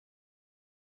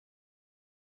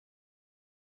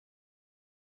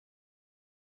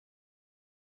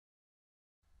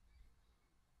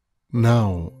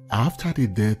Now, after the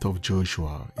death of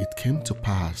Joshua, it came to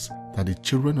pass that the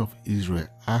children of Israel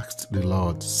asked the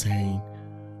Lord, saying,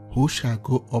 Who shall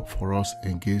go up for us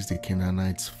against the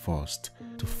Canaanites first,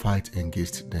 to fight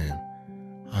against them?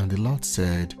 And the Lord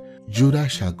said, Judah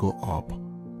shall go up.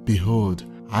 Behold,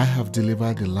 I have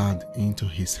delivered the land into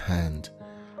his hand.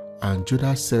 And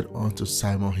Judah said unto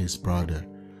Simeon his brother,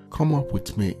 Come up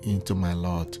with me into my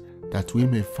lot, that we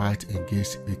may fight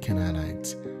against the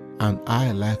Canaanites. And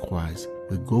I likewise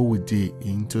will go with thee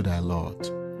into thy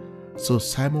lot. So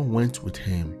Simeon went with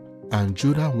him, and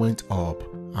Judah went up,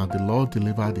 and the Lord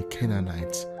delivered the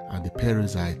Canaanites and the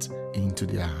Perizzites into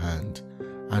their hand.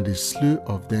 And they slew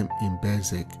of them in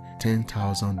Bezek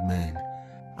 10,000 men.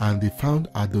 And they found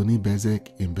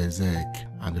Adonibezek in Bezek,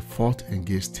 and they fought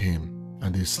against him,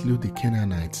 and they slew the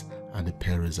Canaanites and the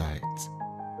Perizzites.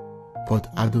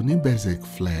 But Adonibezek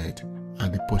fled,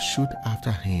 and they pursued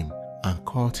after him, and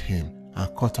caught him,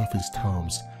 and cut off his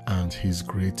thumbs and his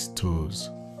great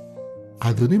toes.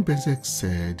 Adonibezek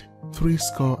said,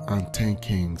 10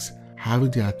 kings, having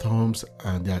their thumbs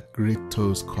and their great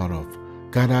toes cut off,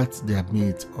 gathered their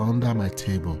meat under my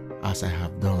table, as I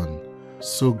have done.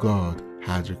 So God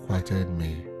had requited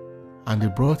me. And they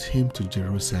brought him to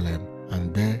Jerusalem,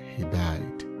 and there he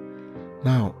died.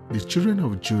 Now the children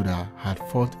of Judah had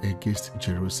fought against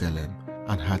Jerusalem,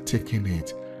 and had taken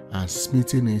it, and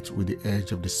smitten it with the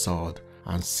edge of the sword,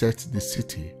 and set the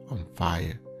city on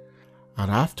fire.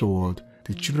 And afterward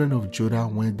the children of Judah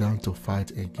went down to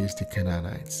fight against the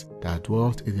Canaanites that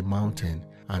dwelt in the mountain,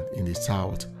 and in the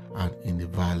south, and in the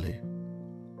valley.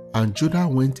 And Judah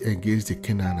went against the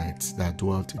Canaanites that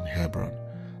dwelt in Hebron.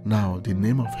 Now the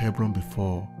name of Hebron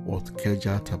before was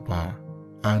Kirjatharba.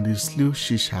 And they slew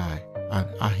Sheshai, and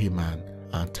Ahiman,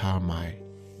 and Talmai.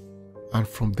 And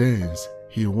from thence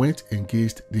he went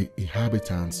against the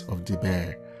inhabitants of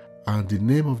Debir, and the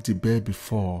name of Debir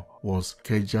before was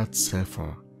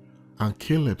Kirjathsepher. And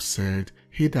Caleb said,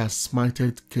 He that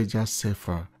smiteth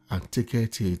Kirjathsepher and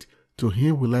taketh it, to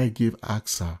him will I give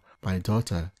Achsah my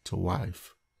daughter to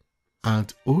wife.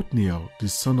 And Othniel the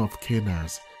son of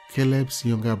Kenaz, Caleb's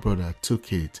younger brother,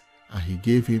 took it, and he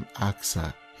gave him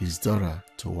Achsah his daughter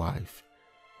to wife.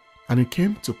 And it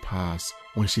came to pass,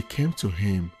 when she came to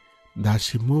him, that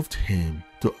she moved him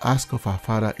to ask of her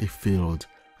father a field,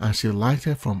 and she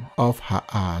lighted from off her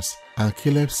ass. And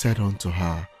Caleb said unto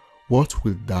her, What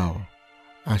wilt thou?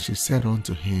 And she said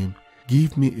unto him,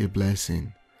 Give me a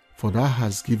blessing, for thou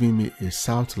hast given me a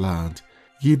south land,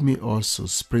 give me also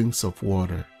springs of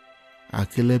water. And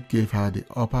Caleb gave her the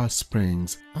upper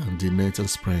springs and the nether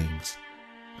springs.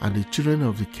 And the children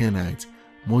of the Kenite,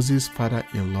 Moses'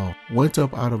 father-in-law, went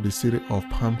up out of the city of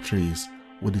palm trees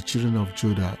with the children of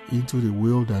Judah into the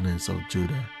wilderness of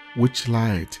Judah, which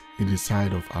lieth in the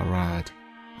side of Arad.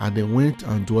 And they went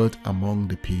and dwelt among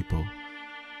the people.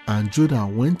 And Judah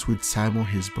went with Simeon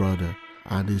his brother,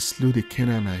 and they slew the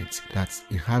Canaanites that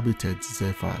inhabited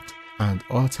Zephath, and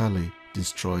utterly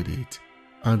destroyed it.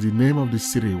 And the name of the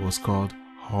city was called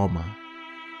Hormah.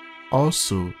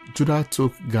 Also Judah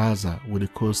took Gaza with the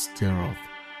coast thereof,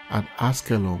 and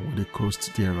Askelon with the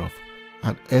coast thereof,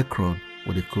 and Ekron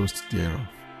with the coast thereof.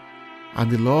 And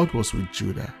the Lord was with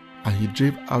Judah, and he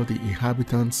drave out the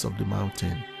inhabitants of the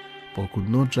mountain, but could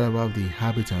not drive out the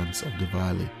inhabitants of the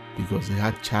valley, because they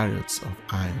had chariots of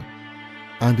iron.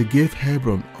 And they gave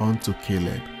Hebron unto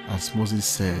Caleb, as Moses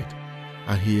said,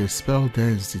 and he expelled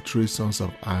thence the 3 sons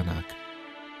of Anak.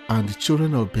 And the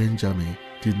children of Benjamin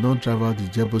did not drive out the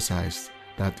Jebusites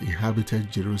that inhabited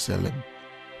Jerusalem,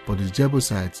 but the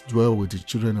Jebusites dwell with the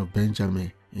children of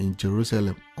Benjamin in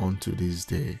Jerusalem unto this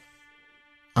day.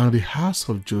 And the house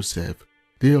of Joseph,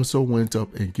 they also went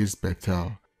up against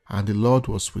Bethel, and the Lord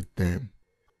was with them.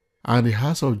 And the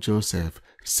house of Joseph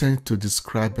sent to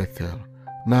describe Bethel.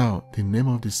 Now the name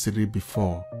of the city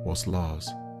before was Luz.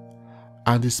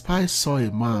 And the spies saw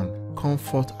a man come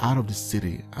forth out of the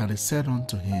city, and they said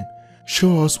unto him,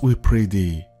 Show us, we pray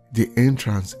thee, the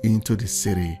entrance into the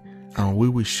city, and we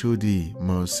will show thee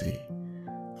mercy.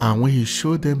 And when he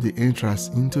showed them the entrance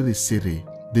into the city,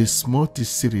 they smote the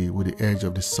city with the edge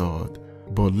of the sword,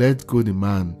 but let go the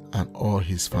man and all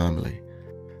his family.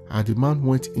 And the man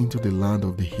went into the land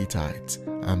of the Hittites,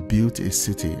 and built a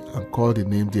city, and called the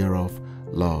name thereof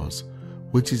Luz,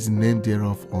 which is the name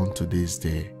thereof unto this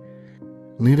day.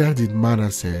 Neither did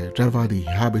Manasseh drive out the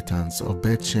inhabitants of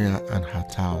Bethshean and her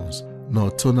towns, nor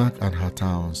Tonak and her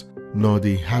towns, nor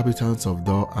the inhabitants of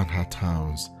Dor and her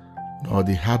towns, nor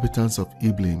the inhabitants of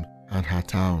Iblim and her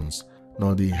towns,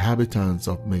 nor the inhabitants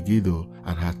of Megiddo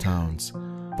and her towns,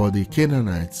 but the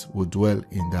Canaanites would dwell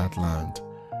in that land.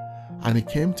 And it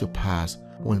came to pass,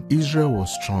 when Israel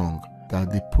was strong,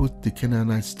 that they put the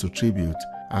Canaanites to tribute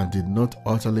and did not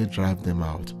utterly drive them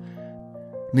out.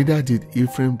 Neither did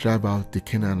Ephraim drive out the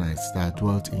Canaanites that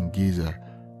dwelt in Gezer,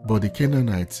 but the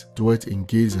Canaanites dwelt in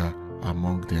Gezer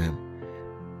among them.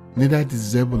 Neither did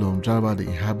Zebulun drive out the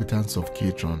inhabitants of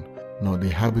Kitron, nor the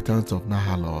inhabitants of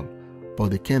Nahalol,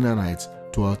 but the Canaanites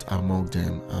dwelt among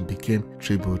them and became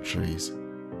tributaries.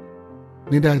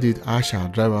 Neither did Asher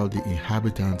drive out the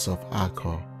inhabitants of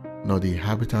Achsah, nor the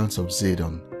inhabitants of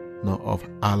Zidon, nor of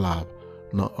Alab,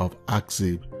 nor of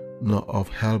Achzib, nor of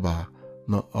Helba,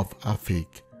 nor of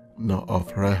Aphik, nor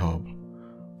of Rehob.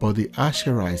 But the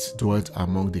Asherites dwelt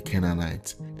among the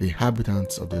Canaanites, the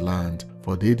inhabitants of the land,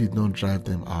 for they did not drive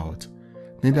them out.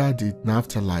 Neither did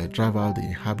Naphtali drive out the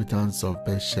inhabitants of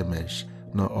Beth-Shemesh,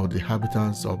 nor of the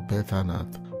inhabitants of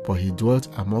Beth-Anath, for he dwelt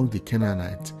among the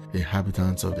Canaanites, the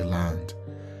inhabitants of the land.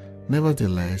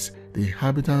 Nevertheless, the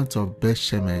inhabitants of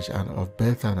Beth-Shemesh and of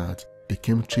Beth-Anath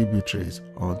became tributaries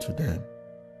unto them.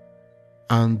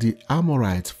 And the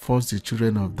Amorites forced the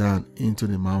children of Dan into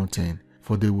the mountain,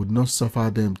 for they would not suffer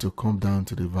them to come down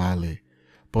to the valley.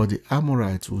 But the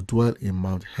Amorites would dwell in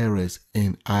Mount Heres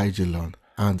in Aijalon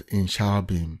and in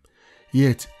Shaalbim.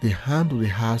 Yet the hand of the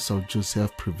house of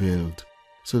Joseph prevailed,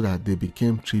 so that they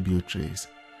became tributaries.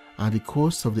 And the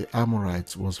coast of the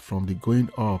Amorites was from the going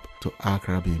up to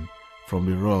Akrabim, from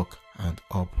the rock and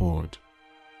upward.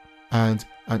 And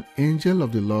an angel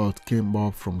of the Lord came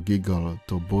up from Gilgal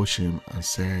to Boshim and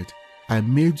said, I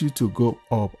made you to go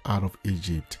up out of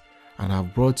Egypt, and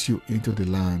have brought you into the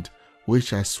land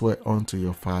which I swore unto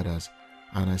your fathers.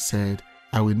 And I said,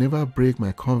 I will never break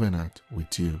my covenant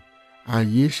with you, and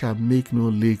ye shall make no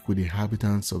league with the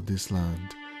inhabitants of this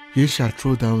land. Ye shall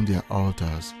throw down their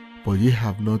altars, but ye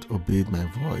have not obeyed my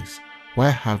voice. Why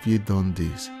have ye done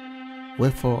this?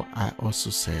 Wherefore I also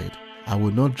said, I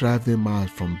will not drive them out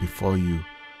from before you,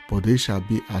 but they shall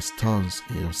be as thorns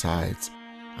in your sides,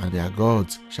 and their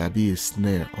gods shall be a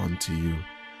snare unto you.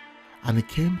 And it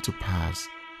came to pass,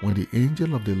 when the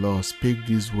angel of the Lord spake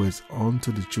these words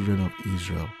unto the children of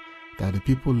Israel, that the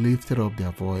people lifted up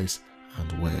their voice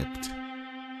and wept.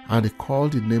 And they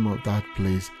called the name of that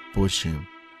place Boshim,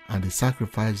 and they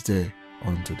sacrificed there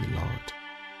unto the Lord.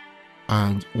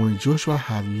 And when Joshua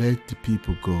had let the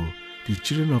people go, the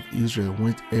children of Israel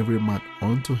went every man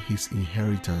unto his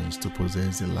inheritance to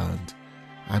possess the land.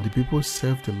 And the people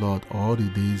served the Lord all the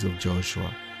days of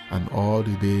Joshua, and all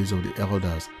the days of the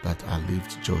elders that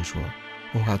outlived Joshua,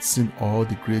 who had seen all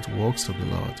the great works of the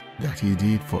Lord that he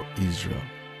did for Israel.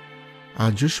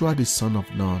 And Joshua the son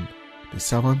of Nun, the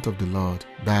servant of the Lord,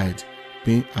 died,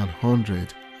 being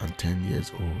 110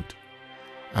 years old.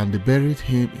 And they buried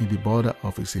him in the border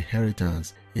of his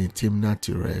inheritance in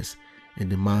Timnath-Heres, in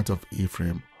the mount of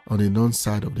Ephraim, on the north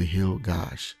side of the hill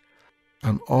Gash.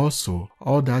 And also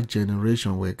all that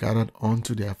generation were gathered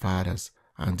unto their fathers,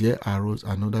 and there arose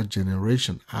another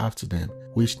generation after them,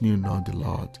 which knew not the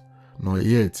Lord, nor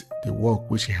yet the work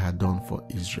which he had done for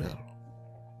Israel.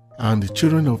 And the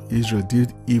children of Israel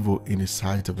did evil in the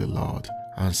sight of the Lord,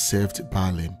 and served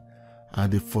Baalim,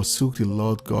 and they forsook the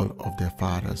Lord God of their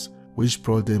fathers, which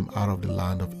brought them out of the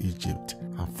land of Egypt,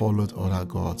 and followed other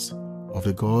gods, of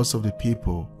the gods of the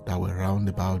people that were round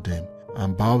about them,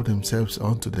 and bowed themselves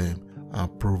unto them,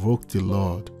 and provoked the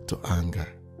Lord to anger.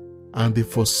 And they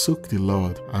forsook the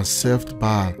Lord, and served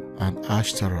Baal and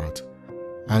Ashtaroth.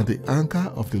 And the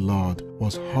anger of the Lord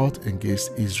was hot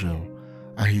against Israel,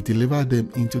 and he delivered them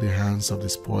into the hands of the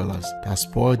spoilers that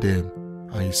spoiled them,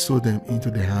 and he sold them into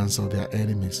the hands of their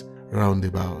enemies round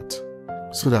about,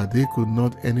 so that they could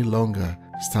not any longer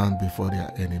stand before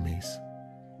their enemies.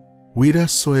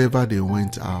 Whithersoever they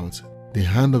went out, the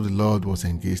hand of the Lord was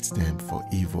against them for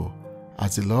evil,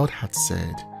 as the Lord had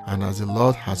said, and as the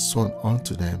Lord had sworn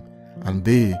unto them, and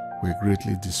they were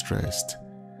greatly distressed.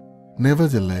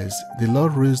 Nevertheless, the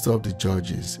Lord raised up the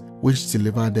judges, which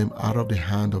delivered them out of the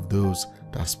hand of those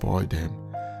that spoiled them.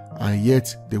 And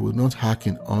yet they would not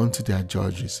hearken unto their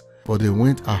judges, but they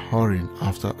went a-whoring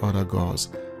after other gods,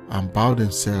 and bowed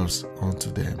themselves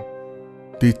unto them.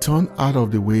 They turned out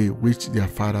of the way which their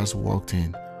fathers walked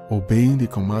in, obeying the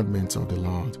commandments of the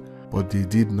Lord, but they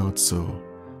did not so.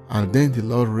 And then the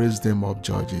Lord raised them up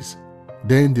judges.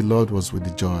 Then the Lord was with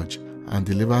the judge, and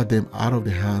delivered them out of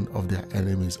the hand of their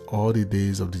enemies all the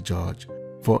days of the judge.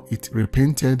 For it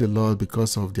repented the Lord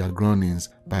because of their groanings,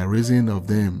 by reason of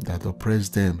them that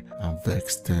oppressed them and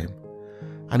vexed them.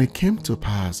 And it came to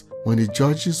pass, when the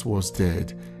judges was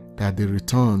dead, that they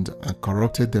returned and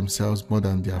corrupted themselves more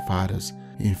than their fathers,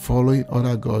 in following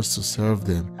other gods to serve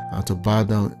them and to bow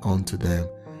down unto them.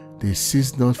 They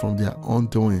ceased not from their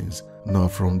undoings, nor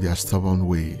from their stubborn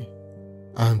way.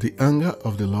 And the anger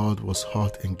of the Lord was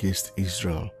hot against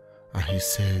Israel, and he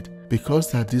said,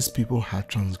 Because that these people had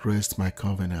transgressed my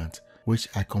covenant, which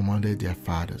I commanded their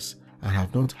fathers, and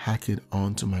have not hearkened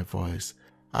unto my voice,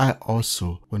 I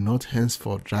also will not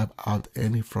henceforth drive out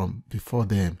any from before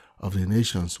them of the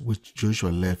nations which Joshua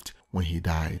left when he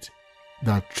died,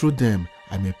 that through them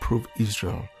I may prove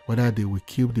Israel, whether they will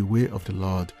keep the way of the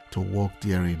Lord to walk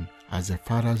therein, as their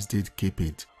fathers did keep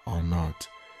it, or not.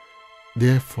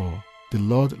 Therefore the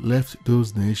Lord left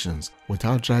those nations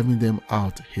without driving them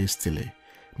out hastily,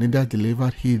 neither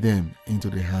delivered he them into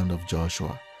the hand of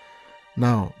Joshua.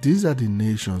 Now these are the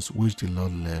nations which the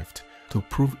Lord left, to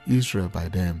prove Israel by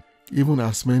them, even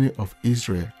as many of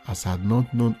Israel as had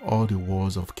not known all the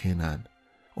wars of Canaan,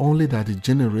 only that the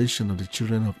generation of the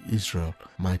children of Israel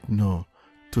might know,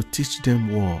 to teach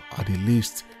them war at the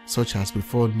least, such as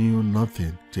before knew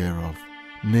nothing thereof,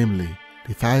 namely,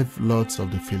 the 5 lords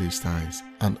of the Philistines,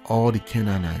 and all the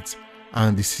Canaanites,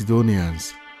 and the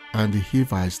Sidonians, and the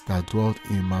Hivites that dwelt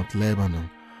in Mount Lebanon,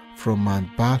 from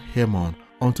Mount Baal-Hermon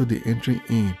unto the entering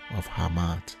in of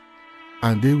Hamath.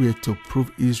 And they were to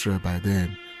prove Israel by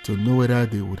them, to know whether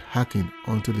they would hearken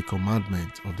unto the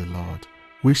commandment of the Lord,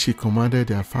 which he commanded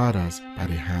their fathers by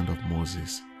the hand of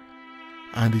Moses.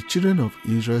 And the children of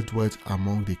Israel dwelt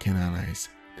among the Canaanites,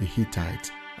 the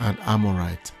Hittites, and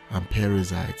Amorites, and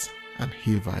Perizzites, and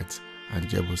Hivites, and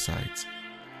Jebusites.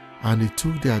 And they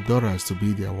took their daughters to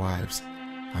be their wives,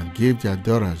 and gave their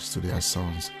daughters to their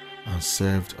sons, and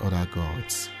served other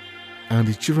gods. And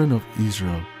the children of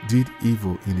Israel did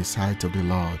evil in the sight of the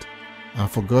Lord, and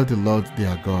forgot the Lord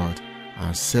their God,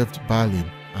 and served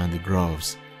Baalim and the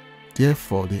groves.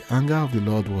 Therefore the anger of the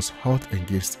Lord was hot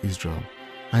against Israel,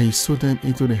 and he sold them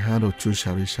into the hand of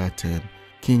Chusharishatem,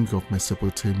 king of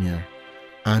Mesopotamia.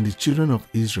 And the children of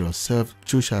Israel served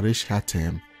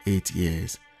Chusharishatem 8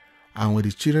 years. And when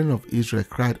the children of Israel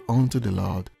cried unto the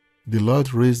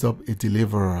Lord raised up a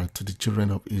deliverer to the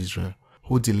children of Israel,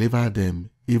 who delivered them,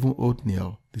 even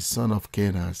Othniel, the son of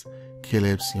Kenaz,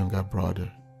 Caleb's younger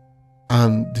brother.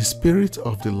 And the Spirit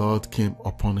of the Lord came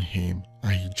upon him,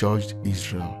 and he judged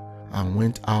Israel, and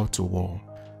went out to war.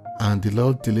 And the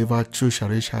Lord delivered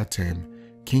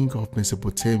Chusharishatem, king of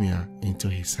Mesopotamia, into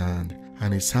his hand,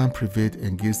 and his hand prevailed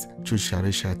against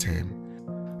Chusharishatem.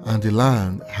 And the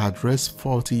land had rest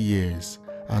 40 years,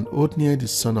 and Othniel the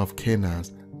son of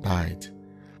Kenaz died.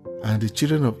 And the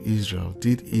children of Israel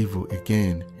did evil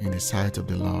again in the sight of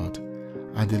the Lord.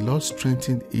 And the Lord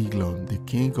strengthened Eglon the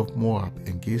king of Moab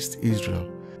against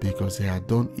Israel, because they had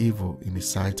done evil in the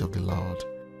sight of the Lord.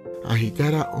 And he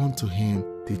gathered unto him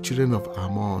the children of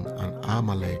Ammon and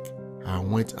Amalek,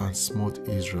 and went and smote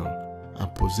Israel,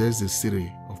 and possessed the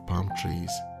city of palm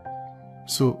trees.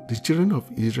 So the children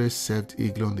of Israel served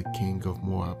Eglon the king of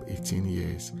Moab 18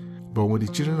 years. But when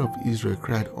the children of Israel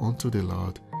cried unto the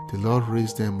Lord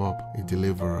raised them up a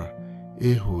deliverer,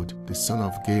 Ehud the son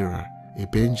of Gera, a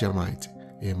Benjamite,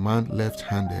 a man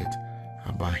left-handed,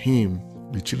 and by him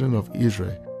the children of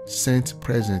Israel sent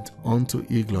present unto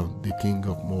Eglon the king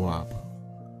of Moab.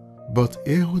 But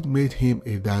Ehud made him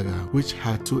a dagger which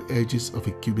had 2 edges of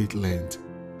a cubit length,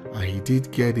 and he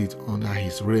did get it under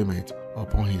his raiment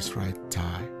upon his right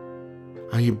thigh.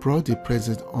 And he brought the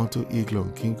present unto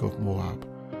Eglon king of Moab,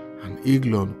 and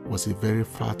Eglon was a very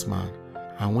fat man.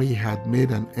 And when he had made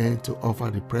an end to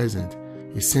offer the present,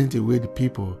 he sent away the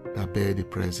people that bare the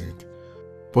present.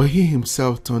 But he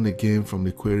himself turned again from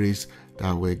the queries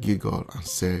that were Gilgal, and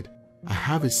said, I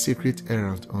have a secret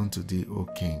errand unto thee, O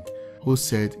king. Who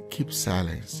said, Keep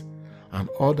silence. And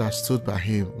all that stood by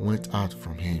him went out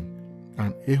from him.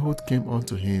 And Ehud came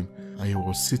unto him, and he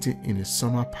was sitting in a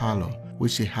summer parlor,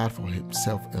 which he had for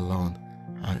himself alone.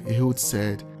 And Ehud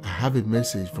said, I have a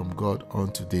message from God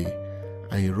unto thee.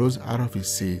 And he rose out of his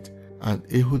seat, and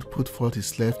Ehud put forth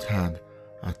his left hand,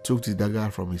 and took the dagger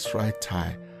from his right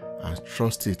thigh, and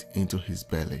thrust it into his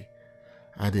belly.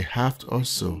 And the haft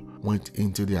also went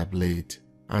into their blade,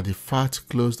 and the fat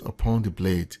closed upon the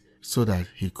blade, so that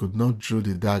he could not draw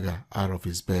the dagger out of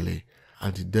his belly,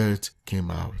 and the dirt came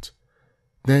out.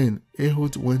 Then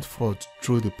Ehud went forth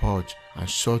through the porch, and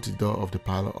shut the door of the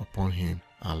parlor upon him,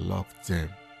 and locked them.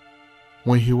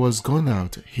 When he was gone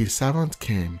out, his servant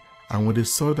came, and when they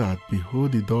saw that,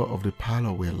 behold, the door of the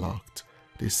parlor were locked,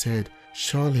 they said,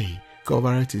 Surely he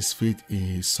covereth his feet in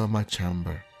his summer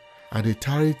chamber. And they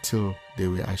tarried till they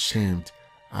were ashamed,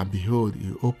 and behold,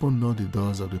 he opened not the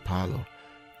doors of the parlor.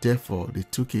 Therefore they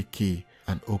took a key,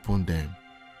 and opened them.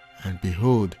 And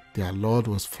behold, their Lord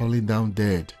was falling down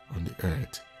dead on the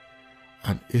earth.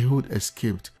 And Ehud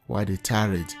escaped while they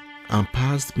tarried, and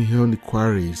passed beyond the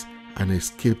quarries, and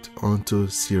escaped unto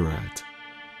Sirat.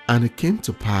 And it came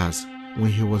to pass,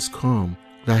 when he was come,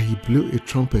 that he blew a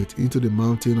trumpet into the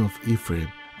mountain of Ephraim,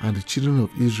 and the children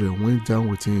of Israel went down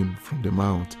with him from the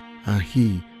mount, and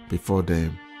he before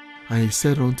them. And he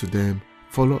said unto them,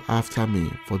 Follow after me,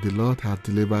 for the Lord hath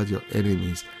delivered your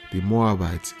enemies, the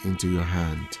Moabites, into your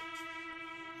hand.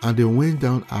 And they went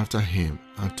down after him,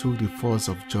 and took the fords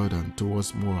of Jordan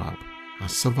towards Moab, and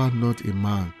suffered not a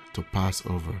man to pass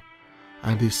over.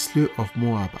 And they slew of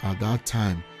Moab at that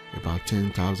time about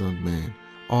 10,000 men,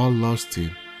 all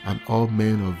lusting, and all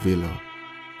men of valor,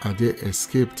 and there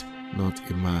escaped not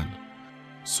a man.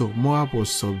 So Moab was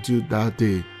subdued that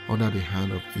day under the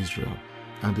hand of Israel,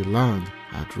 and the land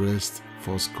had rest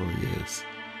 80 years.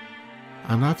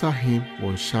 And after him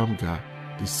was Shamgar,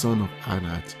 the son of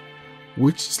Anath,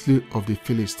 which slew of the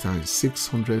Philistines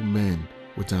 600 men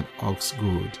with an ox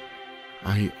goad,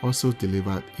 and he also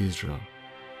delivered Israel.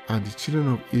 And the children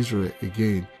of Israel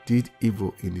again did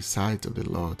evil in the sight of the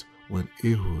Lord when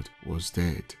Ehud was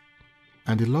dead.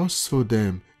 And the Lord sold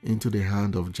them into the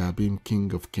hand of Jabin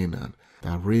king of Canaan,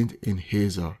 that reigned in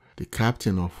Hazor, the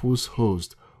captain of whose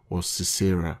host was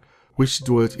Sisera, which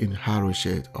dwelt in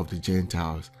Harosheth of the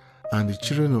Gentiles. And the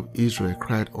children of Israel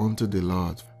cried unto the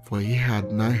Lord, for he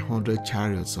had 900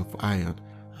 chariots of iron,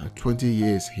 and 20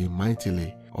 years he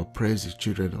mightily oppressed the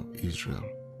children of Israel.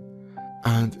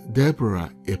 And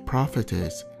Deborah, a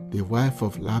prophetess, the wife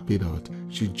of Lapidot,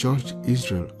 she judged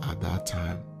Israel at that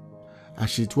time. And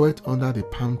she dwelt under the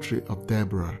palm tree of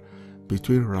Deborah,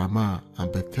 between Ramah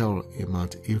and Bethel in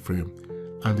Mount Ephraim,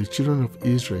 and the children of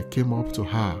Israel came up to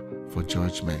her for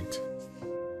judgment.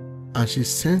 And she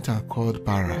sent and called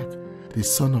Barak, the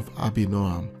son of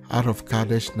Abinoam, out of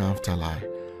Kadesh Naphtali,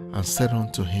 and said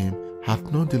unto him,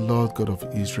 Hath not the Lord God of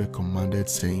Israel commanded,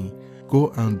 saying,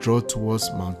 Go and draw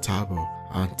towards Mount Tabor,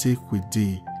 and take with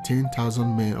thee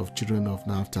 10,000 men of children of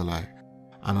Naphtali,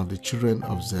 and of the children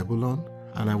of Zebulun?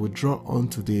 And I will draw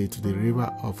unto thee to the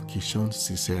river of Kishon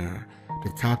Sisera,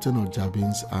 the captain of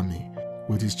Jabin's army,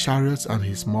 with his chariots and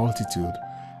his multitude,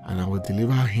 and I will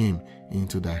deliver him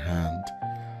into thy hand.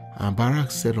 And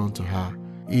Barak said unto her,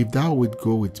 If thou wilt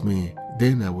go with me,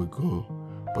 then I will go.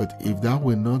 But if thou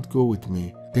wilt not go with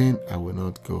me, then I will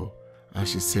not go. And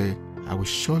she said, I will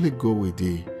surely go with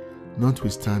thee.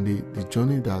 Notwithstanding, the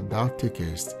journey that thou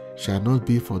takest shall not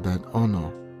be for thine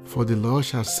honor, for the Lord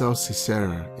shall sell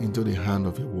Sisera into the hand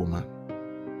of a woman.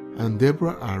 And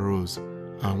Deborah arose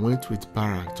and went with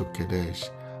Barak to Kadesh,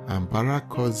 and Barak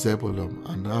called Zebulun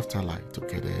and Naphtali to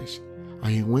Kadesh. And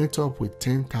he went up with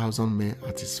 10,000 men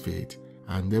at his feet,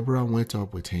 and Deborah went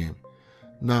up with him.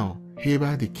 Now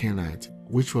Heber the Kenite,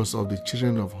 which was of the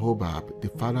children of Hobab, the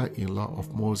father-in-law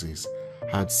of Moses,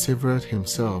 had severed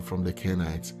himself from the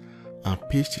Kenites, and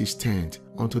pitched his tent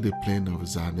unto the plain of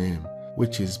Zanem,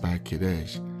 which is by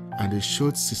Kadesh. And they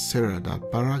showed Sisera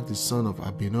that Barak the son of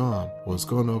Abinoam was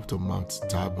gone up to Mount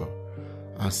Tabor.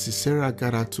 And Sisera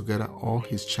gathered together all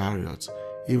his chariots,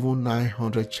 even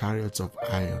 900 chariots of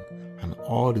iron, and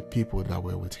all the people that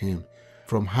were with him,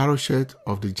 from Harosheth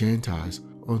of the Gentiles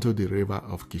unto the river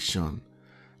of Kishon.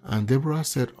 And Deborah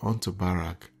said unto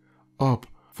Barak, Up,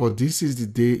 for this is the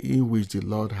day in which the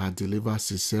Lord hath delivered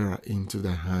Sisera into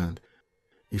thy hand.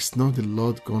 Is not the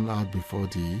Lord gone out before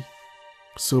thee?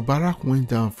 So Barak went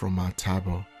down from Mount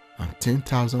Tabor, and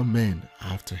 10,000 men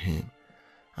after him.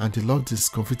 And the Lord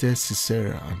discomfited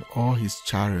Sisera and all his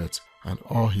chariots and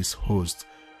all his host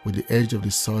with the edge of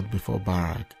the sword before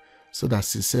Barak, so that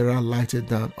Sisera lighted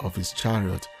down of his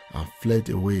chariot and fled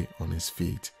away on his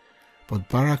feet. But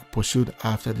Barak pursued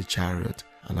after the chariot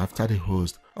and after the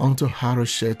host unto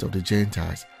Harosheth of the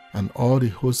Gentiles, and all the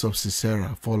hosts of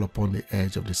Sisera fall upon the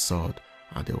edge of the sword,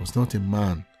 and there was not a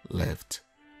man left.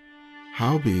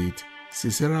 Howbeit,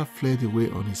 Sisera fled away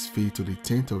on his feet to the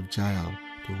tent of Jael,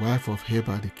 the wife of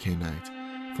Heber the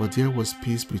Kenite, for there was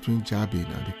peace between Jabin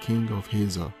and the king of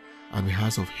Hazor and the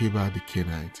house of Heber the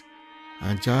Kenite.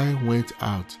 And Jael went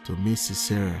out to meet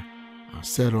Sisera, and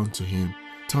said unto him,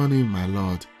 Turn in, my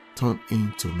lord, turn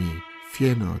in to me,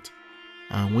 fear not.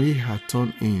 And when he had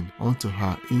turned in unto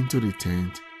her into the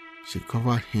tent, she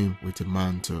covered him with a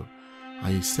mantle.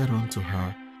 And he said unto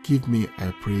her, Give me,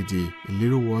 I pray thee, a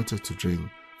little water to drink,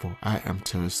 for I am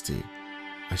thirsty.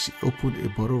 And she opened a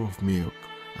bottle of milk,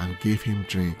 and gave him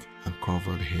drink, and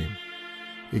covered him.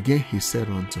 Again he said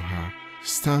unto her,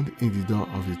 Stand in the door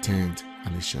of the tent,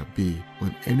 and it shall be,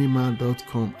 when any man doth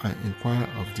come and inquire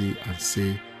of thee, and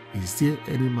say, Is there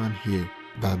any man here?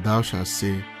 That thou shalt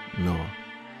say, No.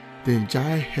 Then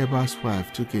Jael Heber's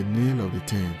wife took a nail of the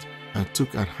tent, and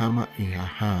took an hammer in her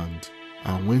hand,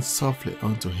 and went softly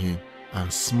unto him,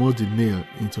 and smote the nail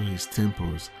into his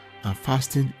temples, and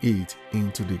fastened it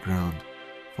into the ground,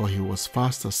 for he was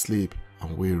fast asleep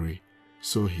and weary.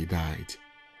 So he died.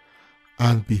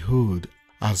 And behold,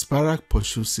 as Barak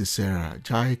pursued Sisera,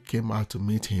 Jael came out to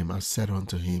meet him and said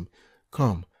unto him,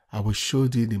 Come, I will show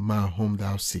thee the man whom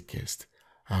thou seekest.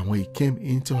 And when he came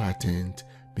into her tent,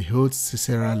 behold,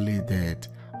 Sisera lay dead,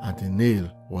 and the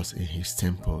nail was in his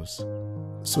temples.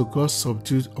 So God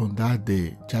subdued on that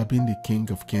day Jabin the king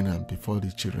of Canaan before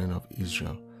the children of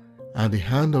Israel. And the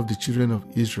hand of the children of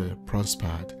Israel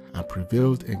prospered and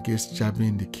prevailed against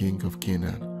Jabin the king of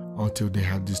Canaan, until they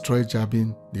had destroyed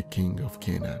Jabin the king of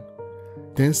Canaan.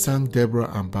 Then sang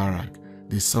Deborah and Barak,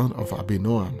 the son of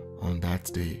Abinoam, on that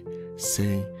day,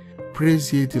 saying,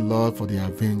 Praise ye the Lord for the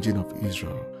avenging of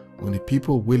Israel, when the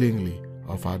people willingly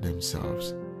offer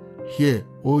themselves. Hear,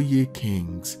 O ye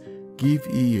kings, give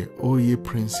ear, O ye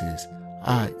princes,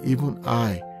 I, even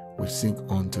I, will sing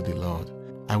unto the Lord.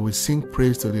 I will sing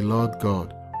praise to the Lord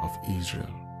God of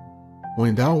Israel.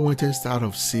 When thou wentest out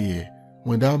of Seir,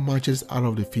 when thou marchest out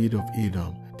of the field of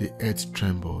Edom, the earth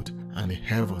trembled, and the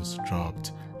heavens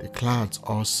dropped. The clouds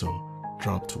also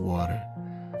dropped water.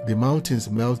 The mountains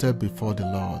melted before the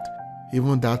Lord,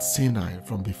 even that Sinai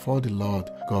from before the Lord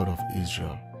God of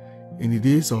Israel. In the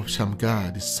days of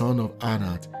Shamgar, the son of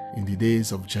Anath, in the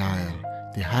days of Jael,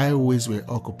 the highways were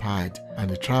occupied, and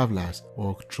the travelers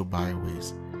walked through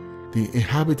byways. The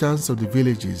inhabitants of the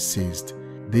villages ceased.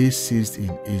 They ceased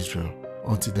in Israel,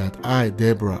 until that I,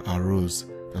 Deborah, arose,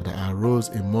 that I arose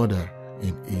a mother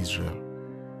in Israel.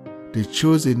 They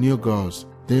chose a new gods,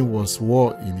 then was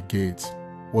war in the gates.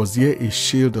 Was there a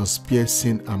shield or spear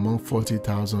seen among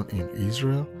 40,000 in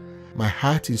Israel? My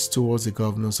heart is towards the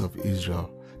governors of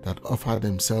Israel, that offer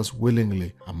themselves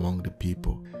willingly among the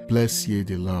people. Bless ye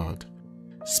the Lord.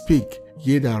 Speak,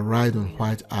 ye that ride on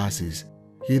white asses,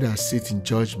 ye that sit in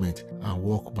judgment and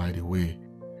walk by the way.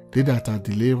 They that are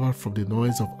delivered from the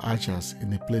noise of archers in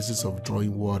the places of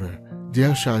drawing water,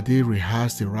 there shall they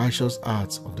rehearse the righteous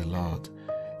acts of the Lord,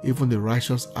 even the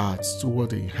righteous acts toward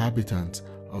the inhabitants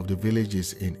of the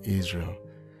villages in Israel.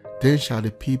 Then shall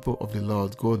the people of the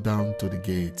Lord go down to the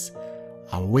gates.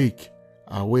 Awake,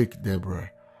 awake, Deborah,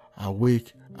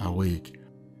 awake, awake.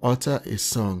 Utter a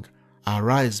song,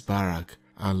 arise, Barak,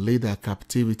 and lead thy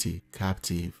captivity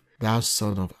captive, thou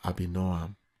son of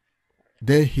Abinoam.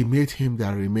 Then he made him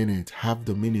that remaineth have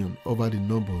dominion over the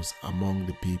nobles among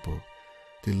the people.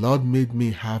 The Lord made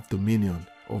me have dominion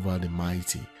over the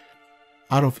mighty.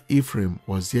 Out of Ephraim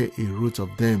was there a root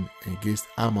of them against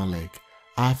Amalek,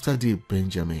 after thee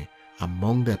Benjamin,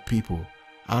 among the people.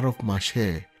 Out of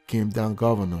Mashah came down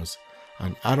governors,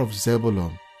 and out of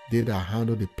Zebulun they that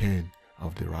handle the pen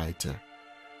of the writer.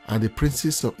 And the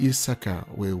princes of Issachar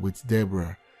were with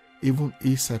Deborah, even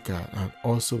Issachar and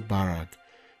also Barak.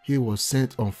 He was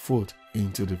sent on foot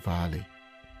into the valley.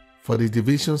 For the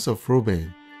divisions of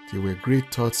Reuben, there were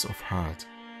great thoughts of heart.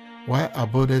 Why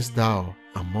abodest thou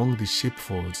among the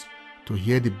sheepfolds to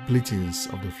hear the bleatings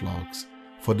of the flocks?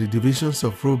 For the divisions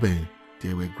of Reuben,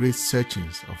 there were great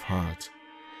searchings of heart.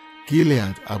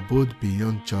 Gilead abode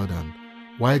beyond Jordan.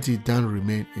 Why did Dan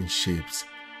remain in shapes?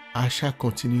 Asher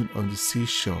continued on the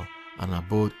seashore and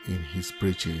abode in his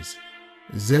breaches.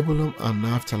 Zebulun and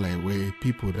Naphtali were a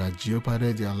people that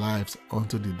jeopardized their lives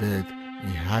unto the death in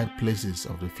high places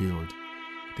of the field.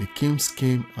 The kings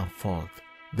came and fought.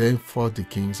 Then fought the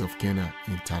kings of Canaan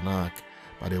in Tanakh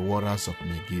by the waters of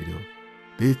Megiddo.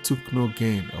 They took no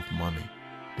gain of money.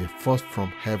 They fought from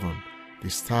heaven. The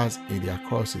stars in their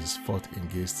crosses fought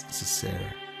against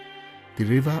Sisera. The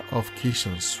river of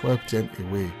Kishon swept them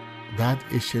away, that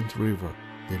ancient river,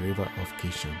 the river of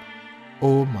Kishon.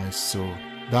 O my soul,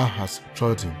 thou hast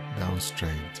trodden down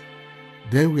strength.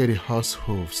 Then were the horse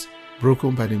hoofs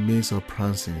broken by the means of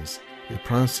prancings, the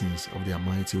prancings of their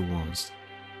mighty ones.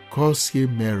 Curse ye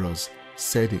Meroz,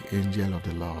 said the angel of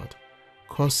the Lord.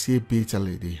 Curse ye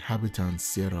bitterly the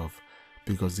inhabitants thereof,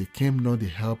 because they came not the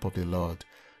help of the Lord,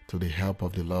 to the help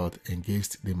of the Lord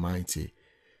against the mighty.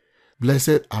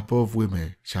 Blessed above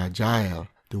women shall Jael,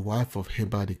 the wife of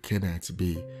Heber the Kenite,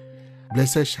 be.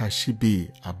 Blessed shall she be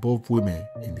above women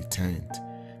in the tent.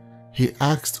 He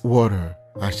asked water,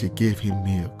 and she gave him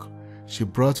milk. She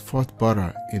brought forth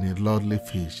butter in a lordly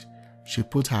fish. She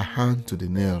put her hand to the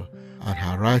nail, and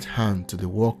her right hand to the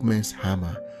workman's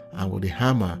hammer, and with the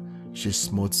hammer she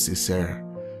smote Sisera.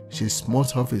 She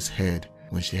smote off his head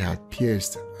when she had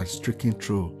pierced and stricken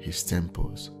through his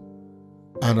temples.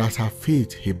 And at her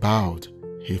feet he bowed,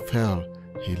 he fell,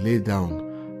 he lay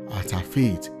down. At her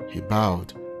feet he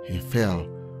bowed, he fell.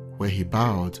 Where he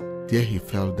bowed, there he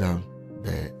fell down,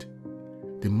 dead.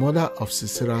 The mother of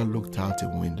Sisera looked out a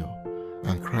window,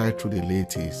 and cried through the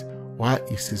lattice, Why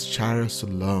is his chariot so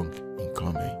long in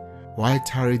coming? Why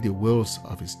tarry the wheels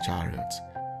of his chariots?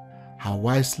 Her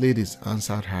wise ladies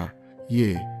answered her,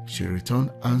 yea, she returned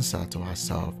answer to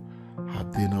herself.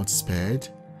 Have they not spared?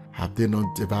 Have they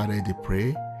not divided the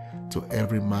prey? To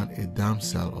every man a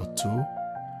damsel or two?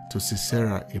 To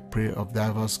Sisera a prey of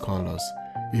divers colors,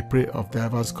 a prey of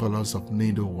divers colors of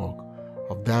needlework,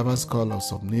 of divers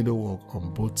colors of needlework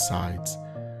on both sides,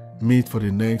 meat for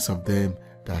the necks of them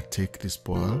that take the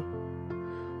spoil?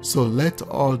 So let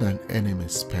all thine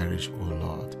enemies perish, O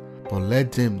Lord, but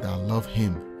let them that love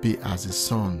him be as the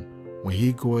sun when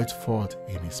he goeth forth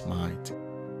in his might.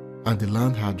 And the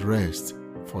land had rest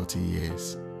 40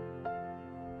 years.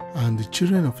 And the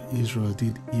children of Israel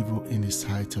did evil in the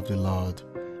sight of the Lord,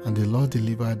 and the Lord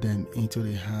delivered them into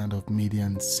the hand of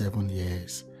Midian 7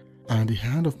 years. And the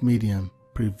hand of Midian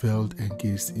prevailed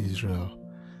against Israel.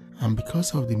 And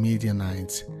because of the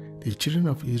Midianites, the children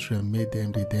of Israel made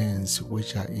them the dens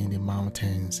which are in the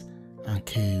mountains, and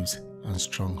caves, and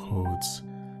strongholds.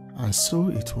 And so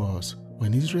it was,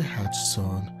 when Israel had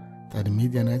sown, that the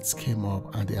Midianites came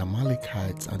up, and the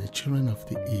Amalekites and the children of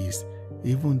the east,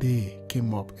 even they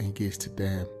came up against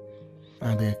them.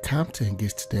 And they encamped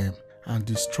against them, and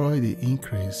destroyed the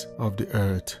increase of the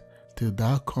earth, till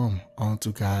thou come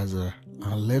unto Gaza,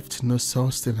 and left no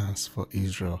sustenance for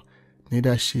Israel,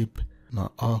 neither sheep,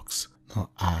 nor ox, nor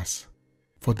ass.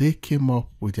 For they came up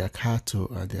with their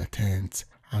cattle and their tents,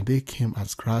 and they came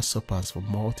as grasshoppers for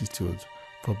multitude,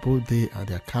 for both they and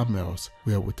their camels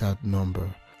were without number,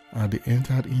 and they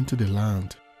entered into the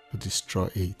land to destroy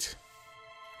it.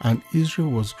 And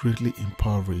Israel was greatly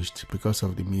impoverished because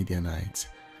of the Midianites,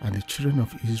 and the children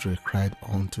of Israel cried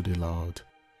unto the Lord.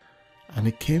 And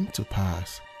it came to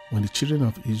pass, when the children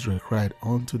of Israel cried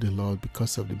unto the Lord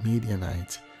because of the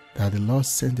Midianites, that the Lord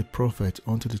sent a prophet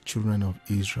unto the children of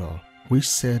Israel, which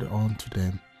said unto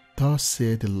them, Thus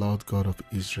saith the Lord God of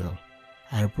Israel,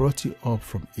 I brought you up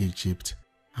from Egypt,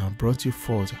 and brought you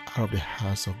forth out of the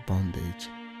house of bondage,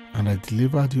 and I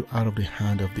delivered you out of the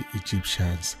hand of the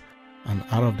Egyptians, and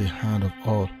out of the hand of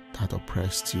all that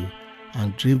oppressed you,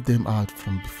 and drave them out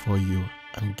from before you,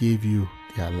 and gave you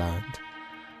their land.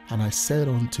 And I said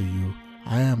unto you,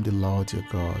 I am the Lord your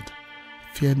God.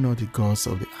 Fear not the gods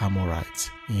of the Amorites,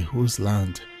 in whose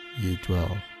land ye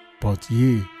dwell. But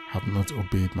ye have not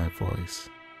obeyed my voice.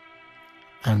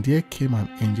 And there came an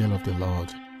angel of the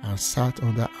Lord, and sat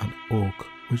under an oak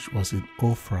which was in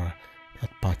Ophrah, that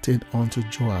pertained unto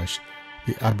Joash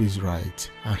the Abiezrite,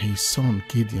 and his son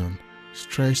Gideon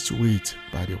stretched wheat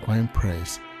by the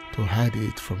winepress to hide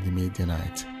it from the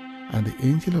Midianites. And the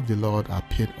angel of the Lord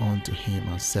appeared unto him,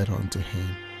 and said unto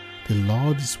him, The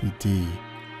Lord is with thee,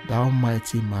 thou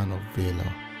mighty man of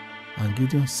valor. And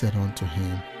Gideon said unto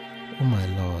him, O my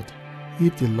Lord,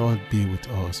 if the Lord be with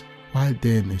us, why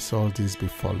then is all this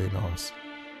befalling us?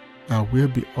 And where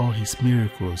be all his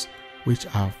miracles which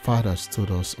our fathers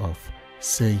told us of,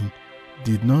 saying,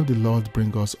 Did not the Lord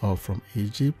bring us up from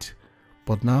Egypt?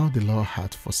 But now the Lord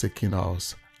hath forsaken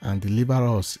us, and delivered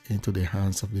us into the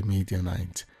hands of the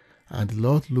Midianites. And the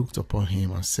Lord looked upon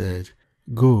him and said,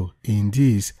 Go, in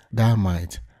this thou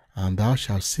might, and thou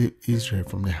shalt save Israel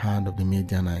from the hand of the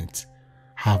Midianites.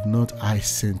 Have not I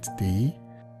sent thee?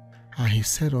 And he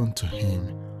said unto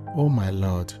him, O my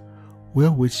Lord,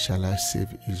 wherewith shall I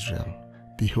save Israel?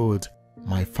 Behold,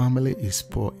 my family is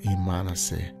poor in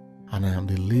Manasseh, and I am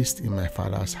the least in my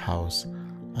father's house.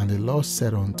 And the Lord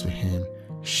said unto him,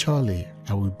 Surely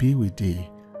I will be with thee,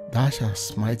 thou shalt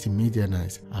smite the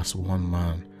Midianites as one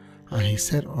man. And he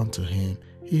said unto him,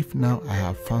 If now I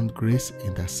have found grace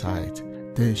in thy sight,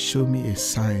 then show me a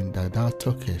sign that thou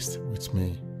talkest with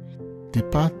me.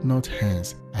 Depart not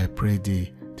hence, I pray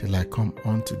thee, till I come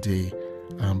unto thee,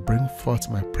 and bring forth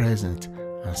my present,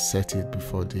 and set it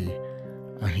before thee.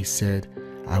 And he said,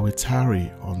 I will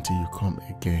tarry until you come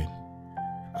again.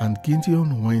 And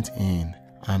Gideon went in,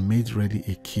 and made ready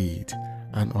a kid,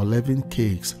 and 11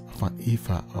 cakes of an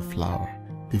ephah of flour.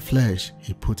 The flesh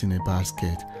he put in a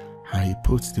basket, and he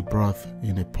put the broth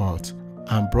in a pot,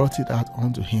 and brought it out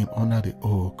unto him under the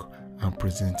oak, and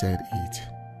presented it.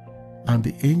 And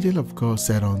the angel of God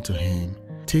said unto him,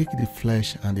 Take the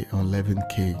flesh and the unleavened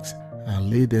cakes,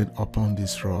 and lay them upon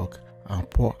this rock, and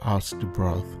pour out the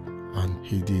broth. And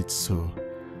he did so.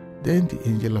 Then the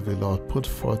angel of the Lord put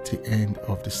forth the end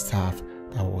of the staff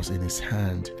that was in his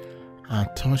hand, and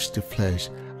touched the flesh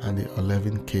and the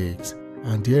unleavened cakes,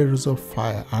 and there rose up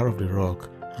fire out of the rock,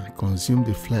 and consumed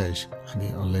the flesh and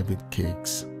the unleavened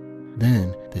cakes.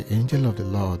 Then the angel of the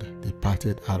Lord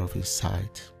departed out of his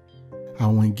sight.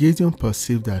 And when Gideon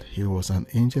perceived that he was an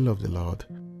angel of the Lord,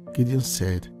 Gideon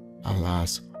said,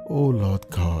 Alas, O Lord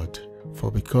God,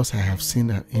 for because I have seen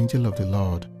an angel of the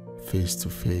Lord face to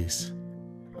face.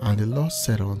 And the Lord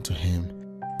said unto him,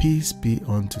 Peace be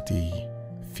unto thee.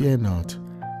 Fear not,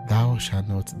 thou shalt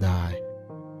not die.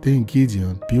 Then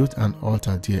Gideon built an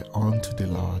altar there unto the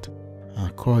Lord,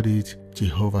 and called it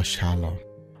Jehovah Shalom.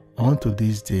 Unto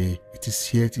this day it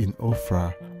is yet in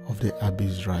Ophrah of the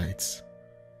Perizzites.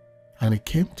 And it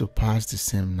came to pass the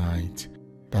same night,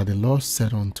 that the Lord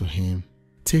said unto him,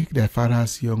 Take thy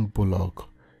father's young bullock,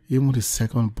 even the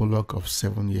second bullock of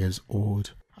 7 years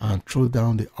old, and throw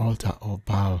down the altar of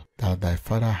Baal that thy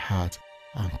father had,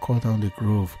 and cut down the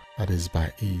grove that is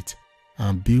by it,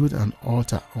 and build an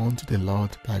altar unto the Lord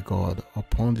thy God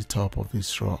upon the top of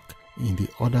this rock in the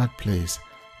ordered place,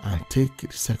 and take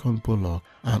the second bullock,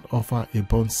 and offer a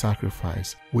burnt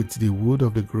sacrifice with the wood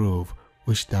of the grove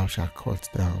which thou shalt cut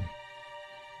down.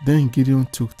 Then Gideon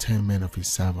took 10 men of his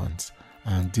servants,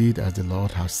 and did as the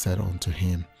Lord had said unto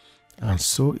him. And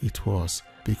so it was,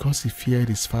 because he feared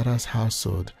his father's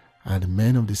household and the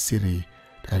men of the city,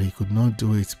 that he could not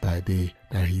do it by day,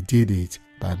 that he did it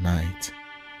by night.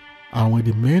 And when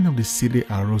the men of the city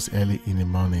arose early in the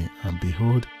morning, and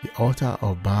behold, the altar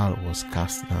of Baal was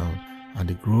cast down, and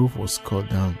the grove was cut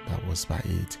down that was by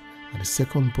it, and the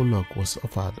second bullock was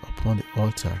offered upon the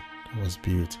altar that was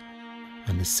built.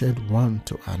 And they said one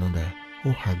to another,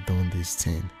 Who had done this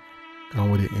thing?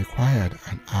 And when they inquired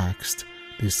and asked,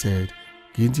 they said,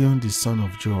 Gideon the son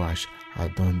of Joash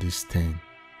had done this thing.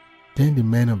 Then the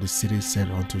men of the city said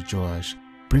unto Joash,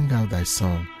 Bring out thy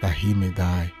son, that he may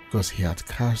die, because he had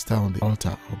cast down the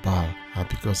altar of Baal, and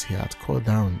because he had cut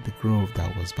down the grove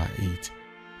that was by it.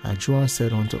 And Joash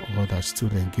said unto all that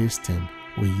stood against him,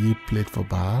 Will ye plead for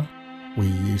Baal? Will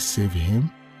ye save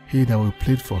him? He that will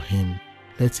plead for him,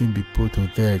 let him be put to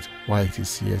death while it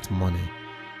is yet morning.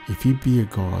 If he be a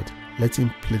god, let him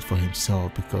plead for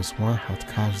himself, because one hath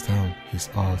cast down his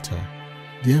altar.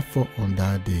 Therefore on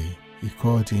that day he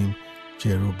called him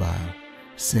Jerubbaal,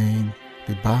 saying,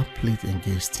 The Baal plead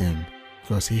against him,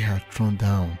 because he had thrown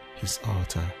down his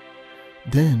altar.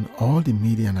 Then all the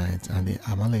Midianites and the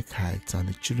Amalekites and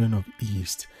the children of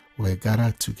East were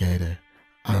gathered together,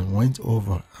 and went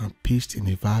over and pitched in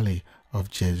the valley of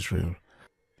Jezreel.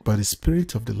 But the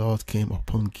Spirit of the Lord came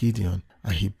upon Gideon,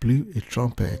 and he blew a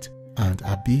trumpet, and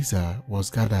Abiezer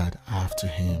was gathered after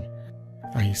him.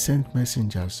 And he sent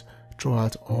messengers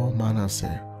throughout all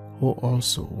Manasseh, who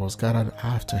also was gathered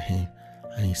after him.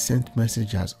 And he sent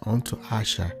messengers unto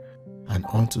Asher, and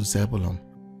unto Zebulun,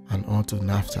 and unto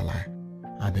Naphtali,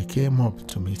 and they came up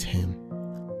to meet him.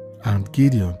 And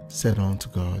Gideon said unto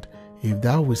God, If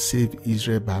thou wilt save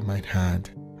Israel by mine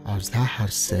hand, as thou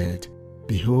hast said,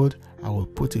 behold, I will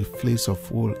put a fleece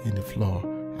of wool in the floor,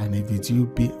 and if the dew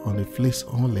be on the fleece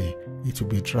only, it will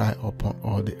be dry upon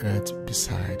all the earth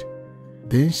beside.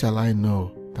 Then shall I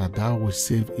know that thou wilt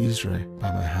save Israel by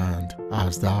my hand,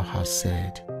 as thou hast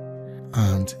said.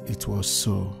 And it was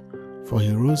so. For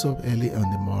he rose up early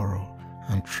on the morrow,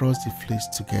 and thrust the fleece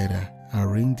together,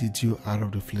 and wringed the dew out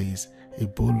of the fleece, a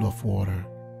bowl of water.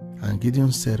 And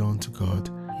Gideon said unto God,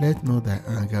 Let not thy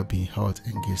anger be hot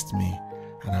against me,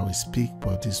 and I will speak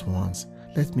but this once.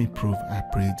 Let me prove, I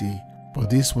pray thee, but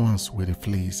this once with the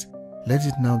fleece. Let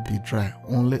it not be dry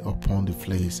only upon the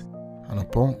fleece, and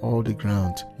upon all the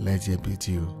ground let there be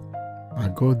dew.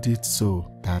 And God did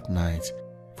so that night,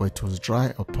 for it was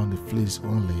dry upon the fleece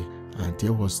only, and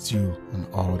there was dew on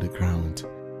all the ground.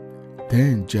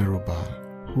 Then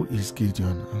Jerubbaal, who is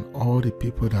Gideon, and all the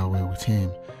people that were with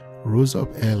him, rose up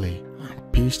early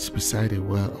and pitched beside the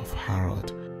well of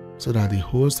Harod, so that the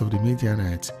host of the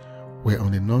Midianites were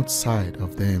on the north side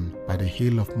of them by the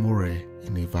hill of Moreh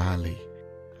in the valley.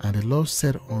 And the Lord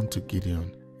said unto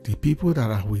Gideon, The people that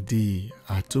are with thee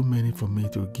are too many for me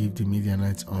to give the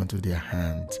Midianites unto their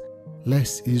hand,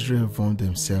 lest Israel vaunt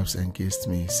themselves against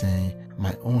me, saying,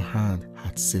 My own hand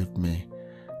hath saved me.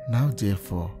 Now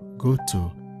therefore go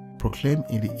to, proclaim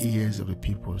in the ears of the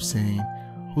people, saying,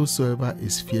 Whosoever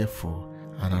is fearful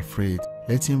and afraid,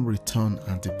 let him return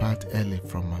and depart early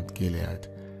from Mount Gilead.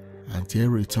 And there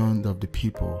returned of the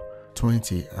people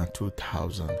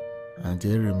 22,000, and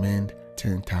there remained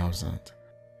 10,000.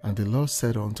 And the Lord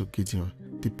said unto Gideon,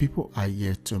 The people are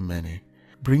yet too many.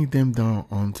 Bring them down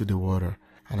unto the water,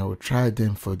 and I will try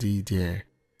them for thee there.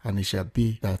 And it shall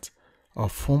be that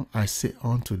of whom I say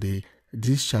unto thee,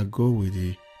 This shall go with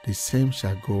thee, the same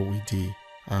shall go with thee.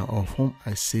 And of whom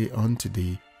I say unto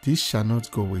thee, This shall not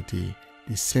go with thee,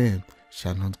 the same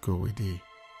shall not go with thee.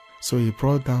 So he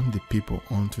brought down the people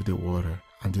unto the water.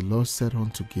 And the Lord said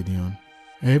unto Gideon,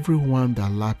 Every one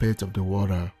that lappeth of the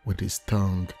water with his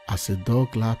tongue, as a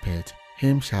dog lappeth,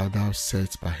 him shalt thou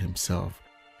set by himself.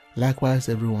 Likewise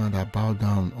every one that bowed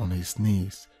down on his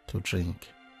knees to drink.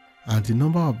 And the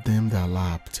number of them that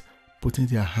lapped, putting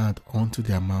their hand unto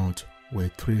their mouth, were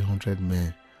 300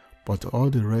 men, but all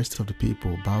the rest of the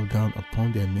people bowed down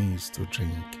upon their knees to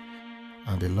drink.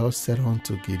 And the Lord said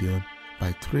unto Gideon,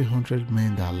 By 300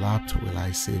 men that lapped will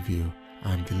I save you,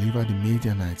 and deliver the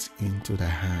Midianites into thy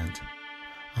hand.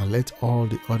 And let all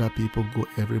the other people go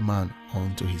every man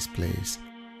unto his place.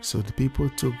 So the people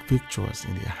took victuals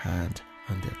in their hand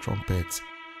and their trumpets,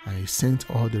 and he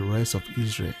sent all the rest of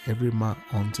Israel every man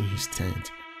unto his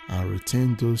tent, and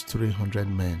retained those 300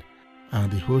 men,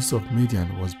 and the host of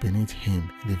Midian was beneath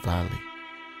him in the valley.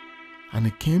 And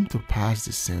it came to pass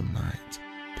the same night,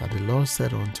 that the Lord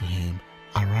said unto him,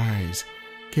 Arise,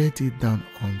 get it down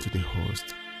unto the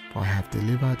host, for I have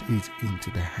delivered it into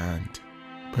thy hand.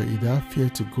 But if thou fear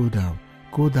to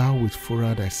go thou with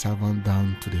Phurah thy servant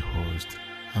down to the host,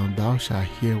 and thou shalt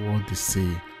hear what they say,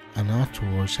 and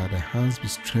afterward shall thy hands be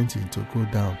strengthened to go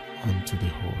down unto the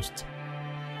host.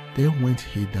 Then went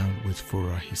he down with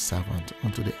Phurah his servant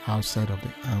unto the outside of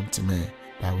the armed men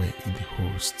that were in the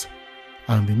host.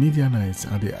 And the Midianites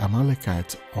and the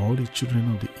Amalekites, all the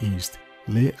children of the east,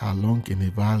 lay along in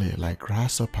the valley like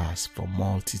grasshoppers for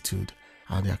multitude,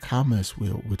 and their camels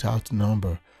were without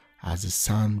number, as the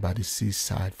sand by the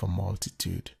seaside for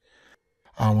multitude.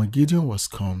 And when Gideon was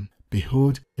come,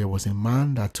 behold, there was a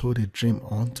man that told a dream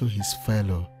unto his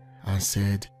fellow, and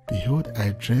said, Behold,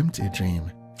 I dreamt a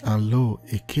dream, and lo,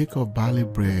 a cake of barley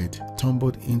bread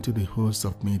tumbled into the host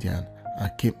of Midian,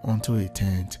 and came unto a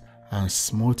tent, and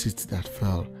smote it that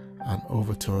fell, and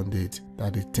overturned it,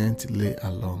 that the tent lay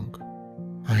along.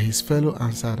 And his fellow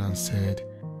answered and said,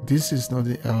 This is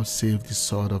nothing else save the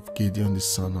sword of Gideon the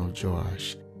son of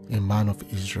Joash, a man of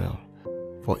Israel.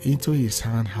 For into his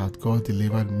hand hath God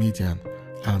delivered Midian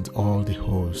and all the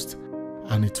host.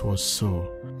 And it was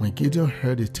so, when Gideon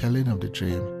heard the telling of the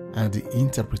dream, and the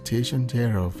interpretation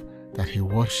thereof, that he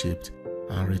worshipped,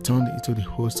 and returned into the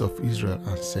host of Israel,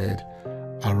 and said,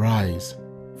 Arise,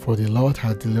 for the Lord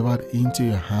hath delivered into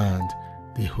your hand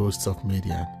the hosts of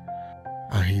Midian.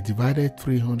 And he divided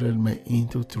 300 men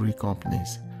into 3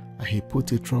 companies, and he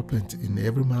put a trumpet in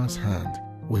every man's hand,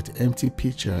 with empty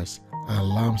pitchers and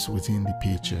lamps within the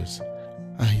pitchers.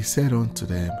 And he said unto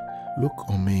them, Look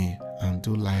on me, and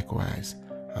do likewise.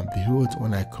 And behold,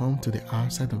 when I come to the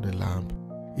outside of the lamp,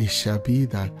 it shall be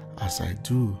that as I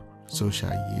do, so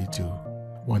shall ye do.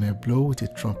 When I blow with a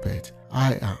trumpet,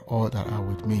 I and all that are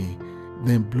with me,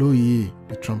 then blow ye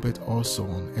the trumpet also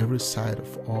on every side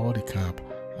of all the camp,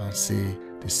 and say,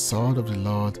 The sword of the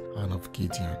Lord and of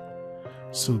Gideon.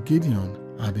 So Gideon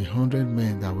and the 100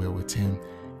 men that were with him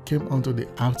came unto the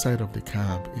outside of the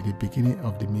camp in the beginning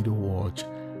of the middle watch,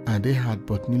 and they had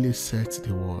but newly set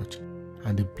the watch.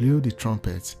 And they blew the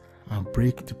trumpets, and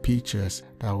brake the pitchers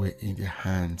that were in their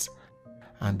hands.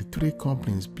 And the 3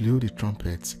 companies blew the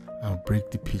trumpets, and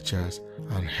brake the pitchers,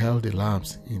 and held the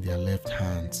lamps in their left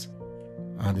hands,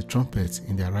 and the trumpets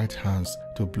in their right hands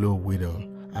to blow withal.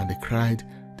 And they cried,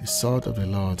 The sword of the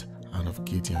Lord and of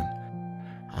Gideon.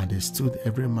 And they stood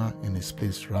every man in his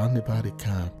place round about the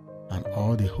camp, and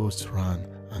all the host ran,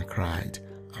 and cried,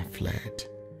 and fled.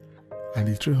 And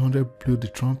the 300 blew the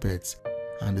trumpets,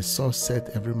 and the sword set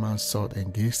every man's sword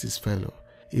against his fellow,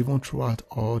 even throughout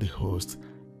all the host.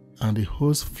 And the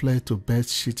host fled to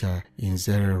Beth-shittah in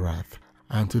Zererath,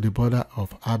 and to the border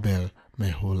of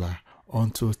Abel-meholah,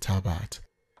 unto Tabat.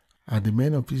 And the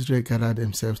men of Israel gathered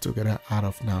themselves together out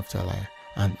of Naphtali,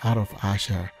 and out of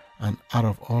Asher, and out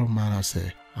of all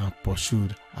Manasseh, and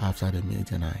pursued after the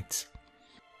Midianites.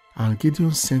 And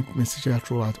Gideon sent messengers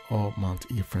throughout all Mount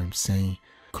Ephraim, saying,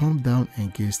 Come down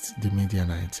against the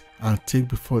Midianites, and take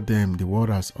before them the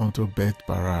waters unto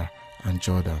Beth-barah and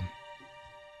Jordan.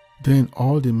 Then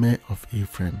all the men of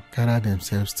Ephraim gathered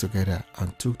themselves together,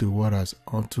 and took the waters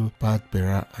unto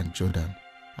Beth-barah and Jordan.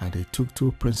 And they took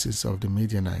 2 princes of the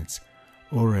Midianites,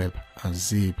 Oreb and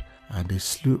Zeb, and they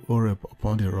slew Oreb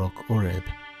upon the rock Oreb,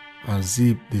 and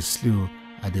Zeb they slew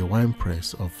at the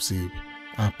winepress of Zeb,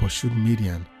 and pursued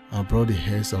Midian, and brought the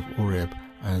heads of Oreb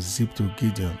and Zeb to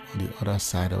Gideon on the other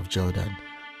side of Jordan.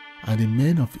 And the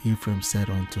men of Ephraim said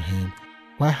unto him,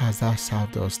 Why hast thou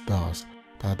served us thus,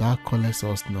 that thou callest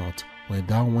us not, when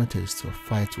thou wentest to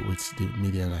fight with the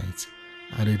Midianites?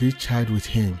 And they did chide with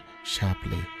him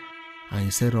sharply. And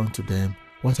he said unto them,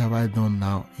 What have I done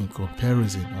now in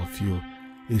comparison of you?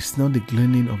 Is not the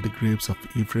gleaning of the grapes of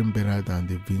Ephraim better than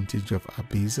the vintage of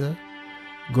Abiezer?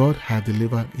 God had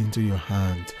delivered into your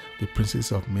hand the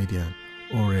princes of Midian,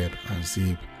 Oreb and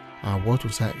Zeb, and what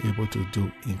was I able to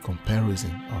do in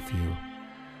comparison of you?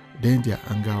 Then their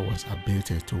anger was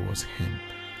abated towards him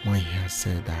when he had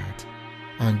said that.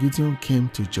 And Gideon came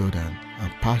to Jordan,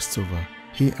 and passed over,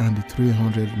 he and the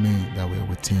 300 men that were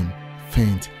with him,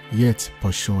 faint, yet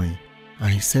pursuing.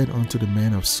 And he said unto the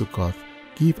men of Succoth,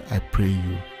 Give, I pray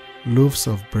you, loaves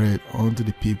of bread unto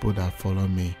the people that follow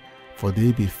me, for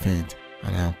they be faint,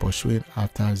 and I am pursuing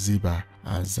after Zebah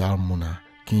and Zalmunna,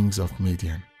 kings of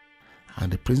Midian.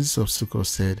 And the princes of Succoth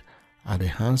said, Are the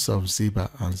hands of Zebah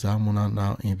and Zalmunna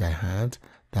now in thy hand,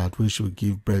 that we should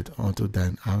give bread unto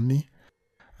thine army?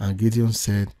 And Gideon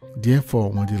said,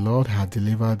 Therefore, when the Lord had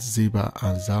delivered Zebah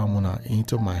and Zalmunna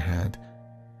into my hand,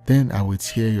 then I will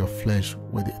tear your flesh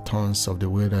with the thorns of the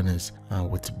wilderness and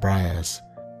with briars.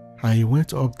 And he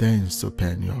went up thence to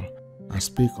Peniel, and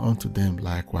spake unto them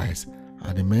likewise.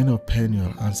 And the men of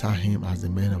Peniel answered him as the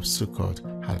men of Succoth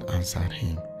had answered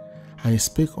him. And he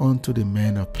spake unto the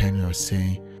men of Peniel,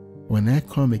 saying, When I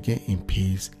come again in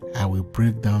peace, I will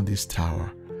break down this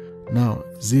tower. Now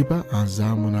Zebah and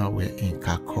Zalmunna were in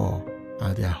Kakor,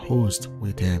 and their host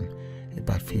with them,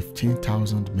 about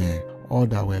 15,000 men, all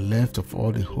that were left of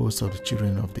all the hosts of the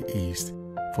children of the east.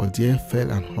 For there fell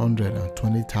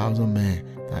 120,000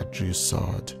 men that drew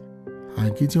sword.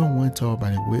 And Gideon went up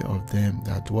by the way of them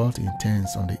that dwelt in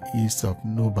tents on the east of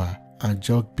Nobah and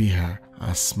Jogbehar,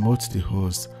 and smote the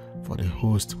host, for the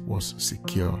host was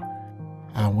secure.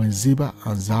 And when Zebah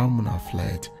and Zalmunna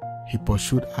fled, he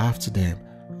pursued after them,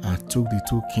 and took the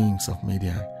 2 kings of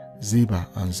Midian, Zebah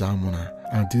and Zalmunna,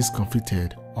 and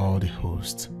discomfited all the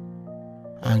host.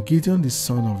 And Gideon the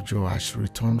son of Joash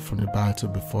returned from the battle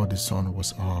before the sun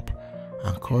was up,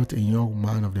 and caught a young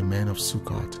man of the men of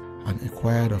Succoth, and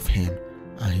inquired of him,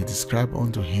 and he described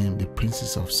unto him the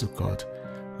princes of Succoth,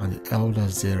 and the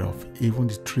elders thereof, even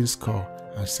the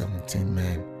 17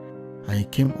 men. And he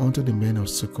came unto the men of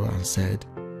Succoth, and said,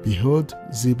 Behold,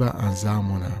 Zebah and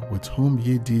Zalmunna, with whom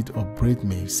ye did upbraid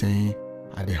me, saying,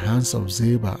 Are the hands of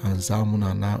Zebah and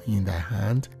Zalmunna now in thy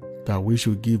hand, that we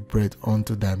should give bread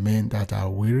unto thy men that are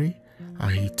weary?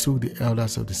 And he took the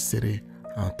elders of the city,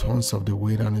 and thorns of the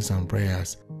wilderness and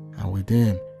briars, and with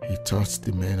them he touched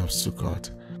the men of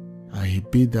Succoth. And he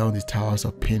beat down the towers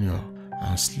of Peniel,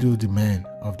 and slew the men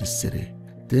of the city.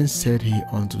 Then said he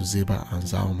unto Zebah and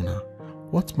Zalmunna,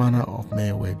 What manner of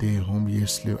men were they whom ye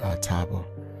slew at Tabor?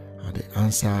 And they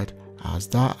answered, As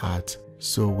thou art,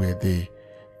 so were they.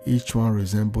 Each one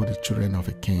resembled the children of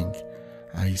a king.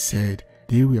 And he said,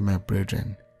 They were my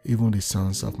brethren, even the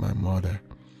sons of my mother.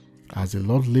 As the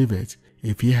Lord liveth,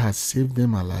 if ye had saved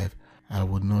them alive, I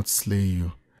would not slay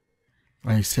you.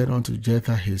 And he said unto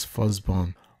Jether his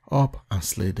firstborn, Up and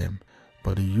slay them.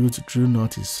 But the youth drew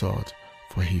not his sword,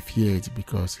 for he feared,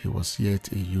 because he was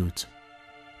yet a youth.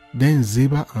 Then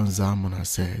Zebah and Zalmunna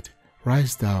said,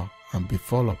 Rise thou and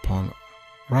fall upon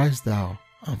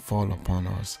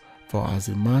us, for as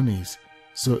a man is,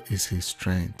 so is his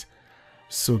strength.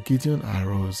 So Gideon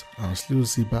arose and slew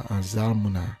Zebah and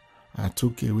Zalmunna, and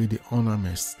took away the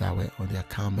ornaments that were on their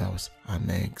camels and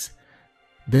necks.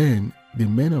 Then the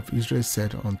men of Israel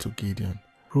said unto Gideon,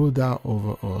 Rule thou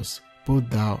over us, both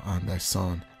thou and thy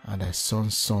son, and thy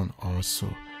son's son also,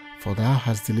 for thou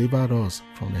hast delivered us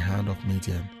from the hand of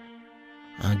Midian.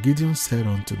 And Gideon said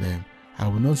unto them, I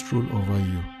will not rule over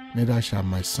you, neither shall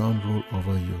my son rule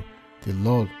over you. The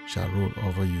Lord shall rule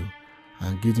over you.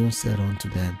 And Gideon said unto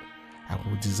them, I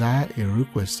will desire a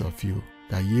request of you,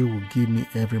 that ye will give me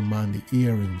every man the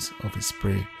earrings of his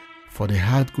prey. For they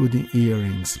had golden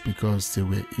earrings, because they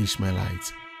were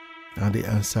Ishmaelites. And they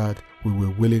answered, We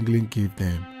will willingly give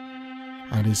them.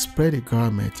 And they spread a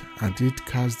garment, and did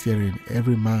cast therein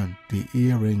every man the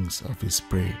earrings of his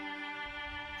prey.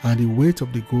 And the weight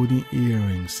of the golden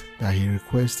earrings that he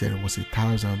requested was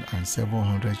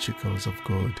 1,700 shekels of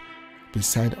gold,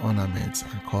 beside ornaments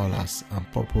and collars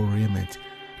and purple raiment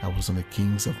that was on the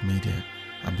kings of Midian,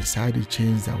 and beside the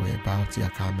chains that were about their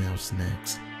camels'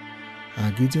 necks.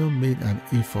 And Gideon made an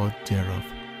ephod thereof,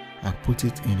 and put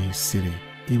it in his city,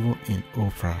 even in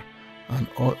Ophrah. And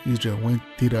all Israel went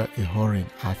thither a-whoring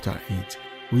after it,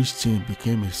 which thing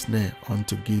became a snare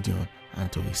unto Gideon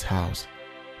and to his house.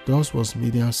 Thus was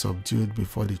Midian subdued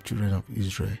before the children of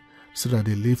Israel, so that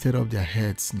they lifted up their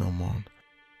heads no more.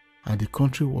 And the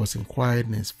country was in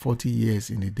quietness 40 years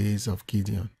in the days of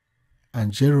Gideon.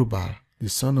 And Jerubbaal, the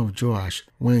son of Joash,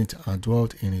 went and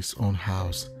dwelt in his own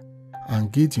house.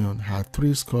 And Gideon had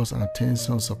 70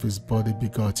 sons of his body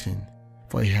begotten,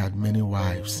 for he had many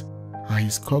wives. And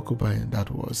his concubine that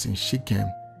was in Shechem,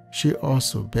 she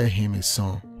also bare him a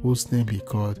son, whose name he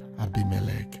called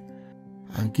Abimelech.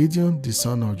 And Gideon the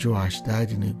son of Joash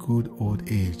died in a good old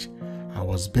age, and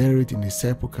was buried in the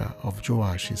sepulchre of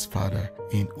Joash his father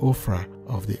in Ophrah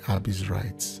of the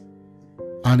Perizzites.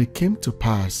 And it came to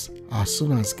pass, as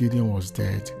soon as Gideon was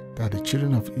dead, that the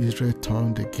children of Israel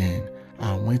turned again,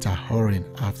 and went a-whoring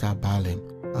after Baalim,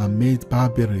 and made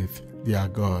Baalberith their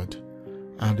god.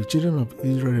 And the children of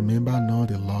Israel remembered not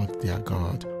the Lord their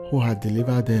God, who had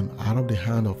delivered them out of the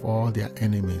hand of all their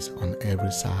enemies on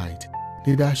every side.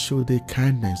 Neither showed they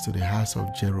kindness to the house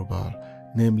of Jerubbaal,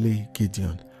 namely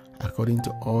Gideon, according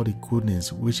to all the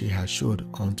goodness which he had showed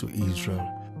unto Israel.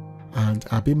 And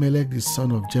Abimelech the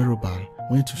son of Jerubbaal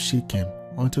went to Shechem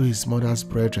unto his mother's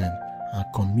brethren, and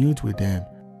communed with them,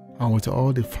 and with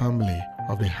all the family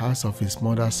of the house of his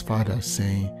mother's father,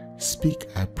 saying, Speak,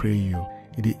 I pray you,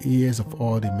 in the ears of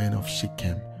all the men of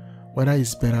Shechem, whether it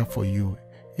is better for you,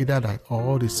 either that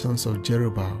all the sons of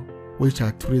Jerubbaal, which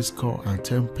are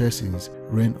 10 persons,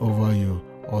 reign over you,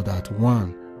 or that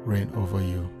one reign over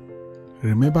you.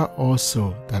 Remember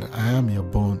also that I am your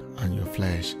bone and your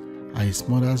flesh. And his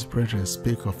mother's brethren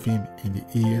spake of him in the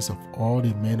ears of all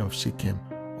the men of Shechem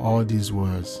all these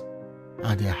words.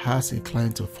 And their hearts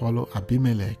inclined to follow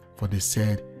Abimelech, for they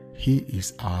said, He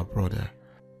is our brother.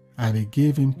 And they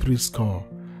gave him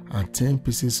 10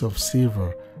 pieces of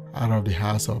silver out of the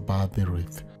house of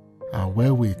Baal-berith, and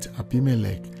wherewith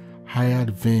Abimelech hired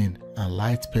vain and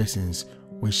light persons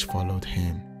which followed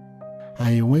him.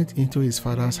 And he went into his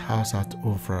father's house at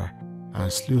Ophrah,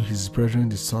 and slew his brethren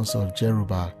the sons of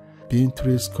Jerubbaal, being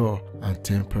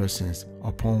 10 persons,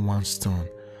 upon one stone.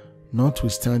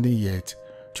 Notwithstanding yet,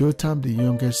 Jotham the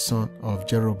youngest son of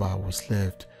Jerubbaal was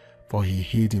left, for he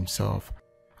hid himself.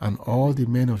 And all the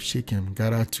men of Shechem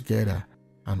gathered together,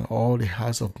 and all the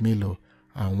house of Millo,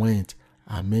 and went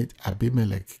and made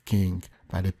Abimelech king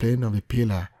by the plain of the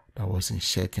pillar that was in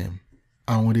Shechem.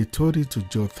 And when they told it to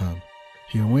Jotham,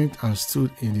 he went and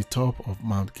stood in the top of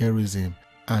Mount Gerizim,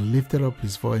 and lifted up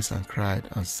his voice and cried,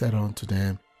 and said unto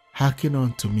them, Hearken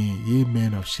unto me, ye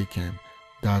men of Shechem,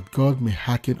 that God may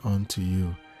hearken unto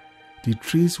you. The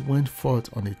trees went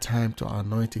forth on a time to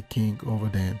anoint a king over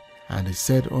them, and they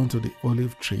said unto the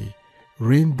olive tree,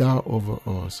 Reign thou over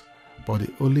us. But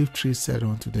the olive tree said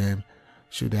unto them,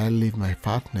 Should I leave my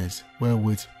fatness,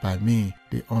 wherewith by me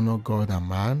they honor God and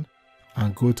man,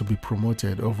 and go to be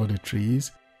promoted over the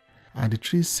trees? And the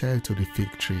tree said to the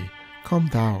fig tree, Come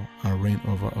thou and reign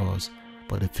over us.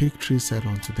 But the fig tree said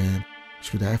unto them,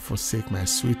 Should I forsake my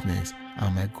sweetness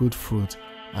and my good fruit,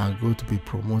 and go to be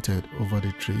promoted over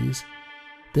the trees?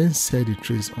 Then said the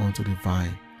trees unto the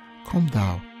vine, Come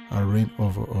thou and reign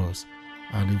over us.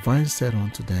 And the vine said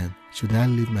unto them, Should I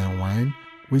leave my wine,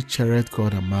 which cherisheth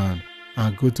God and man,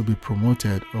 and go to be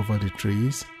promoted over the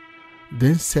trees?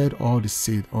 Then said all the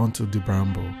seed unto the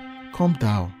bramble, Come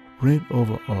thou, reign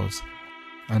over us.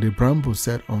 And the bramble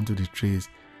said unto the trees,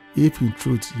 If in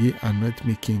truth ye anoint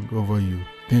me king over you,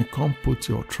 then come put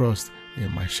your trust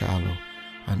in my shallow.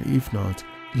 And if not,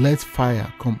 let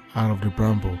fire come out of the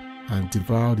bramble, and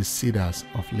devour the cedars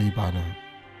of Lebanon.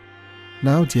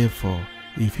 Now therefore,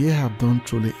 if ye have done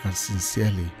truly and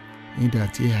sincerely, in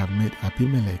that ye have made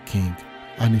Abimelech king,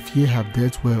 and if ye have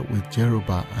dealt well with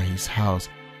Jerubbaal and his house,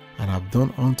 and have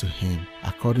done unto him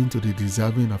according to the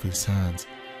deserving of his hands,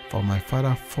 for my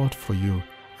father fought for you,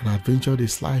 and adventured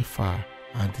his life far,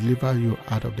 and delivered you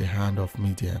out of the hand of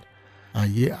Midian,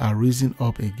 and ye are risen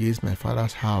up against my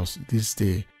father's house this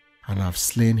day, and have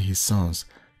slain his sons,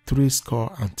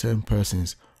 10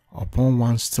 persons, upon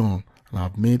one stone, and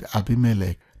have made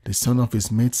Abimelech, the son of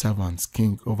his maidservants,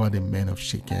 king over the men of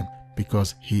Shechem,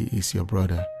 because he is your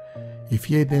brother. If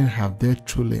ye then have dealt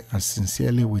truly and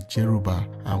sincerely with Jerubbaal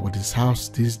and with his house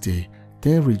this day,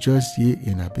 then rejoice ye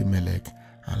in Abimelech,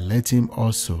 and let him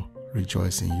also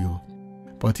rejoice in you.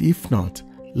 But if not,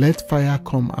 let fire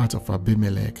come out of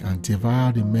Abimelech, and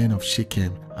devour the men of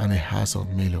Shechem and the house of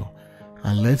Millo.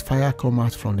 And let fire come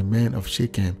out from the men of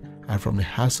Shechem and from the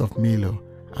house of Millo,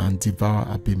 and devour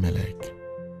Abimelech.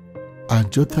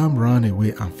 And Jotham ran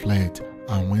away and fled,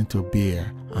 and went to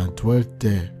Beer, and dwelt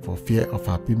there for fear of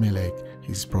Abimelech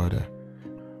his brother.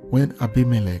 When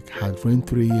Abimelech had reigned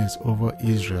 3 years over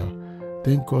Israel,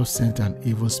 then God sent an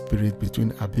evil spirit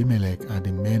between Abimelech and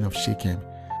the men of Shechem,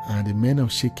 and the men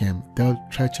of Shechem dealt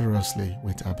treacherously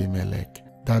with Abimelech,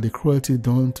 that the cruelty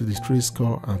done to the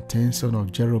 10 sons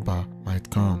of Jerubbaal might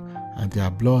come, and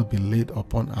their blood be laid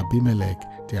upon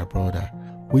Abimelech their brother,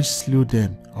 which slew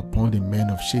them upon the men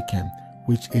of Shechem,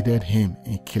 which aided him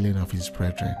in killing of his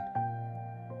brethren.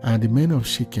 And the men of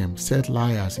Shechem set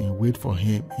liars in wait for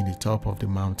him in the top of the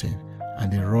mountain,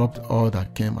 and they robbed all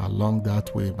that came along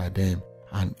that way by them,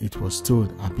 and it was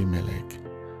told Abimelech.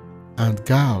 And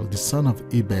Gal the son of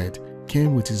Ebed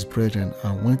came with his brethren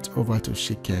and went over to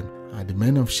Shechem, and the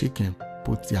men of Shechem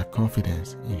put their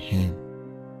confidence in him.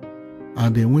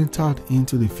 And they went out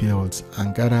into the fields,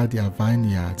 and gathered their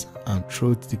vineyards, and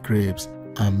trod the grapes,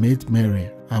 and made merry,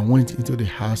 and went into the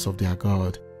house of their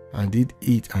God, and did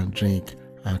eat and drink,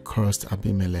 and cursed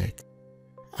Abimelech.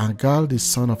 And Gal the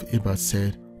son of Ebed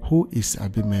said, Who is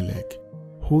Abimelech?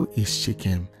 Who is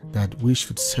Shechem, that we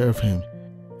should serve him?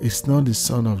 Is not the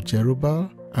son of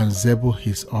Jerubbaal, and Zebul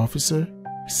his officer?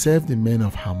 Serve the men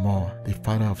of Hamor, the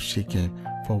father of Shechem,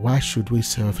 for why should we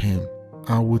serve him?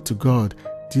 And would to God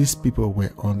these people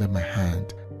were under my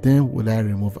hand, then would I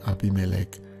remove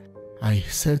Abimelech. I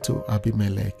said to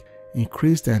Abimelech,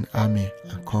 Increase thine army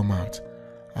and come out.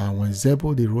 And when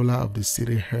Zebul the ruler of the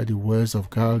city heard the words of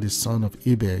Gal the son of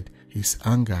Ebed, his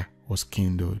anger was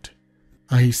kindled.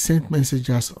 And he sent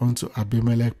messengers unto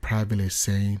Abimelech privately,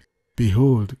 saying,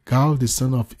 Behold, Gal the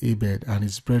son of Ebed and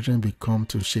his brethren be come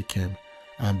to Shechem,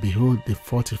 and behold, they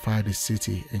fortify the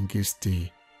city against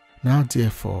thee. Now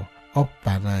therefore, up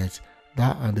by night,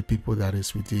 thou and the people that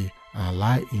is with thee, and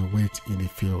lie in wait in the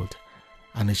field.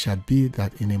 And it shall be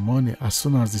that in the morning, as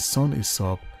soon as the sun is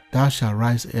up, thou shalt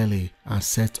rise early and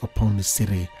set upon the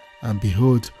city. And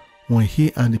behold, when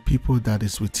he and the people that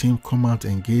is with him come out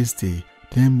against thee,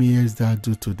 then mayest thou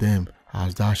do to them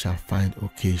as thou shalt find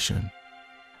occasion.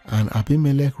 And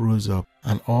Abimelech rose up,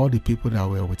 and all the people that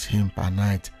were with him by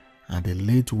night, and they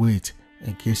laid wait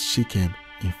against Shechem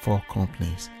in 4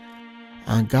 companies.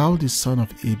 And Gal the son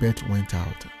of Ebed went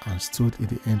out, and stood in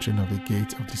the entering of the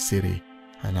gate of the city.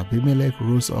 And Abimelech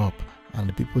rose up, and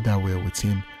the people that were with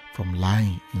him, from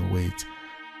lying in wait.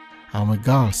 And when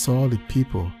Gal saw the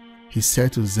people, he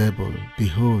said to Zebul,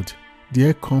 Behold,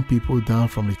 there come people down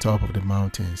from the top of the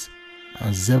mountains.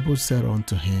 And Zebul said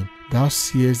unto him, Thou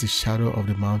seest the shadow of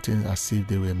the mountains as if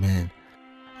they were men.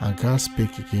 And Gal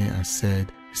spake again and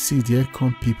said, See, there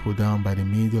come people down by the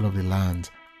middle of the land,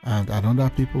 and another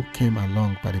people came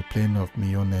along by the plain of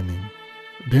Meonenim.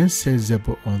 Then said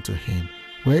Zebul unto him,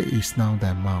 Where is now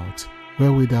thy mouth,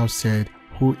 wherewith thou said,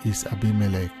 Who is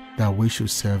Abimelech, that we should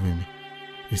serve him?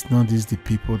 Is not this the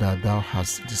people that thou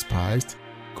hast despised?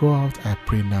 Go out, I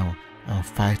pray now, and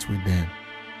fight with them.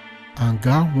 And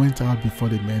Gal went out before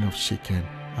the men of Shechem,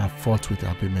 and fought with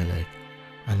Abimelech.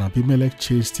 And Abimelech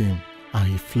chased him, and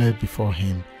he fled before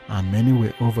him, and many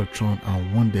were overthrown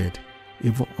and wounded,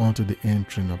 even unto the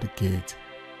entering of the gate.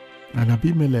 And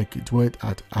Abimelech dwelt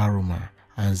at Arumah,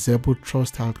 and Zebul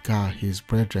thrust out Gal his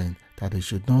brethren, that they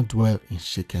should not dwell in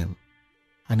Shechem.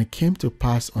 And it came to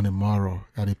pass on the morrow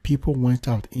that the people went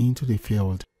out into the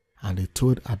field, and they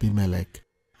told Abimelech.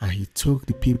 And he took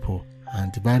the people,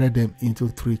 and divided them into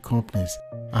 3 companies,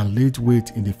 and laid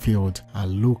wait in the field,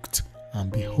 and looked,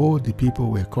 and behold, the people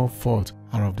were come forth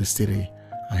out of the city,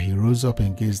 and he rose up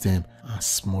against them, and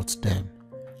smote them.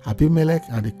 Abimelech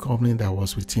and the company that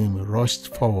was with him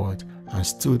rushed forward, and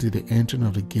stood at the entering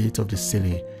of the gate of the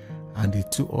city, and the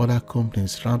 2 other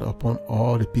companies round upon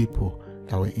all the people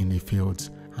that were in the fields,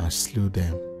 and slew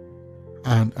them.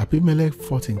 And Abimelech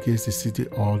fought against the city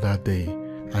all that day,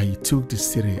 and he took the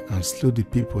city, and slew the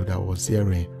people that was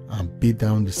therein, and beat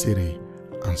down the city,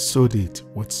 and sowed it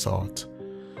with salt.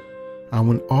 And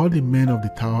when all the men of the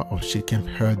tower of Shechem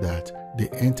heard that, they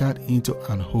entered into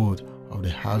an hold of the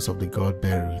house of the god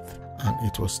Berith. And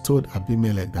it was told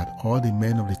Abimelech that all the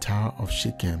men of the tower of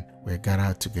Shechem were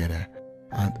gathered together.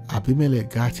 And Abimelech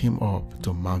got him up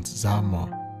to Mount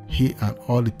Zalmon, he and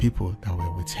all the people that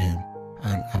were with him.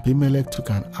 And Abimelech took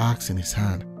an axe in his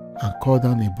hand, and cut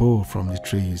down a bow from the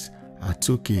trees, and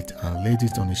took it, and laid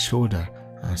it on his shoulder,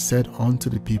 and said unto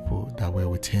the people that were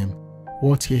with him,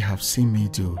 What ye have seen me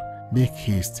do, make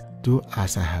haste, do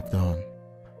as I have done.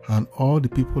 And all the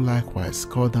people likewise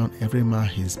cut down every man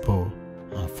his bow,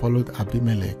 and followed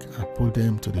Abimelech, and put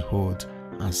them to the hold,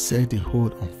 and set the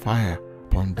hold on fire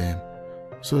upon them,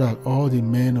 so that all the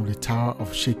men of the tower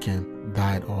of Shechem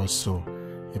died also,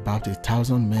 about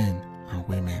 1,000 men and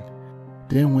women.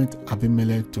 Then went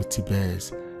Abimelech to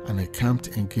Tibez, and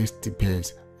encamped against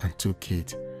Tibez, and took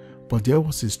it. But there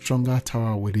was a stronger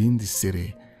tower within the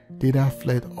city. Thither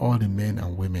fled all the men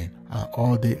and women, and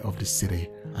all they of the city,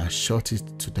 and shut it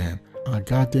to them, and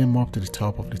got them up to the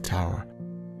top of the tower.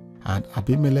 And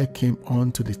Abimelech came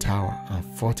unto the tower, and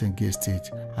fought against it,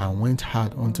 and went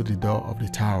hard unto the door of the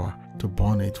tower, to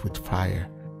burn it with fire.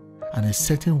 And a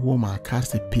certain woman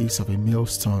cast a piece of a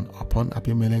millstone upon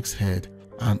Abimelech's head,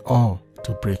 and all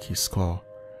to break his skull.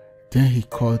 Then he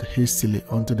called hastily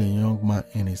unto the young man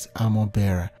in his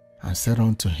armor-bearer, and said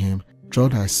unto him, Draw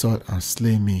thy sword and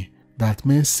slay me, that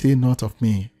men say not of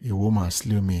me, a woman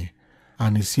slew me.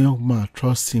 And his young man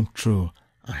thrust him through,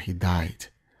 and he died.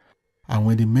 And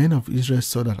when the men of Israel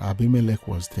saw that Abimelech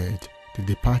was dead, they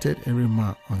departed every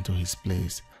man unto his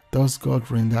place. Thus God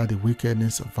rendered the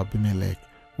wickedness of Abimelech,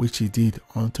 which he did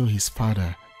unto his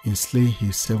father, in slaying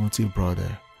his 70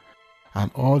 brother.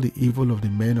 And all the evil of the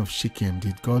men of Shechem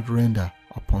did God render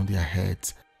upon their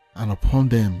heads. And upon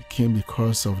them came the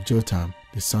curse of Jotham,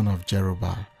 the son of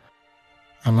Jerubbaal.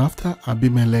 And after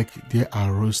Abimelech there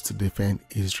arose to defend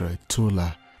Israel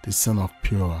Tola, the son of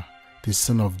Puah, the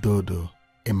son of Dodo,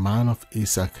 a man of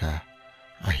Issachar,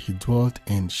 and he dwelt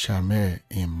in Shamir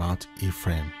in Mount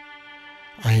Ephraim.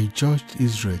 And he judged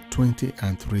Israel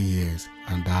 23 years,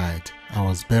 and died, and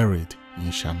was buried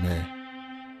in Shamir.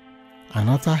 And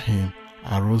after him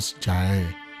arose Jair,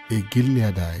 a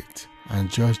Gileadite, and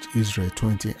judged Israel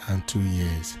 22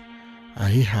 years.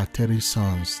 And he had 30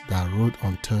 sons that rode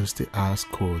on Thursday house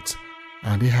coats,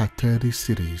 and they had 30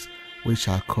 cities, which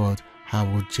are called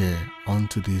Havojer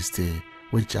unto this day,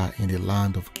 which are in the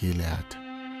land of Gilead.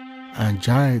 And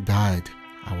Jair died,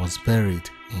 and was buried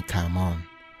in Carmon.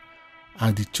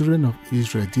 And the children of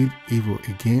Israel did evil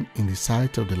again in the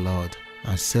sight of the Lord,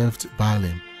 and served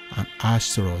Baalim, and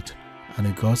Ashtaroth, and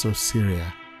the gods of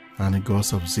Syria, and the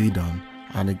gods of Zidon,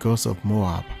 and the gods of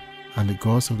Moab, and the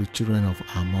gods of the children of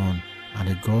Ammon, and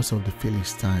the gods of the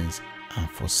Philistines, and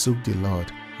forsook the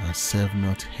Lord, and served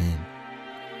not him.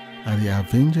 And the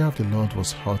avenger of the Lord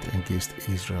was hot against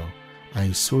Israel, and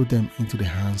he sold them into the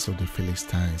hands of the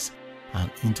Philistines, and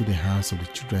into the hands of the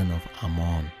children of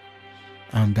Ammon.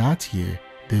 And that year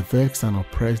they vexed and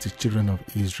oppressed the children of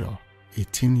Israel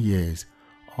 18 years,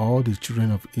 all the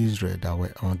children of Israel that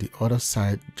were on the other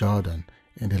side Jordan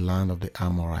in the land of the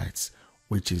Amorites,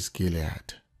 which is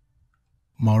Gilead.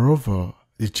 Moreover,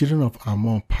 the children of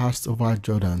Ammon passed over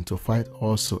Jordan to fight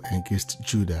also against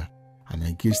Judah, and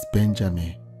against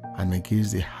Benjamin, and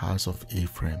against the house of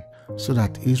Ephraim, so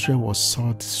that Israel was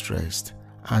sore distressed.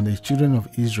 And the children of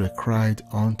Israel cried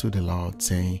unto the Lord,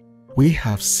 saying, We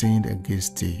have sinned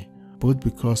against thee, both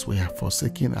because we have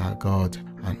forsaken our God,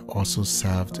 and also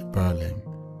served Baalim.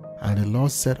 And the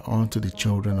Lord said unto the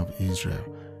children of Israel,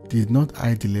 Did not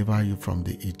I deliver you from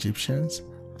the Egyptians,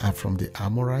 and from the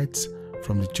Amorites,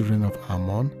 from the children of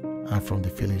Ammon, and from the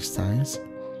Philistines?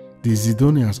 The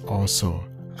Zidonians also,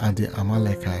 and the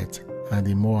Amalekites, and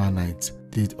the Moabites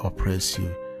did oppress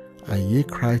you. And ye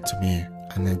cried to me,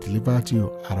 and I delivered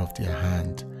you out of their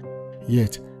hand.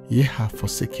 Yet ye have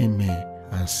forsaken me,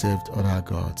 and served other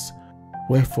gods.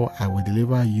 Wherefore I will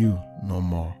deliver you no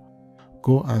more.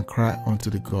 Go and cry unto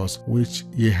the gods which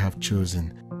ye have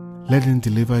chosen. Let them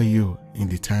deliver you in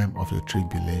the time of your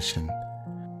tribulation.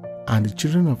 And the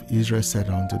children of Israel said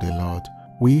unto the Lord,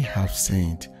 We have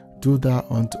sinned. Do thou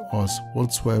unto us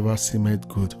whatsoever seemeth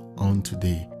good unto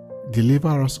thee.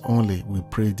 Deliver us only, we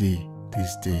pray thee,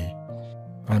 this day.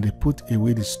 And they put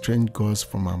away the strange gods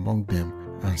from among them,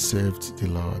 and served the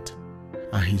Lord.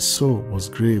 And his soul was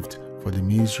grieved for the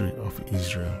misery of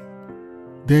Israel.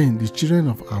 Then the children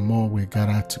of Ammon were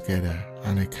gathered together,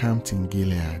 and encamped in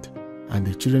Gilead. And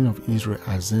the children of Israel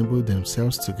assembled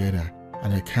themselves together,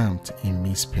 and encamped in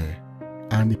Mizpeh.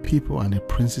 And the people and the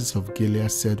princes of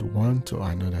Gilead said one to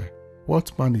another,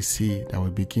 What man is he that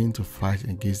will begin to fight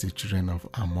against the children of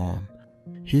Ammon?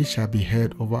 He shall be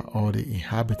head over all the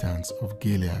inhabitants of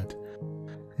Gilead.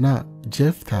 Now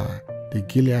Jephthah the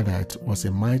Gileadite was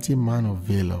a mighty man of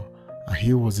valor, and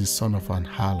he was the son of an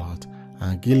harlot,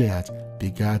 and Gilead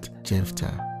begat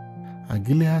Jephthah. And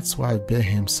Gilead's wife bare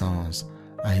him sons,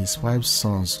 and his wife's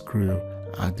sons grew,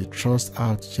 and they thrust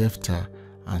out Jephthah,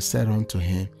 and said unto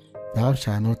him, Thou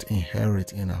shalt not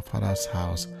inherit in our father's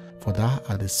house, for thou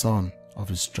art the son of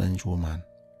a strange woman.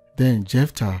 Then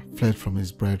Jephthah fled from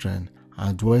his brethren,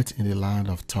 and dwelt in the land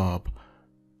of Tob.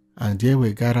 And there were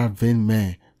gathered vain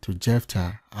men to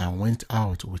Jephthah, and went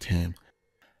out with him.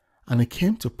 And it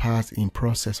came to pass in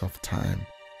process of time,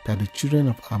 that the children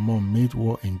of Ammon made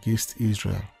war against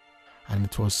Israel. And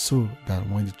it was so that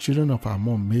when the children of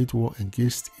Ammon made war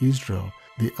against Israel,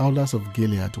 the elders of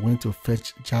Gilead went to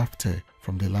fetch Jephthah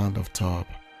from the land of Tob.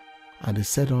 And they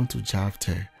said unto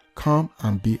Jephthah, Come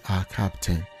and be our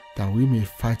captain, that we may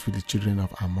fight with the children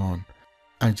of Ammon.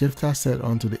 And Jephthah said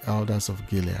unto the elders of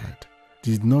Gilead,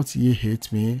 Did not ye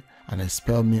hate me, and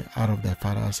expel me out of thy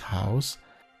father's house?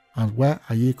 And why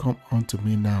are ye come unto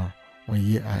me now, when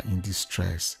ye are in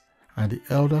distress? And the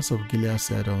elders of Gilead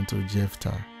said unto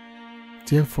Jephthah,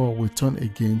 Therefore we turn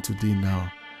again to thee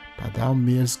now, that thou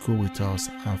mayest go with us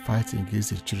and fight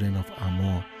against the children of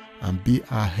Ammon, and be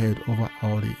our head over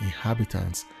all the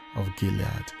inhabitants of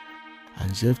Gilead.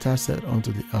 And Jephthah said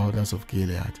unto the elders of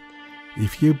Gilead,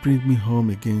 If ye bring me home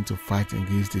again to fight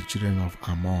against the children of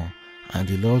Ammon, and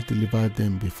the Lord deliver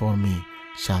them before me,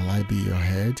 shall I be your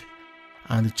head?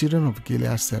 And the children of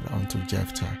Gilead said unto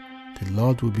Jephthah, The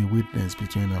Lord will be witness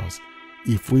between us,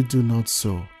 if we do not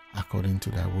so according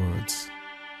to thy words.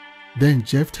 Then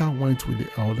Jephthah went with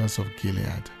the elders of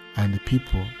Gilead, and the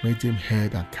people made him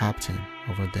head and captain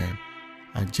over them.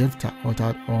 And Jephthah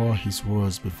uttered all his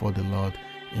words before the Lord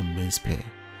in Mizpeh.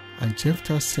 And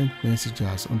Jephthah sent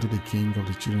messengers unto the king of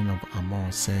the children of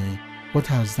Ammon, saying, What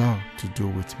hast thou to do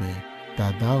with me,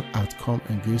 that thou art come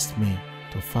against me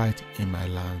to fight in my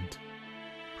land?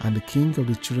 And the king of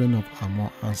the children of Ammon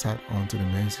answered unto the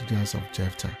messengers of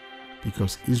Jephthah,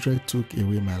 Because Israel took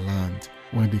away my land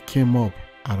when they came up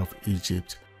out of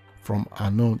Egypt, from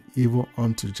Arnon even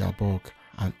unto Jabbok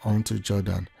and unto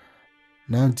Jordan.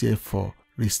 Now therefore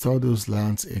restore those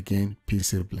lands again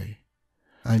peaceably.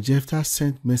 And Jephthah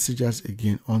sent messengers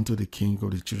again unto the king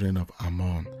of the children of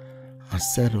Ammon, and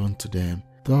said unto them,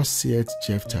 Thus saith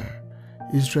Jephthah,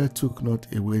 Israel took not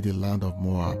away the land of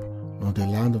Moab, nor the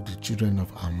land of the children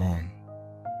of Ammon.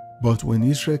 But when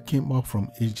Israel came up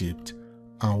from Egypt,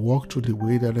 and walked through the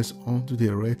wilderness unto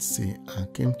the Red Sea,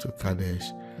 and came to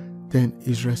Kadesh, then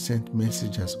Israel sent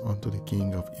messengers unto the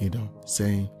king of Edom,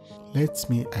 saying, Let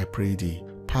me, I pray thee,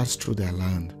 pass through their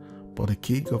land. But the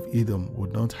king of Edom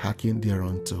would not hearken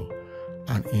thereunto.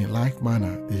 And in like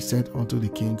manner they sent unto the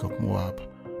king of Moab,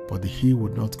 but he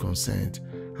would not consent,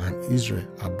 and Israel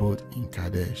abode in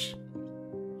Kadesh.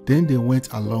 Then they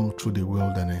went along through the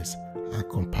wilderness, and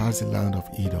compassed the land of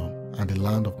Edom, and the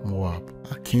land of Moab,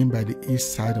 and came by the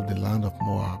east side of the land of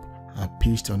Moab, and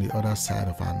pitched on the other side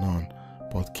of Arnon,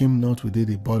 but came not within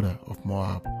the border of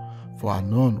Moab, for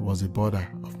Arnon was the border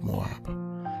of Moab.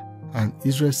 And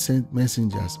Israel sent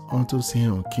messengers unto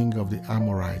Sihon king of the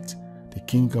Amorites, the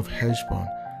king of Heshbon,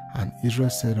 and Israel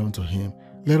said unto him,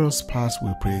 Let us pass,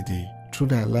 we pray thee, through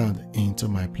thy land into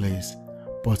my place.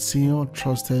 But Sihon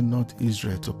trusted not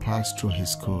Israel to pass through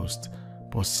his coast.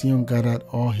 But Sihon gathered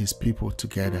all his people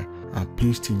together, and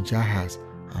pitched in Jahaz,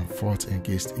 and fought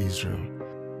against Israel.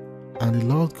 And the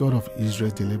Lord God of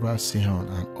Israel delivered Sihon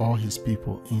and all his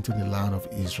people into the land of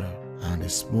Israel, and he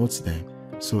smote them.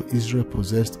 So Israel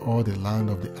possessed all the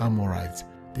land of the Amorites,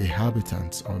 the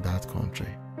inhabitants of that country.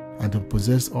 And they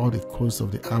possessed all the coast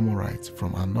of the Amorites,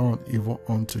 from Arnon even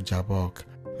unto Jabbok,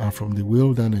 and from the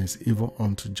wilderness even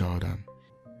unto Jordan.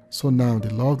 So now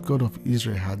the Lord God of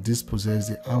Israel had dispossessed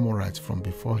the Amorites from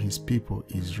before his people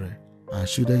Israel. And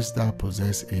shouldest thou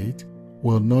possess it?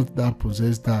 Will not thou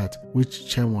possess that which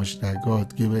Chemosh thy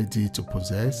God giveth thee to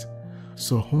possess?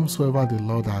 So whomsoever the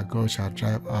Lord our God shall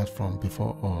drive out from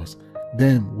before us,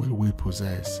 them will we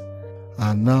possess.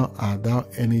 And now art thou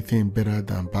anything better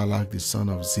than Balak the son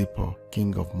of Zippor,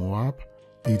 king of Moab?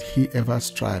 Did he ever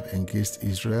strive against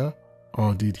Israel?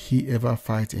 Or did he ever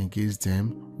fight against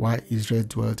them, while Israel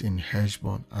dwelt in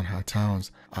Heshbon and her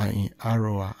towns, and in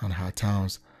Aroah and her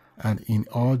towns, and in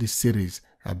all the cities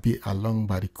that be along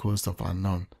by the coast of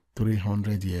Arnon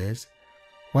 300 years?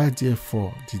 Why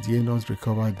therefore did ye not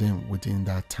recover them within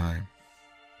that time?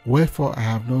 Wherefore I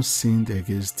have not sinned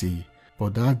against thee,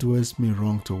 but thou doest me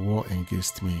wrong to war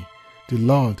against me. The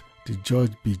Lord, the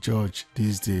judge, be judge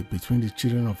this day between the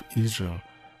children of Israel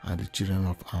and the children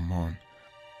of Ammon.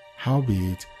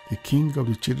 Howbeit, the king of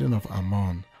the children of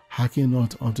Ammon hearkened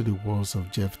not unto the words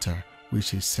of Jephthah,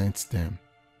 which he sent them.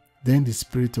 Then the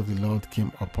Spirit of the Lord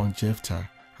came upon Jephthah,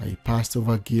 and he passed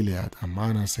over Gilead and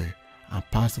Manasseh, and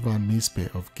passed over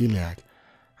Mizpeh of Gilead.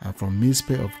 And from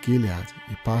Mizpeh of Gilead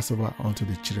he passed over unto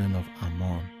the children of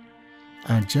Ammon.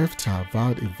 And Jephthah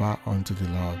vowed a vow unto the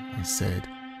Lord, and said,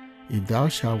 If thou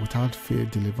shalt without fail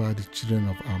deliver the children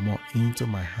of Ammon into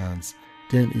my hands,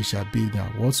 then it shall be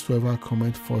that whatsoever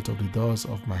cometh forth of the doors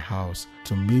of my house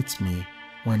to meet me,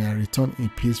 when I return in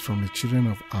peace from the children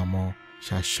of Ammon,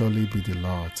 shall surely be the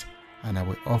Lord's, and I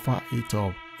will offer it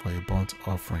up for a burnt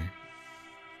offering.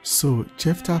 So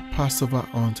Jephthah passed over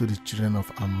unto the children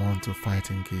of Ammon to fight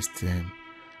against them,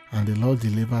 and the Lord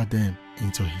delivered them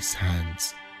into his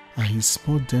hands. And he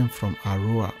smote them from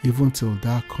Aroah even till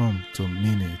thou come to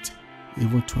Minit,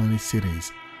 even 20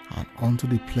 cities, and unto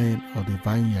the plain of the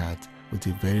vineyard with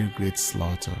a very great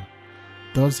slaughter.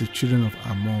 Thus the children of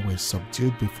Ammon were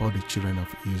subdued before the children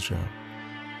of Israel.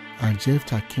 And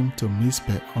Jephthah came to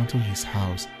Mizpeh unto his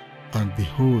house, and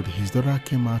behold, his daughter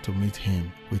came out to meet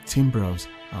him with timbrels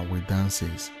and with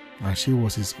dances, and she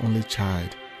was his only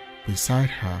child. Beside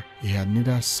her he had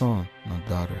neither son nor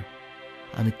daughter.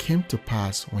 And it came to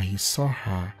pass, when he saw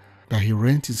her, that he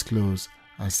rent his clothes,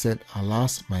 and said,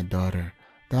 Alas, my daughter,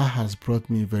 thou hast brought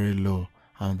me very low,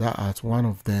 and thou art one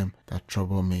of them that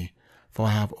trouble me. For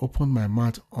I have opened my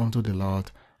mouth unto the Lord,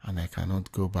 and I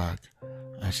cannot go back.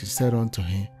 And she said unto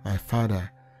him, My father,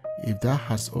 if thou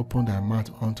hast opened thy mouth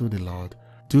unto the Lord,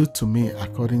 do to me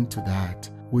according to that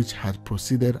which had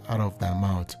proceeded out of thy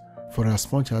mouth. For as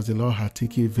much as the Lord hath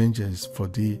taken vengeance for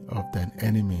thee of thine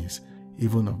enemies,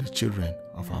 even of the children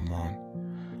of Ammon.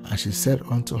 And she said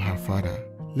unto her father,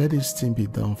 Let this thing be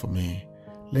done for me.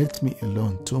 Let me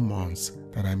alone 2 months,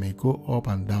 that I may go up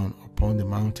and down upon the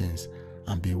mountains,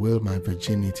 and bewail my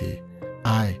virginity,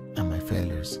 I and my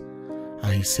fellows.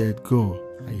 And he said, Go.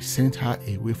 And he sent her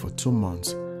away for 2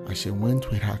 months, and she went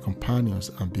with her companions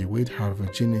and bewailed her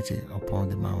virginity upon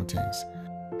the mountains.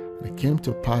 And it came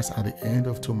to pass at the end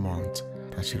of 2 months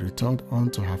that she returned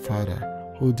unto her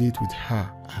father, who did with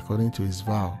her according to his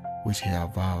vow which he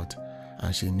had vowed,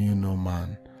 and she knew no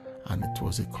man. And it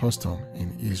was a custom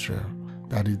in Israel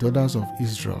that the daughters of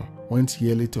Israel went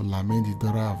yearly to lament the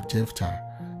daughter of Jephthah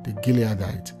the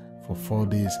Gileadite for 4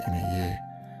 days in a year.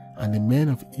 And the men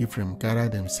of Ephraim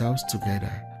gathered themselves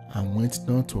together and went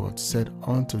northward, said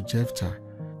unto Jephthah,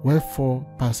 Wherefore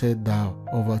passest thou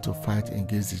over to fight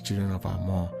against the children of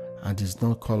Ammon, and didst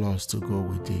not call us to go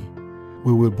with thee?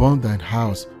 We will burn thine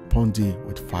house upon thee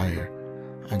with fire.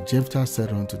 And Jephthah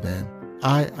said unto them,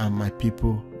 I and my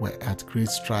people were at great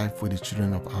strife with the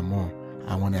children of Ammon,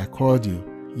 and when I called you,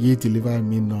 ye delivered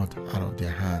me not out of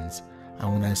their hands.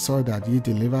 And when I saw that ye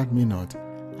delivered me not,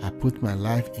 I put my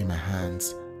life in my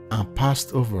hands, and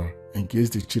passed over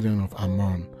against the children of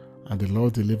Ammon, and the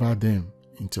Lord delivered them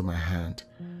into my hand.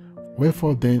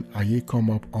 Wherefore then are ye come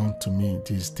up unto me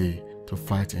this day to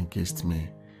fight against me?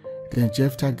 Then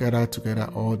Jephthah gathered together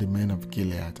all the men of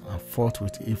Gilead, and fought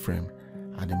with Ephraim.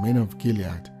 And the men of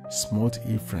Gilead smote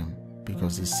Ephraim,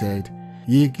 because they said,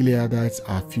 Ye Gileadites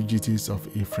are fugitives of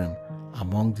Ephraim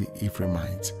among the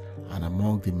Ephraimites and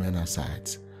among the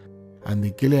Manassites. And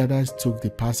the Gileadites took the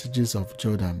passages of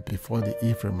Jordan before the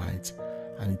Ephraimites.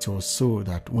 And it was so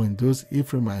that when those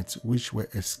Ephraimites which were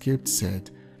escaped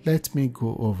said, Let me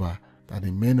go over, that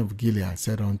the men of Gilead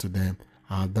said unto them,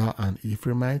 Art thou an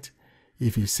Ephraimite?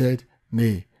 If he said,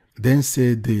 Nay, then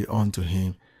said they unto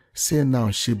him, Say now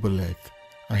Shibboleth.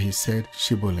 And he said,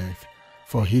 Shibboleth,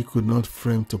 for he could not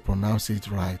frame to pronounce it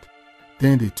right.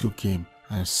 Then they took him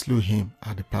and slew him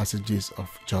at the passages of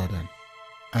Jordan.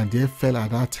 And there fell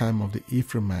at that time of the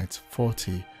Ephraimites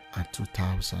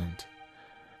 42,000.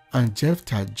 And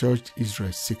Jephthah judged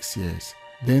Israel 6 years.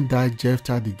 Then died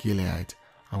Jephthah the Gileadite,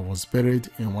 and was buried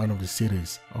in one of the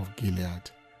cities of Gilead.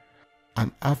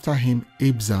 And after him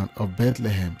Ibzan of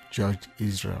Bethlehem judged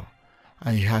Israel.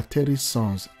 And he had 30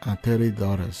 sons and 30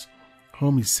 daughters,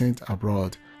 whom he sent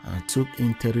abroad, and took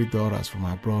in 30 daughters from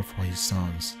abroad for his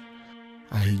sons.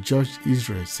 And he judged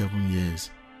Israel 7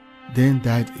 years. Then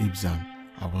died Ibzan,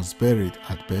 and was buried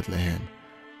at Bethlehem.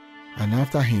 And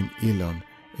after him Elon,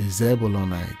 a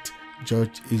Zebulonite,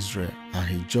 judged Israel, and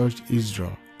he judged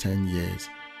Israel 10 years.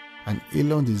 And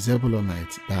Elon the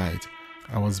Zebulonite died,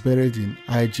 and was buried in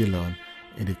Aijalon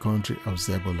in the country of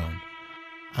Zebulun.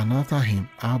 And after him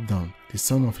Abdon, the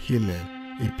son of Hillel,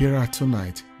 a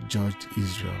Perizzites, judged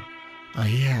Israel. And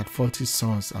he had 40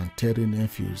 sons and 30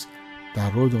 nephews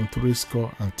that rode on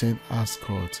threescore and 10 ass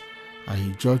colts, and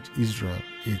he judged Israel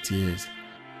 8 years.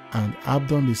 And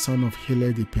Abdon the son of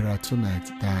Hillel the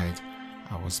Perizzites died,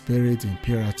 and was buried in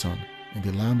Pirathon in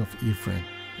the land of Ephraim,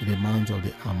 in the mount of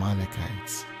the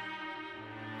Amalekites.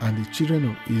 And the children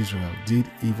of Israel did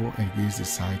evil against the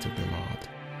sight of the Lord,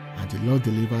 and the Lord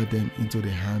delivered them into the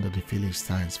hand of the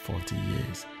Philistines 40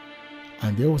 years.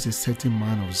 And there was a certain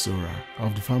man of Zorah,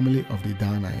 of the family of the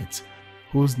Danites,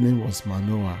 whose name was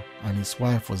Manoah, and his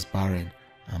wife was barren,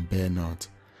 and bare not.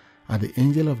 And the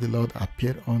angel of the Lord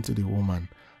appeared unto the woman,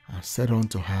 and said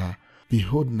unto her,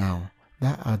 Behold now,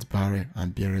 thou art barren,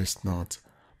 and bearest not,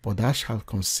 but thou shalt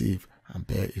conceive, and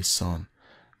bear a son.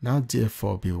 Now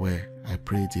therefore beware, I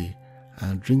pray thee,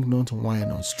 and drink not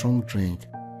wine or strong drink,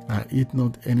 and eat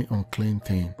not any unclean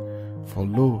thing. For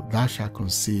lo, thou shalt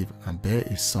conceive, and bear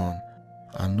a son,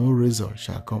 and no razor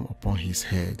shall come upon his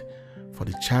head. For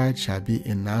the child shall be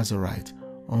a Nazarite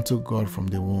unto God from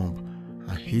the womb,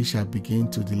 and he shall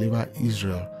begin to deliver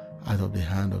Israel out of the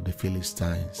hand of the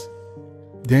Philistines.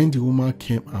 Then the woman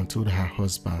came and told her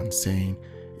husband, saying,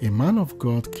 A man of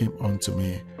God came unto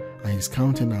me, and his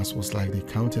countenance was like the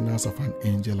countenance of an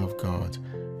angel of God,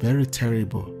 very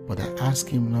terrible. But I asked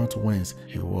him not whence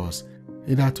he was,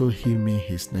 neither told he me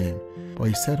his name. But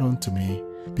he said unto me,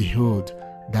 Behold,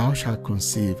 thou shalt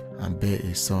conceive, and bear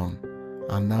a son.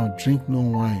 And now drink no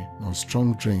wine, nor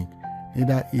strong drink,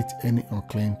 neither eat any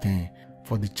unclean thing,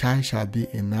 for the child shall be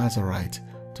a Nazarite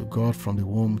to God from the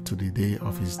womb to the day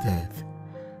of his death.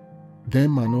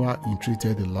 Then Manoah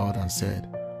entreated the Lord and said,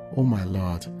 O my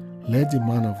Lord, let the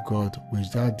man of God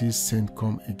which thou didst send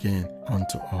come again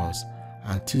unto us,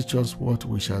 and teach us what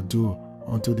we shall do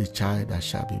unto the child that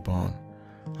shall be born.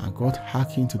 And God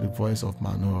hearkened to the voice of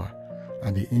Manoah,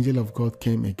 and the angel of God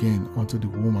came again unto the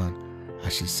woman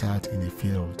as she sat in the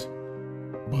field.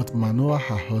 But Manoah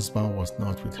her husband was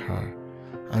not with her.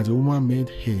 And the woman made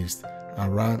haste,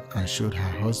 and ran and showed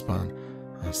her husband,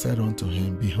 and said unto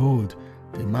him, Behold,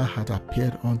 the man hath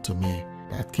appeared unto me,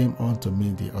 that came unto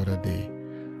me the other day.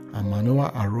 And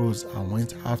Manoah arose and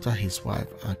went after his wife,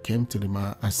 and came to the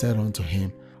man and said unto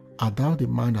him, Art thou the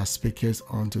man that speakest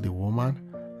unto the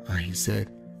woman? And he said,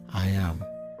 I am.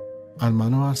 And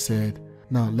Manoah said,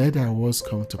 Now let thy words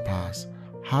come to pass.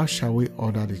 How shall we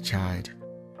order the child?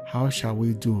 How shall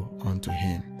we do unto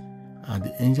him? And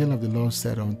the angel of the Lord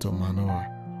said unto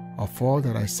Manoah, Of all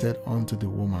that I said unto the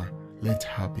woman, let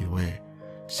her beware.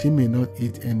 She may not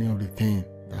eat any of the thing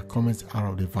that cometh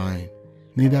out of the vine,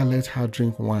 neither let her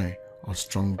drink wine or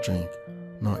strong drink,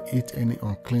 nor eat any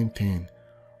unclean thing.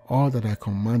 All that I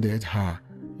commanded her,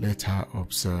 let her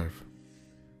observe.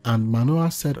 And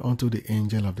Manoah said unto the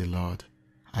angel of the Lord,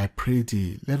 I pray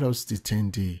thee, let us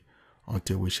detain thee,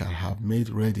 until we shall have made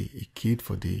ready a kid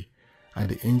for thee. And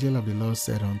the angel of the Lord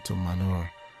said unto Manoah,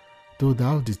 Though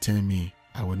thou detain me,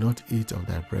 I will not eat of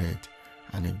thy bread.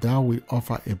 And if thou wilt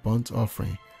offer a burnt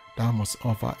offering, thou must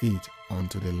offer it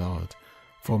unto the Lord.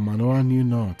 For Manoah knew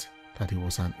not that he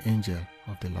was an angel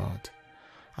of the Lord.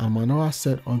 And Manoah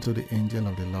said unto the angel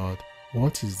of the Lord,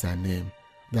 What is thy name?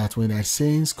 That when thy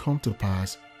sayings come to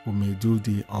pass, we may do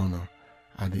thee honor.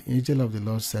 And the angel of the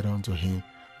Lord said unto him,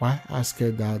 Why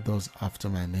askest thou thus after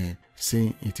my name,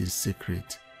 saying it is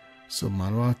secret? So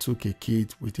Manoah took a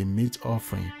kid with a meat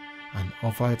offering, and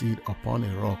offered it upon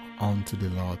a rock unto the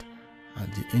Lord.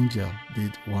 And the angel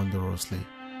did wondrously,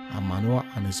 and Manoah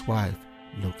and his wife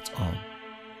looked on.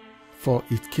 For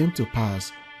it came to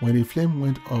pass, when the flame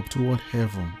went up toward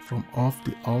heaven from off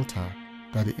the altar,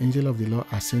 that the angel of the Lord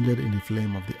ascended in the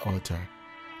flame of the altar.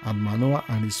 And Manoah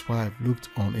and his wife looked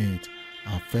on it,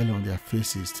 and fell on their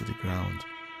faces to the ground.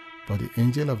 But the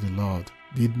angel of the Lord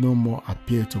did no more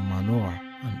appear to Manoah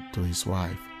and to his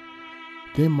wife.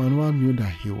 Then Manoah knew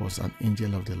that he was an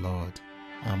angel of the Lord.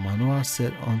 And Manoah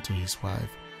said unto his wife,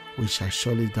 We shall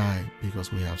surely die,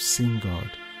 because we have seen God.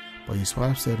 But his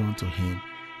wife said unto him,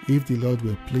 If the Lord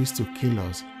were pleased to kill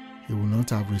us, he would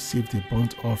not have received a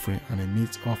burnt offering and a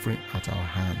meat offering at our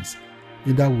hands.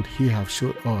 Neither would he have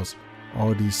showed us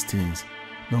all these things,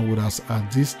 nor would us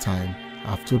at this time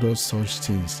have told us such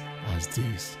things as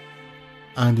these.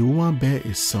 And the woman bare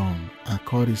a son, and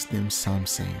called his name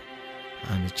Samson.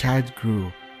 And the child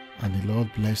grew, and the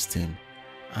Lord blessed him.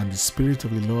 And the Spirit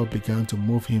of the Lord began to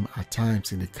move him at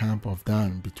times in the camp of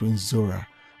Dan between Zorah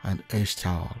and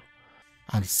Eshtaol.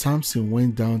 And Samson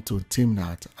went down to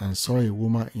Timnath, and saw a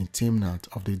woman in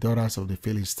Timnath of the daughters of the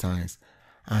Philistines.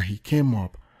 And he came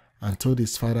up, and told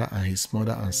his father and his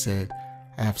mother, and said,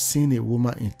 I have seen a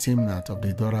woman in Timnath of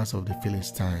the daughters of the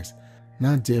Philistines.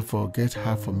 Now therefore get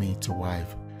her for me to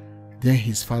wife. Then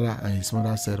his father and his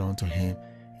mother said unto him,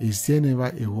 Is there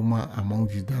never a woman among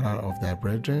the daughters of thy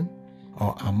brethren,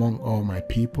 or among all my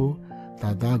people,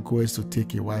 that thou goest to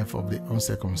take a wife of the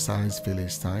uncircumcised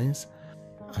Philistines?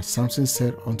 And Samson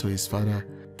said unto his father,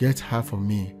 Get her for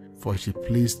me, for she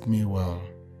pleased me well.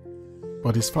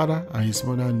 But his father and his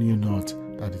mother knew not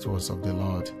that it was of the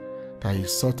Lord, that he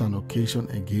sought an occasion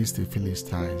against the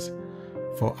Philistines.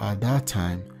 For at that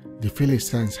time the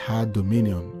Philistines had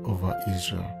dominion over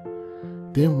Israel.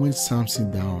 Then went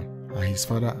Samson down, and his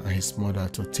father and his mother,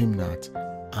 to Timnath,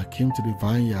 and came to the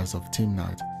vineyards of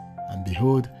Timnath. And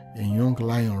behold, a young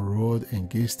lion roared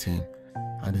against him,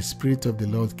 and the Spirit of the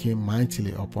Lord came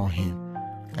mightily upon him,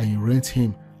 and he rent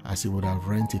him as he would have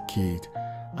rent a kid,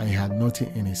 and he had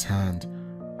nothing in his hand.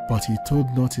 But he told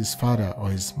not his father or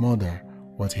his mother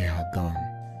what he had done.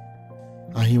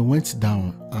 And he went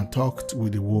down and talked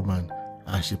with the woman,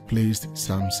 and she pleased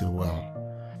Samson well.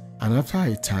 And after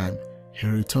a time he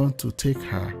returned to take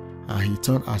her, and he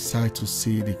turned aside to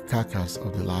see the carcass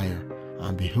of the lion.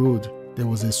 And behold, there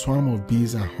was a swarm of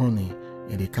bees and honey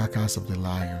in the carcass of the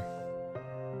lion.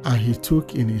 And he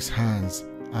took in his hands,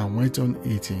 and went on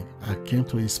eating, and came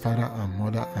to his father and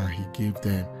mother, and he gave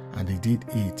them, and they did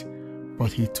eat.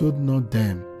 But he told not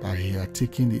them that he had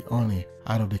taken the honey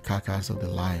out of the carcass of the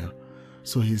lion.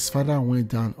 So his father went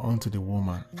down unto the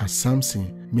woman, and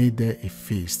Samson made there a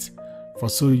feast, for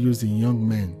so used the young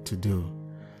men to do.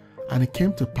 And it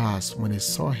came to pass, when they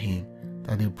saw him,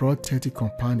 that they brought 30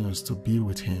 companions to be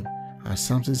with him. And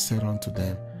Samson said unto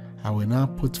them, I will now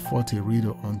put forth a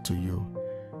riddle unto you.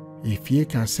 If ye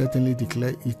can certainly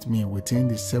declare it me within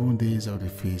the 7 days of the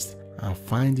feast, and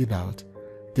find it out,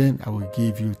 then I will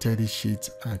give you 30 sheets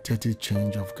and 30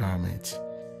 change of garments.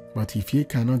 But if ye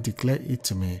cannot declare it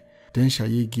to me, then shall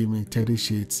ye give me 30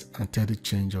 sheets and 30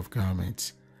 change of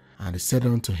garments. And they said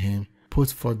unto him,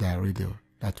 Put forth thy riddle,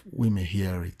 that we may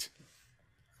hear it.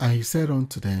 And he said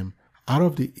unto them, Out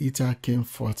of the eater came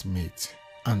forth meat,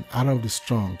 and out of the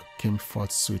strong came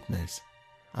forth sweetness.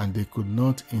 And they could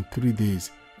not in 3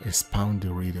 days expound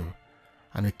the riddle.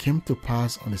 And it came to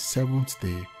pass on the 7th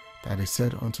day that they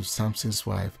said unto Samson's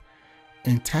wife,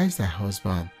 Entice thy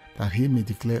husband, that he may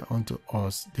declare unto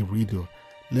us the riddle,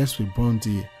 lest we burn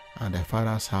thee and thy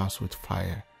father's house with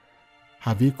fire.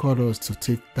 Have ye called us to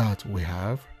take that we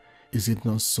have? Is it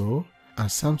not so?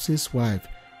 And Samson's wife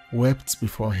wept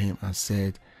before him and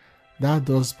said, Thou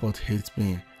dost but hate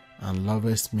me, and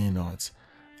lovest me not.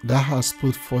 Thou hast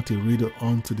put forth a riddle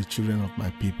unto the children of my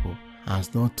people, and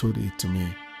hast not told it to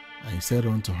me. And he said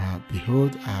unto her,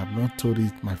 Behold, I have not told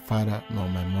it my father nor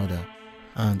my mother,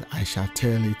 and I shall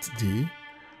tell it thee.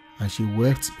 And she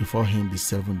wept before him the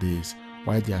 7 days,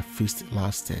 while their feast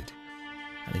lasted.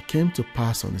 And it came to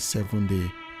pass on the 7th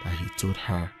day that he told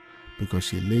her, because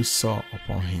she lay sore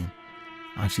upon him.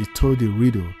 And she told the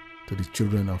riddle to the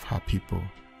children of her people.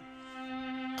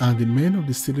 And the men of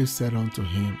the city said unto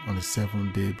him on the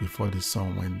 7th day before the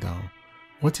sun went down,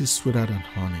 What is sweeter than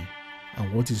honey,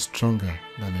 and what is stronger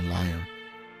than a lion?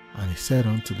 And he said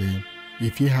unto them,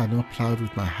 If ye had not plowed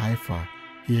with my heifer,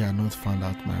 ye had not found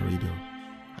out my riddle.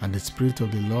 And the Spirit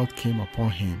of the Lord came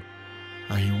upon him,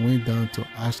 and he went down to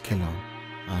Ashkelon,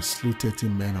 and slew 30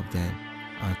 men of them,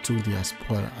 and took their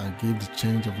spoil, and gave the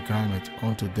change of garment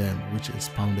unto them which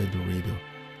expounded the riddle.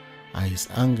 And his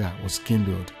anger was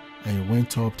kindled, and he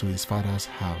went up to his father's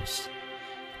house.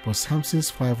 But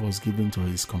Samson's wife was given to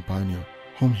his companion,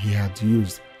 whom he had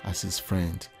used as his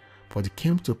friend. For it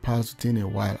came to pass within a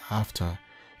while after,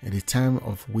 in the time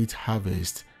of wheat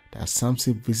harvest, that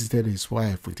Samson visited his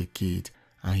wife with a kid,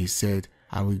 and he said,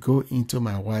 I will go into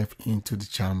my wife into the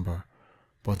chamber.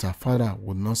 But her father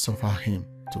would not suffer him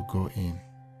to go in.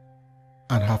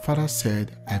 And her father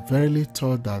said, I verily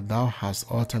thought that thou hast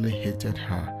utterly hated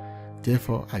her.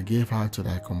 Therefore I gave her to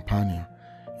thy companion.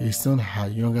 Is not her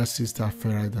younger sister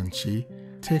fairer than she?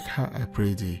 Take her, I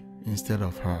pray thee, instead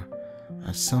of her.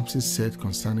 And Samson said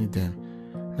concerning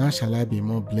them, Now shall I be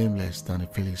more blameless than the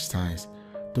Philistines,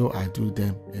 though I do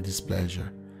them a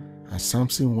displeasure. And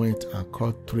Samson went and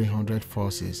caught 300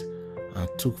 foxes, and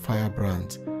took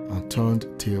firebrands, and turned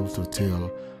tail to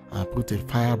tail, and put a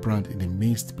firebrand in the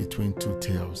midst between 2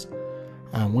 tails.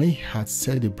 And when he had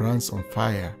set the brands on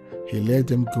fire, he let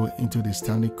them go into the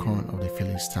standing corn of the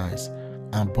Philistines,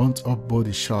 and burnt up both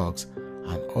the shocks,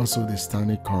 and also the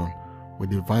standing corn, with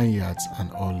the vineyards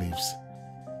and olives.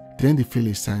 Then the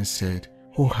Philistines said,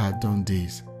 Who hath done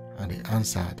this? And they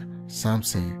answered,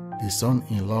 Samson, the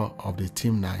son-in-law of the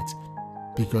Timnite,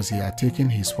 because he had taken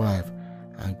his wife,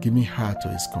 and given her to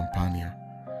his companion.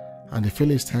 And the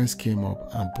Philistines came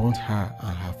up, and burnt her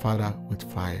and her father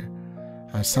with fire.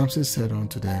 And Samson said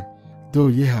unto them, Though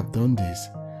ye have done this,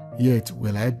 yet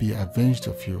will I be avenged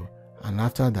of you, and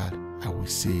after that I will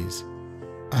cease.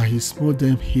 And he smote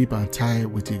them hip and thigh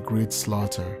with a great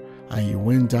slaughter, and he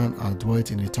went down and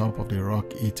dwelt in the top of the rock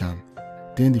Etam.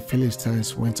 Then the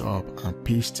Philistines went up and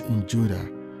pitched in Judah,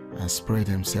 and spread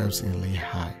themselves in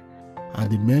Lehi. And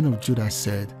the men of Judah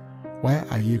said, Why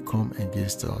are ye come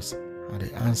against us? And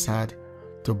they answered,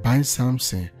 To bind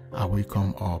Samson are we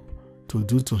come up, to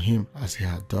do to him as he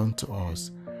had done to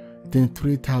us. Then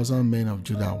 3,000 men of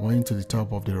Judah went to the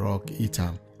top of the rock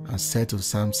Etam, and said to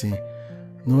Samson,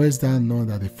 Knowest thou not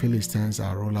that the Philistines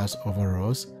are rulers over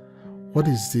us? What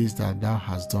is this that thou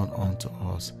hast done unto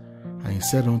us? And he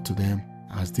said unto them,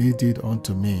 As they did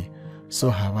unto me, so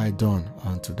have I done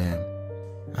unto them.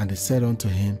 And they said unto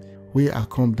him, We are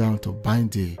come down to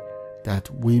bind thee, that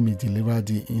we may deliver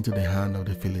thee into the hand of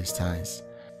the Philistines.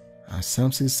 And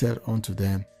Samson said unto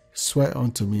them, Swear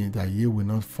unto me that ye will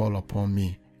not fall upon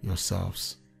me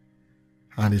yourselves.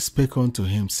 And they spake unto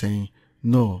him, saying,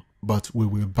 No, but we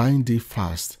will bind thee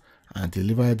fast, and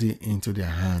deliver thee into their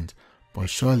hand, but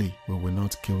surely we will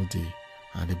not kill thee.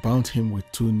 And they bound him with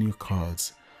 2 new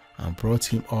cords, and brought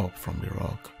him up from the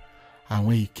rock. And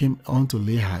when he came unto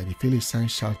Lehi, the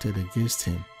Philistines shouted against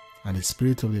him, and the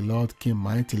Spirit of the Lord came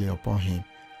mightily upon him,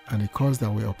 and the cords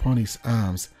that were upon his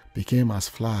arms became as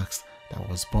flax that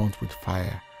was burnt with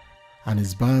fire, and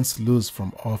his bands loosed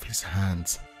from off his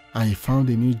hands. And he found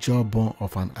a new jawbone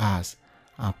of an ass,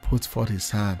 and put forth his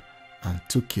hand, and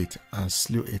took it, and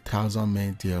slew 1,000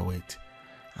 men therewith.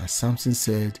 And Samson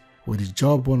said, With the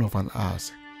jawbone of an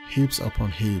ass, heaps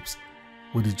upon heaps,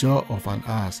 with the jaw of an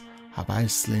ass have I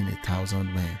slain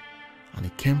 1,000 men. And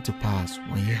it came to pass,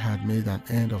 when he had made an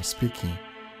end of speaking,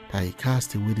 that he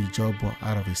cast away the jawbone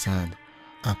out of his hand,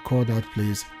 and called that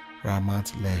place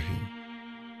Ramath Lehi.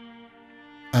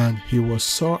 And he was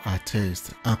sore at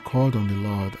haste, and called on the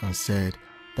Lord, and said,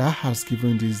 Thou hast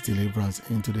given this deliverance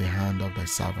into the hand of thy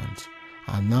servant,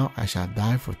 and now I shall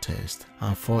die for thirst,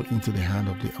 and fall into the hand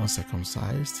of the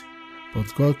uncircumcised.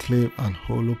 But God clave an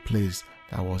hollow place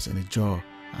that was in the jaw,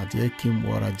 and there came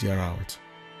water thereout.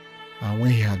 And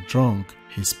when he had drunk,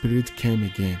 his spirit came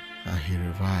again, and he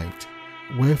revived.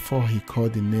 Wherefore he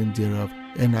called the name thereof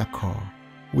Enakor,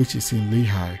 which is in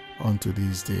Lehi unto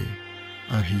this day.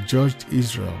 And he judged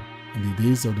Israel in the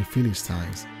days of the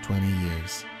Philistines 20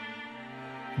 years.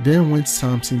 Then went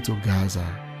Samson to Gaza,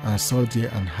 and saw there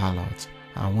an harlot,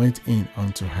 and went in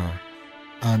unto her.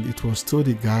 And it was told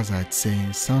the Gazites,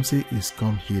 saying, Samson is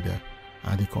come hither.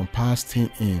 And they compassed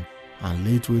him in, and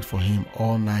laid wait for him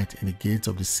all night in the gates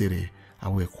of the city,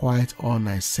 and were quiet all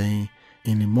night, saying,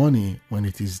 In the morning, when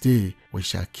it is day, we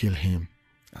shall kill him.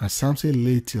 And Samson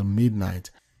lay till midnight,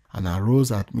 and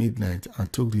arose at midnight,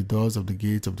 and took the doors of the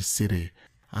gate of the city,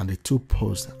 and the two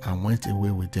posts, and went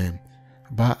away with them,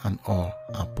 bar and all,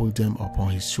 and put them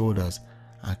upon his shoulders,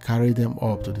 and carried them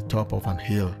up to the top of an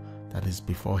hill that is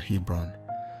before Hebron.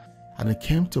 And it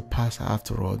came to pass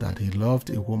afterward that he loved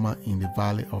a woman in the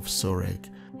valley of Sorek,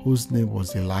 whose name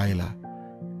was Delilah.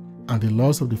 And the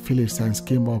lords of the Philistines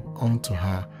came up unto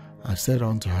her, and said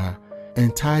unto her,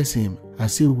 Entice him,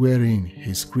 and see wherein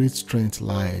his great strength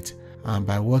lieth, and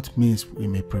by what means we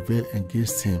may prevail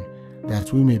against him,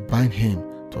 that we may bind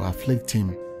him to afflict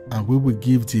him, and we will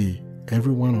give thee,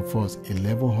 every one of us,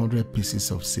 1,100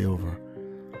 pieces of silver.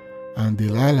 And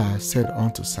Delilah said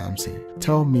unto Samson,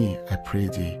 Tell me, I pray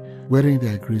thee, wherein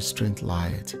thy great strength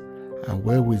lieth, and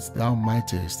wherewith thou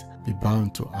mightest be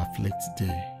bound to afflict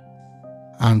thee.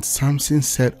 And Samson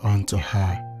said unto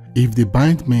her, If they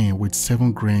bind me with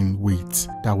 7 grain wheat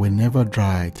that were never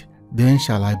dried, then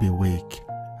shall I be weak,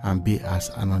 and be as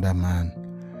another man.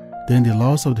 Then the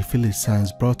lords of the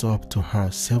Philistines brought up to her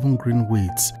 7 green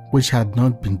wheats which had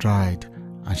not been dried,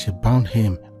 and she bound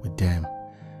him with them.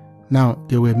 Now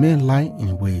there were men lying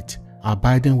in wait,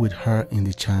 abiding with her in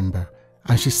the chamber.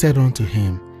 And she said unto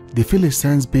him, The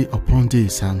Philistines be upon thee,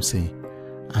 Samson.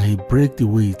 And he brake the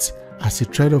wheat, as a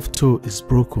thread of tow is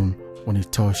broken when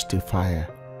it touched the fire.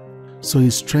 So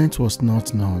his strength was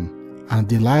not known. And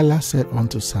Delilah said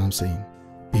unto Samson,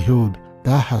 Behold,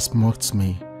 thou hast mocked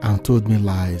me, and told me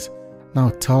lies. Now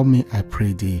tell me, I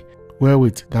pray thee,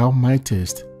 wherewith thou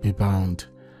mightest be bound.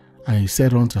 And he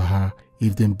said unto her,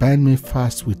 If they bind me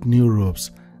fast with new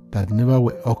ropes that never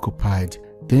were occupied,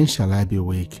 then shall I be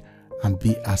weak, and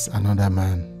be as another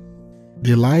man.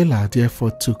 Delilah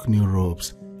therefore took new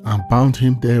ropes, and bound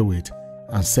him therewith,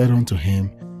 and said unto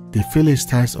him, The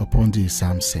Philistines upon thee,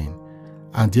 Samson.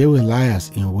 And there were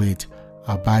liers in wait,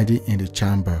 abiding in the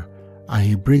chamber, and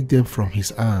he brake them from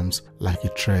his arms like a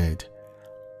thread.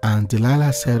 And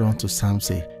Delilah said unto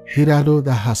Samson, Hitherto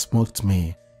thou hast mocked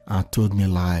me, and told me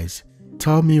lies.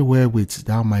 Tell me wherewith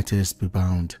thou mightest be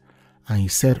bound. And he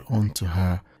said unto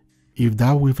her, If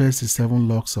thou weavest the 7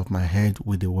 locks of my head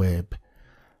with the web.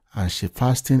 And she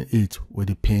fastened it with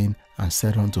the pin, and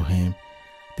said unto him,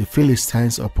 The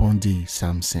Philistines upon thee,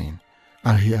 Samson.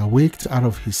 And he awaked out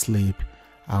of his sleep,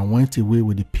 and went away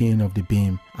with the pin of the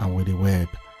beam, and with the web.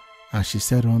 And she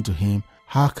said unto him,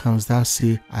 How canst thou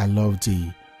say, I love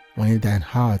thee, when thine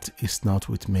heart is not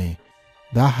with me?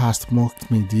 Thou hast mocked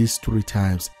me these 3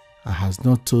 times, and hast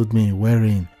not told me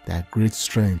wherein thy great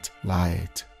strength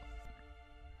lieth.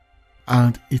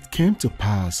 And it came to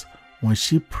pass, when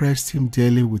she pressed him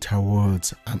daily with her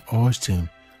words, and urged him,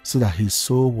 so that his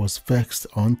soul was vexed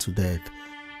unto death,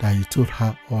 that he told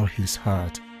her all his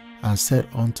heart, and said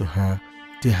unto her,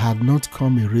 There had not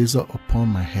come a razor upon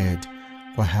my head,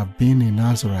 for I have been a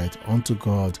Nazarite unto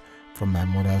God from my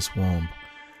mother's womb.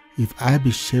 If I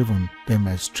be shaven, then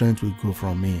my strength will go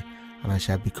from me, and I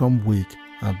shall become weak,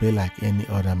 and be like any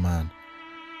other man.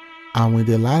 And when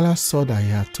Delilah saw that he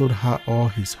had told her all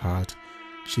his heart,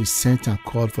 she sent and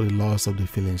called for the lords of the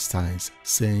Philistines,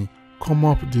 saying, Come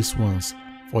up this once,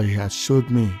 for he hath showed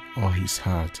me all his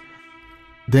heart.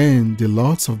 Then the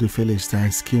lords of the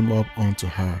Philistines came up unto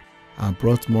her, and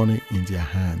brought money in their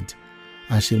hand.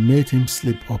 And she made him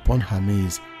sleep upon her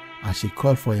knees, and she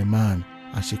called for a man,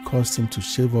 and she caused him to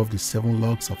shave off the 7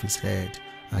 locks of his head.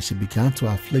 And she began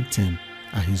to afflict him,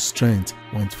 and his strength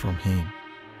went from him.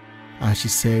 And she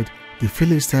said, The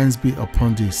Philistines be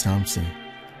upon thee, Samson.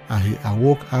 And he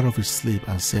awoke out of his sleep,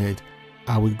 and said,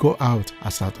 I will go out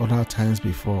as at other times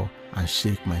before, and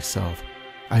shake myself.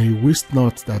 And he wist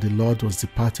not that the Lord was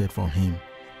departed from him.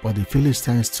 But the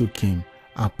Philistines took him,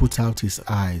 and put out his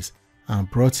eyes, and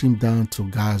brought him down to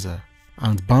Gaza,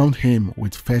 and bound him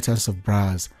with fetters of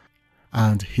brass,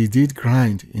 and he did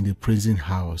grind in the prison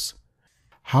house.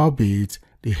 Howbeit,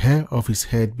 the hair of his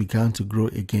head began to grow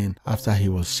again after he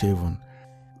was shaven.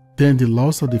 Then the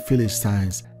lords of the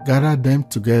Philistines gathered them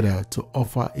together to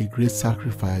offer a great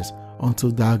sacrifice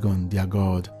unto Dagon their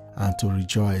god, and to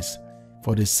rejoice.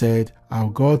 for they said, Our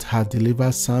God had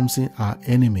delivered Samson our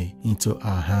enemy into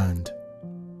our hand.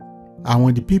 And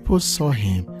when the people saw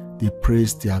him, they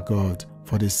praised their God,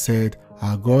 for they said,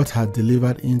 Our God had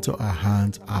delivered into our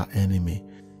hand our enemy,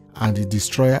 and the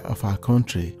destroyer of our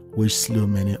country, which slew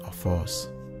many of us.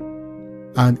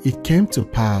 And it came to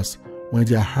pass, when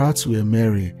their hearts were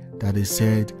merry, that they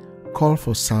said, Call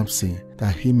for Samson,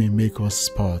 that he may make us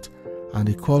sport. And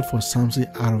they called for Samson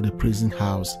out of the prison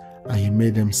house, and he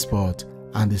made them sport,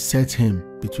 and they set him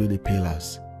between the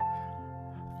pillars.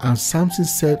 And Samson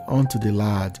said unto the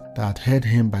lad that held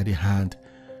him by the hand,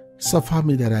 Suffer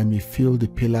me that I may feel the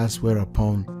pillars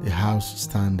whereupon the house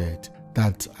standeth,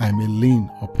 that I may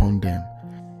lean upon them.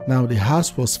 Now the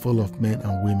house was full of men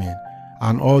and women,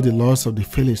 and all the lords of the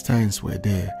Philistines were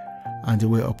there, and they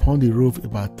were upon the roof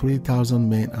about 3,000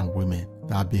 men and women,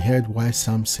 that beheld while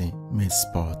Samson made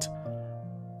sport.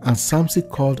 And Samson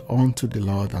called unto the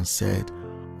Lord and said,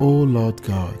 O Lord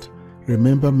God,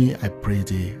 remember me, I pray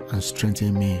thee, and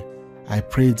strengthen me. I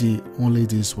pray thee only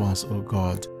this once, O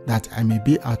God, that I may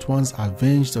be at once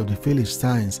avenged of the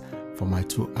Philistines for my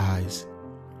 2 eyes.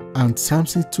 And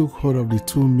Samson took hold of the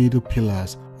 2 middle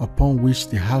pillars upon which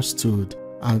the house stood,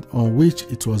 and on which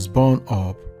it was borne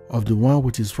up, of the one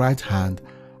with his right hand,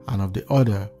 and of the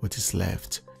other with his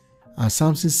left. And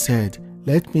Samson said,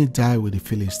 Let me die with the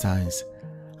Philistines.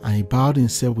 And he bowed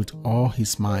himself with all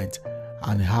his might,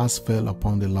 and the house fell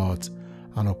upon the Lord,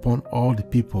 and upon all the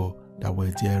people that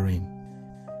were therein.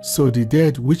 So the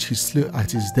dead which he slew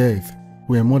at his death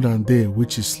were more than they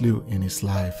which he slew in his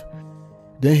life.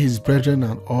 Then his brethren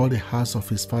and all the house of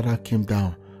his father came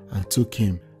down, and took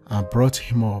him, and brought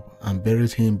him up, and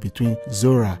buried him between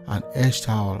Zorah and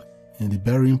Eshtaol in the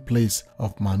burying place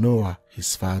of Manoah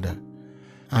his father.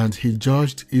 And he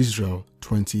judged Israel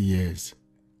 20 years.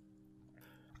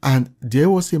 And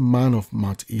there was a man of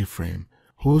Mount Ephraim,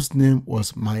 whose name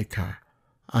was Micah.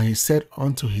 And he said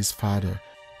unto his father,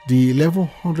 The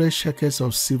 1,100 shekels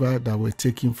of silver that were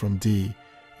taken from thee,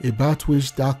 about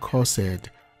which thou causedst,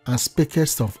 and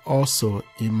spakest of also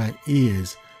in my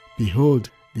ears,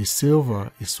 behold, the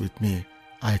silver is with me.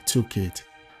 I took it.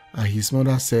 And his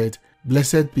mother said,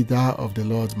 Blessed be thou of the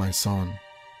Lord, my son.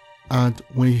 And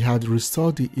when he had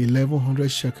restored the 1,100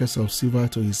 shekels of silver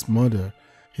to his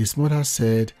mother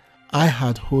said, I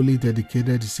had wholly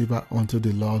dedicated the silver unto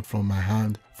the Lord from my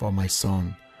hand for my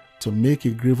son, to make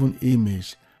a graven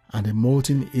image and a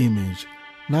molten image.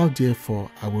 Now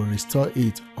therefore I will restore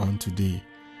it unto thee.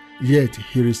 Yet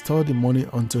he restored the money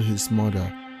unto his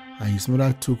mother, and his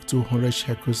mother took 200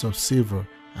 shekels of silver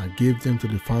and gave them to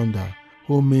the founder,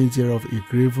 who made thereof a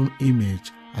graven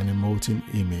image and a molten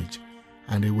image.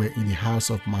 And they were in the house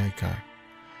of Micah.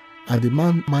 And the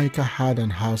man Micah had an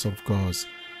house of gods,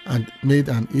 and made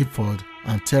an ephod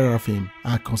and teraphim,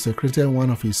 and consecrated one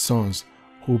of his sons,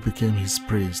 who became his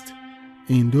priest.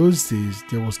 In those days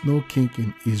there was no king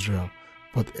in Israel,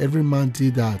 but every man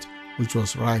did that which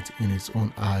was right in his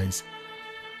own eyes.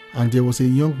 And there was a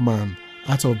young man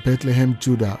out of Bethlehem,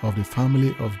 Judah, of the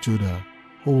family of Judah,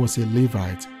 who was a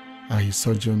Levite, and he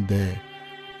sojourned there.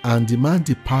 And the man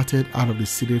departed out of the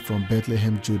city from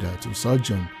Bethlehem, Judah, to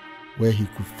sojourn where he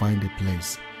could find a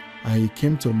place. And he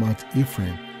came to Mount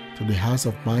Ephraim, to the house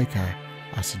of Micah,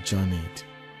 as he journeyed.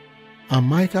 And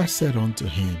Micah said unto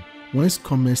him, Whence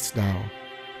comest thou?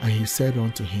 And he said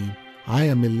unto him, I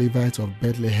am a Levite of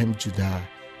Bethlehem, Judah,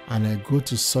 and I go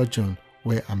to sojourn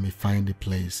where I may find a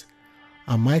place.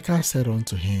 And Micah said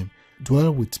unto him,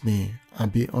 Dwell with me,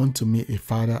 and be unto me a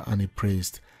father and a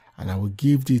priest, and I will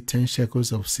give thee 10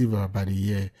 shekels of silver by the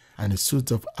year, and a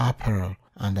suit of apparel,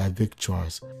 and thy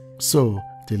victuals. So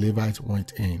the Levite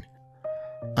went in.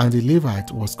 And the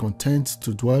Levite was content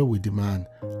to dwell with the man,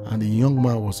 and the young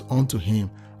man was unto him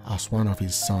as one of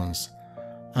his sons.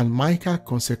 And Micah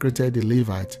consecrated the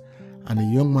Levite, and the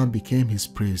young man became his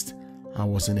priest,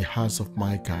 and was in the house of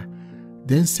Micah.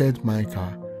 Then said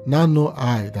Micah, Now know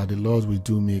I that the Lord will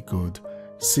do me good,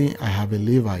 seeing I have a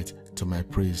Levite to my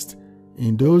priest.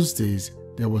 In those days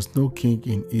there was no king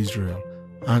in Israel,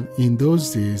 and in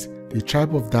those days the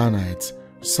tribe of Danites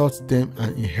sought them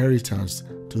an inheritance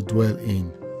to dwell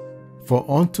in. For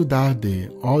unto that day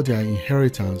all their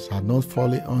inheritance had not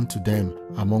fallen unto them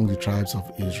among the tribes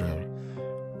of Israel.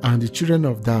 And the children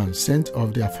of Dan sent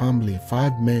of their family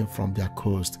 5 men from their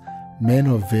coast, men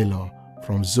of valor,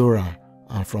 from Zorah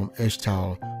and from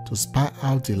Eshtaol, to spy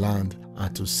out the land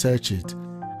and to search it.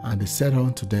 And they said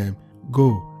unto them,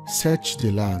 Go, search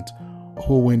the land.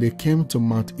 Who when they came to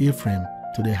Mount Ephraim,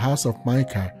 to the house of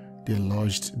Micah, they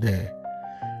lodged there.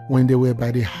 When they were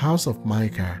by the house of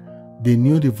Micah, they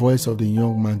knew the voice of the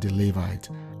young man the Levite,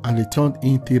 and they turned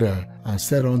in thither and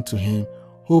said unto him,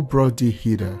 who brought thee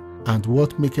hither? And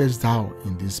what makest thou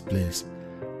in this place?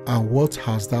 And what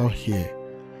hast thou here?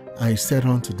 And he said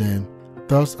unto them,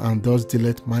 Thus and thus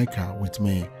dealeth Micah with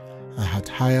me, and hath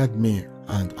hired me,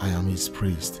 and I am his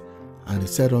priest. And he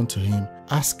said unto him,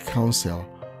 Ask counsel,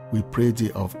 we pray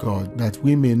thee of God, that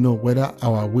we may know whether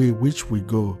our way which we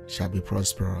go shall be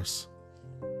prosperous.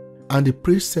 And the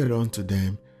priest said unto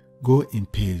them, Go in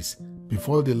peace,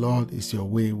 before the Lord is your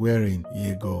way wherein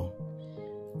ye go.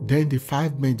 Then the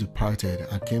 5 men departed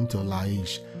and came to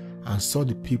Laish, and saw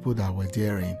the people that were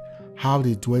therein, how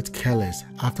they dwelt careless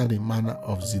after the manner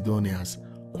of Zidonians,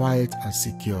 quiet and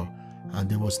secure, and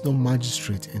there was no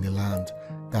magistrate in the land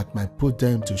that might put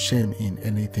them to shame in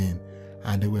anything,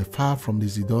 and they were far from the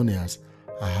Zidonians,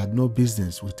 and had no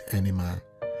business with any man.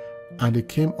 And they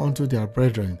came unto their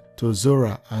brethren to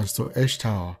Zorah and to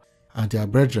Eshtaol, and their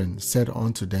brethren said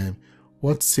unto them,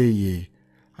 What say ye?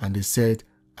 And they said,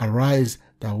 Arise,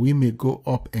 that we may go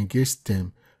up against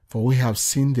them, for we have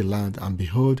seen the land, and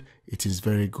behold, it is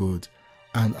very good.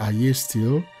 And are ye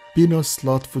still? Be not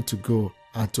slothful to go,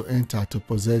 and to enter to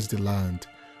possess the land.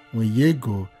 When ye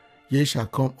go, ye shall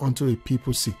come unto a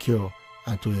people secure,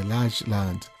 and to a large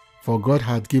land, for God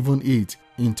hath given it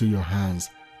into your hands,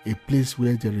 a place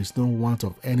where there is no want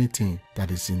of anything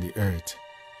that is in the earth.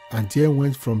 And there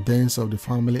went from thence of the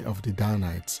family of the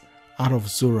Danites, out of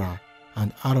Zorah,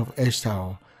 and out of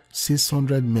Eshtaol,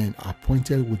 600 men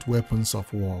appointed with weapons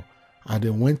of war, and they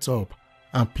went up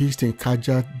and pitched in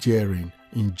Kirjathsepher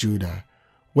in Judah,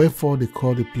 wherefore they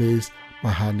call the place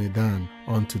Mahanedan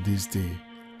unto this day.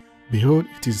 Behold,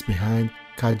 it is behind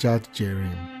Kirjathsepher.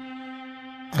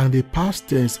 And they passed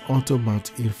thence unto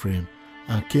Mount Ephraim,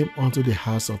 and came unto the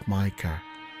house of Micah.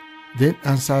 Then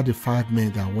answered the 5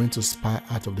 men that went to spy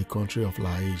out of the country of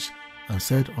Laish, and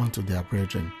said unto their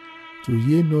brethren, Do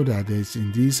ye know that there is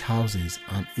in these houses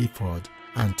an ephod,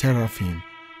 and teraphim,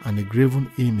 and a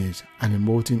graven image, and a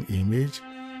molten image?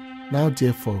 Now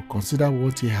therefore consider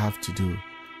what ye have to do.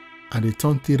 And they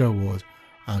turned thitherward,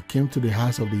 and came to the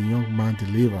house of the young man the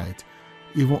Levite,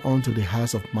 even unto the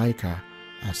house of Micah,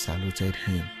 and saluted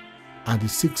him. And the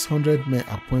 600 men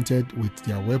appointed with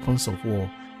their weapons of war,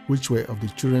 which were of the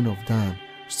children of Dan,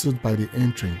 stood by the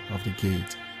entry of the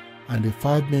gate. And the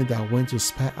 5 men that went to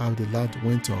spy out the land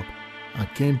went up,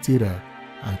 and came thither,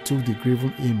 and took the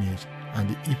graven image, and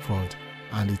the ephod,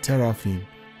 and the teraphim,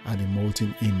 and the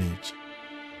molten image.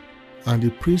 And the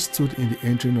priest stood in the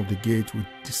entering of the gate with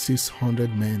the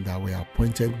 600 men that were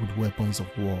appointed with weapons of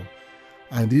war.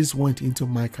 And these went into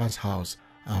Micah's house,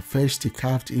 and fetched the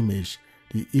carved image,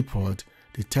 the ephod,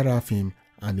 the teraphim,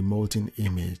 and the molten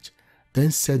image.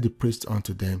 Then said the priest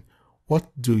unto them, What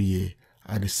do ye?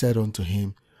 And they said unto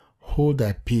him, Hold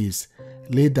thy peace,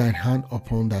 lay thine hand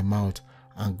upon thy mouth,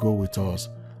 and go with us.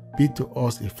 Be to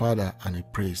us a father and a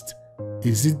priest.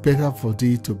 Is it better for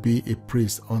thee to be a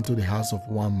priest unto the house of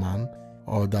one man,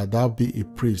 or that thou be a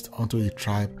priest unto a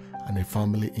tribe and a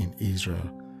family in Israel?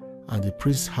 And the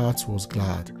priest's heart was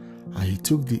glad, and he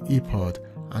took the ephod,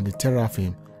 and the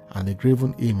teraphim, and the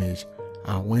graven image,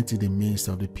 and went in the midst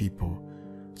of the people.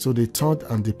 So they turned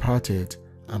and departed,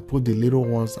 and put the little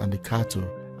ones and the cattle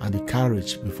and the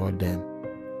carriage before them.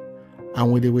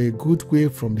 And when they were a good way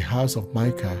from the house of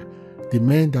Micah, the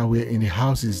men that were in the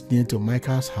houses near to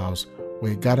Micah's house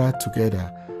were gathered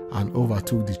together, and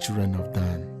overtook the children of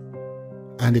Dan.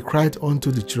 And they cried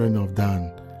unto the children of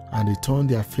Dan, and they turned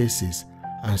their faces,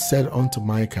 and said unto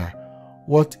Micah,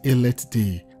 What aileth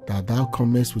thee, that thou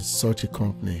comest with such a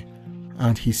company?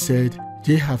 And he said,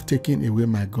 Ye have taken away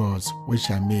my gods which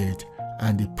I made,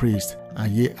 and the priest,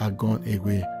 and ye are gone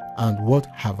away, and what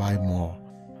have I more?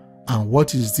 And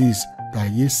what is this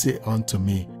that ye say unto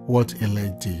me, What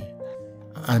aileth thee?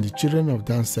 And the children of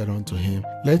Dan said unto him,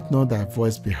 Let not thy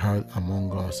voice be heard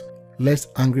among us, lest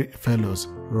angry fellows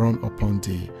run upon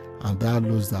thee, and thou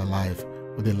lose thy life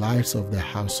with the lives of thy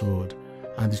household.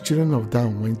 And the children of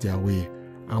Dan went their way.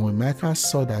 And when Micah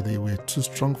saw that they were too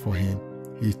strong for him,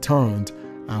 he turned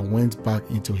and went back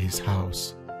into his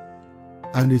house.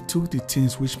 And they took the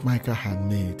things which Micah had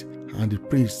made, and the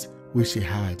priests which he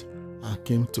had, and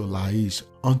came to Laish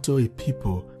unto a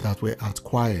people that were at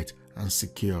quiet and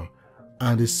secure.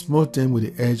 And they smote them with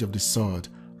the edge of the sword,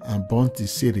 and burnt the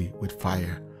city with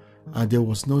fire. And there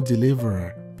was no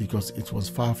deliverer, because it was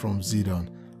far from Zidon,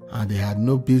 and they had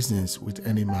no business with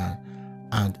any man,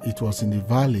 and it was in the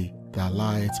valley that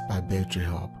lieth by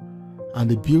Beth-rehob.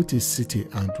 And they built a city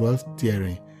and dwelt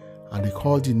therein, and they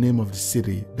called the name of the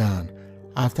city Dan,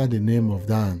 after the name of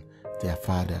Dan their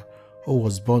father, who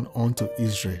was born unto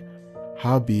Israel.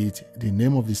 Howbeit the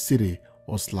name of the city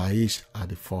was Laish at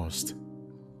the first.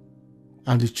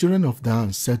 And the children of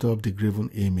Dan set up the graven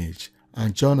image,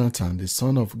 And Jonathan, the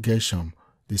son of Gershom,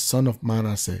 the son of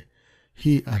Manasseh,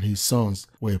 he and his sons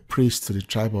were priests to the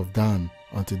tribe of Dan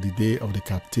until the day of the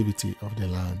captivity of the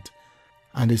land.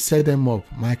 And they set them up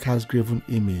Micah's graven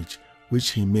image,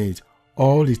 which he made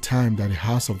all the time that the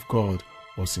house of God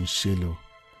was in Shiloh.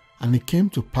 And it came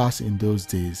to pass in those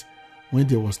days, when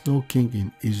there was no king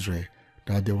in Israel,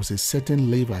 that there was a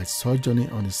certain Levite sojourning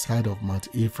on the side of Mount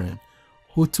Ephraim,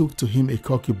 who took to him a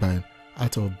concubine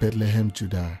out of Bethlehem,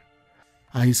 Judah.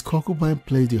 And his concubine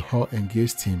played the whore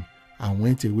against him, and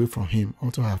went away from him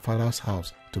unto her father's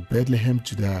house to Bethlehem,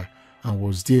 Judah, and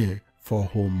was there 4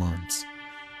 whole months.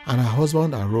 And her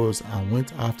husband arose and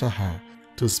went after her,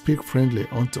 to speak friendly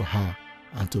unto her,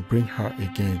 and to bring her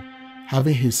again,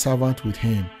 having his servant with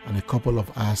him and a couple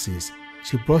of asses.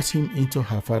 She brought him into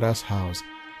her father's house,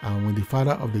 and when the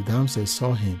father of the damsel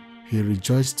saw him, he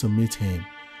rejoiced to meet him.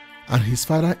 And his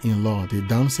father-in-law, the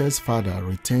damsel's father,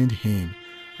 retained him,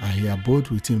 and he abode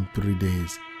with him 3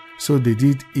 days. So they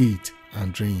did eat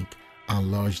and drink,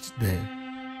 and lodged there.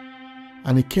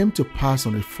 And it came to pass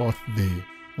on the 4th day,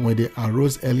 when they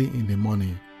arose early in the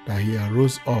morning, that he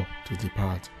arose up to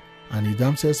depart. And the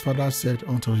damsel's father said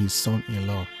unto his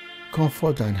son-in-law,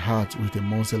 Comfort thine heart with a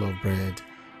morsel of bread,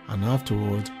 and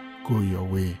afterward go your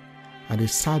way. And they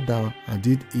sat down and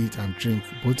did eat and drink,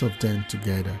 both of them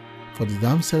together. For the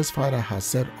damsel's father had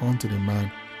said unto the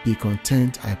man, Be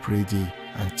content, I pray thee,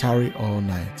 and tarry all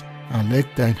night, and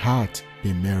let thine heart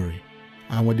be merry.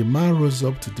 And when the man rose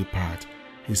up to depart,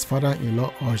 his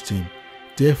father-in-law urged him,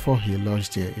 therefore he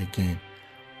lodged there again.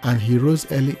 And he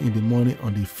rose early in the morning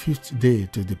on the 5th day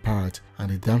to depart, and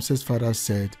the damsel's father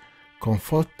said,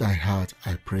 Comfort thy heart,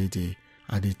 I pray thee.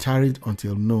 And they tarried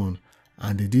until noon,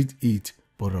 and they did eat,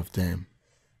 both of them.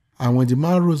 And when the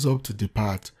man rose up to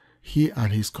depart, he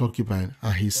and his concubine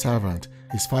and his servant,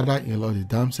 his father-in-law the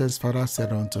damsel's father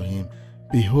said unto him,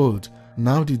 Behold,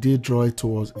 now the day draweth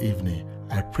towards evening.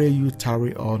 I pray you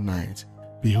tarry all night.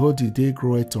 Behold, the day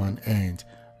groweth to an end.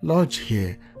 Lodge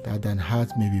here, that thine heart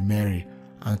may be merry,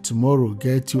 and tomorrow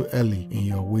get you early in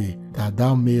your way, that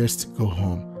thou mayest go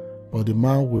home. But the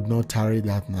man would not tarry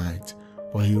that night,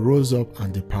 for he rose up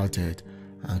and departed,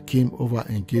 and came over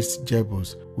against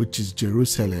Jebus, which is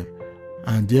Jerusalem.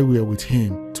 And there were with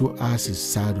him 2 asses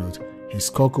saddled. His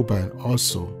concubine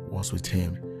also was with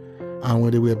him. And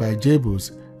when they were by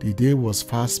Jebus, the day was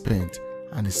fast spent,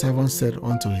 and the servant said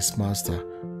unto his master,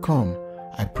 Come,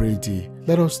 I pray thee,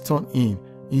 let us turn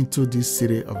into this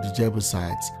city of the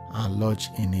Jebusites, and lodge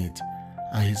in it.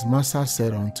 And his master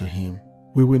said unto him,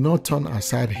 We will not turn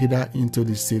aside hither into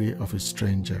the city of a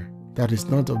stranger, that is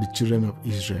not of the children of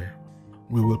Israel.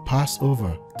 We will pass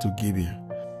over to Debir.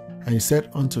 And he said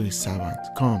unto his servant,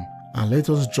 Come, and let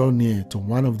us draw near to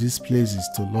one of these places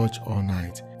to lodge all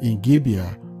night, in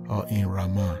Debir or in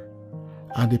Ramah.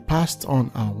 And they passed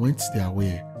on and went their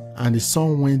way. And the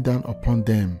sun went down upon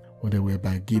them when they were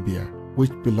by Debir,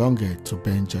 which belonged to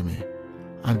Benjamin.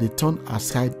 And they turned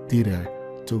aside thither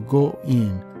to go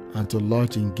in and to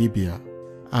lodge in Debir.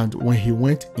 And when he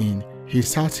went in, he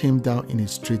sat him down in the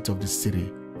street of the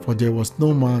city, for there was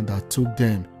no man that took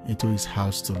them into his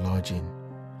house to lodge in.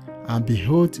 And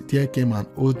behold, there came an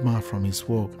old man from his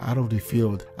work out of the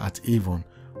field at Hebron,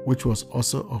 which was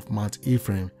also of Mount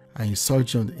Ephraim, and he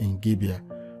sojourned in Debir.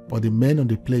 But the men of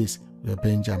the place were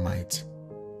Benjamites.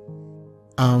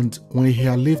 And when he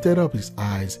had lifted up his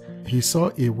eyes, he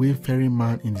saw a wayfaring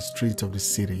man in the street of the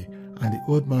city. And the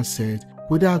old man said,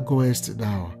 Whither goest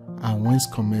thou, and whence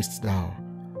comest thou?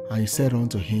 And he said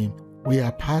unto him, We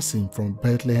are passing from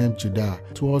Bethlehem, Judah,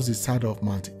 towards the side of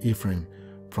Mount Ephraim.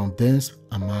 From thence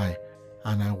am I,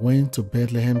 and I went to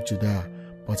Bethlehem, Judah,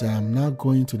 but I am now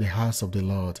going to the house of the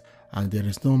Lord, and there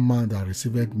is no man that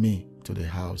receiveth me to the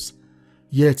house.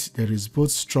 Yet there is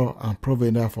both straw and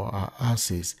provender for our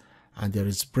asses, and there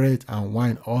is bread and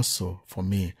wine also for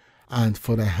me, and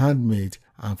for thy handmaid,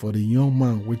 and for the young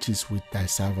man which is with thy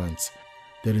servants.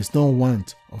 There is no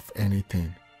want of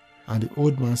anything. And the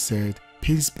old man said,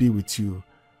 Peace be with you.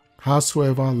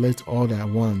 Howsoever, let all thy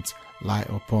wants lie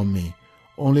upon me.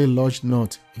 Only lodge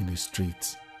not in the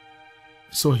streets.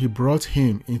 So he brought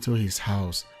him into his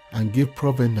house, and gave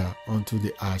provender unto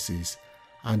the asses.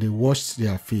 And they washed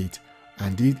their feet,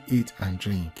 and did eat and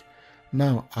drink.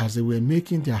 Now as they were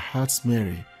making their hearts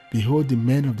merry, behold, the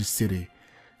men of the city,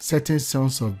 certain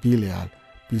sons of Belial,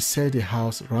 beset the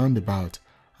house round about,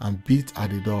 and beat at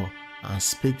the door, and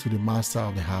spake to the master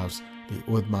of the house,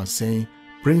 the old man, saying,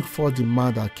 Bring forth the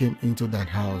man that came into that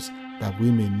house, that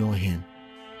we may know him.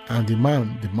 And the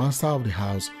man, the master of the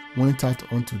house, went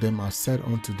out unto them and said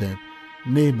unto them,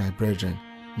 Nay, my brethren,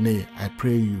 nay, I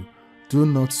pray you, do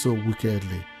not so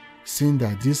wickedly. seeing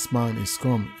that this man is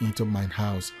come into mine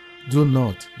house, do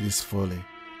not this folly.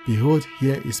 Behold,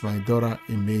 here is my daughter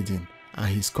a maiden, and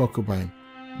his concubine.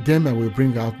 Them I will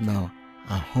bring out now,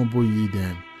 and humble ye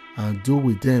them, and do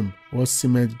with them what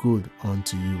seemeth good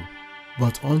unto you.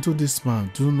 But unto this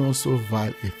man do not so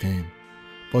vile a thing.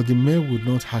 But the men would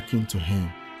not hearken to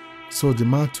him. So the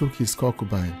man took his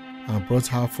concubine, and brought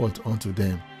her forth unto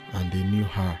them, and they knew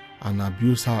her, and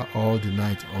abused her all the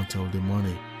night until the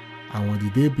morning. And when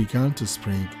the day began to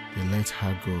spring, they let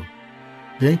her go.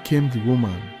 Then came the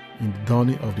woman in the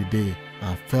dawning of the day,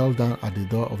 and fell down at the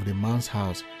door of the man's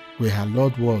house, where her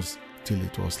lord was, till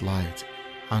it was light.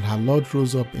 And her lord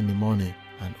rose up in the morning,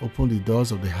 and opened the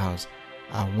doors of the house,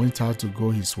 and went out to go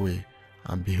his way.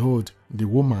 And behold, the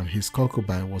woman his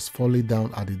concubine was fallen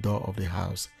down at the door of the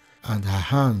house, and her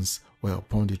hands were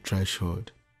upon the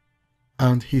threshold.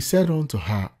 And he said unto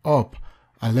her, Up,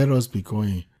 and let us be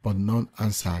going. But none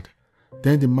answered.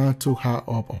 Then the man took her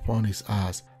up upon his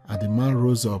ass, and the man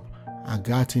rose up, and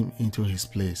gat him into his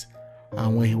place.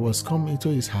 And when he was come into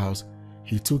his house,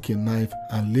 he took a knife,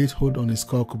 and laid hold on his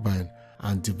concubine,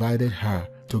 and divided her,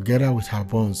 together with her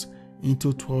bones,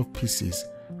 into 12 pieces,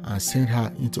 and sent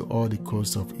her into all the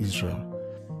coasts of Israel.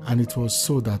 And it was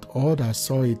so that all that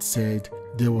saw it said,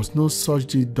 There was no such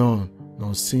deed done,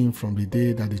 nor seen from the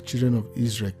day that the children of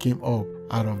Israel came up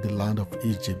out of the land of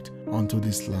Egypt unto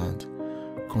this land.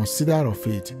 Consider of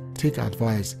it, take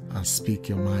advice, and speak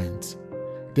your minds.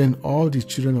 Then all the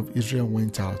children of Israel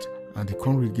went out, and the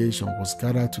congregation was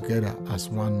gathered together as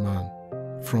one man,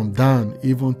 from Dan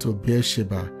even to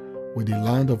Beersheba, with the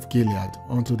land of Gilead,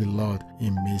 unto the Lord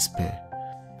in Mizpeh.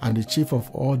 And the chief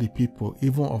of all the people,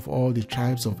 even of all the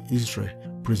tribes of Israel,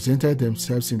 presented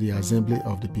themselves in the assembly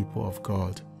of the people of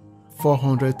God,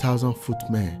 400,000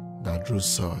 footmen that drew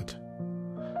sword.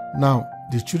 Now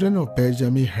the children of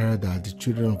Benjamin heard that the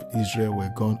children of Israel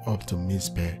were gone up to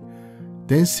Mizpeh.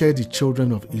 Then said the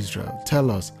children of Israel,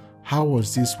 Tell us, how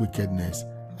was this wickedness?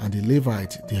 And the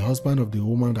Levite, the husband of the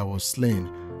woman that was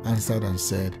slain, answered and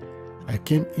said, I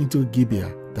came into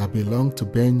Gibeah that belonged to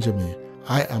Benjamin,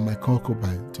 I and my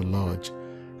concubine, to lodge.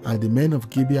 And the men of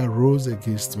Gibeah rose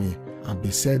against me, and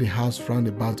beset the house round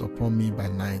about upon me by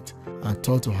night, and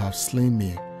thought to have slain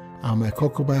me. And my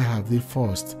concubine have they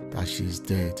forced, that she is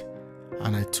dead.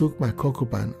 And I took my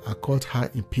concubine, and cut her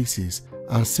in pieces,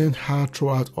 and sent her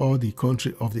throughout all the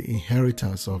country of the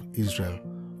inheritance of Israel,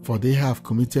 for they have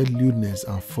committed lewdness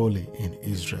and folly in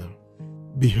Israel.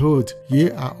 Behold,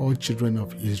 ye are all children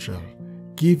of Israel.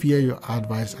 Give ye your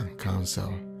advice and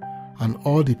counsel. And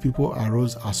all the people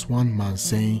arose as one man,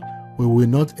 saying, We will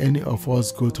not any of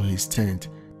us go to his tent,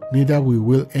 neither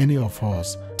will any of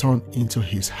us turn into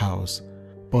his house.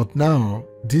 But now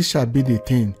this shall be the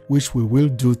thing which we will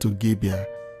do to Gibeah.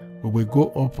 We will go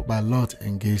up by lot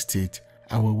against it,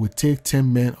 and we will take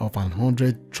 10 men of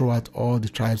 100 throughout all the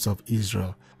tribes of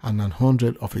Israel, and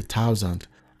 100 of 1,000,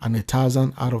 and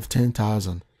 1,000 out of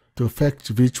 10,000, to fetch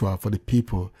victual for the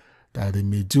people, that they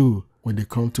may do when they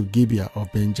come to Gibeah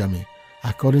of Benjamin,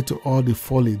 according to all the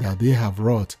folly that they have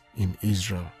wrought in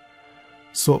Israel.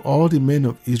 So all the men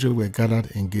of Israel were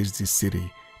gathered against the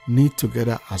city, knit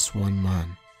together as one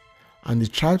man. And the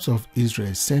tribes of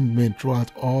Israel sent men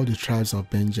throughout all the tribes of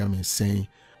Benjamin, saying,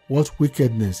 What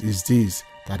wickedness is this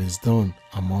that is done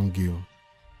among you?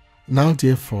 Now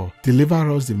therefore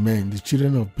deliver us the men, the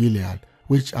children of Belial,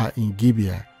 which are in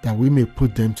Gibeah, that we may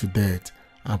put them to death,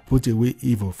 and put away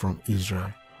evil from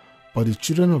Israel. But the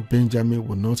children of Benjamin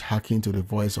would not hearken to the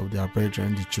voice of their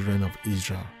brethren, the children of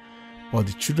Israel. But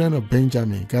the children of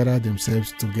Benjamin gathered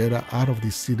themselves together out of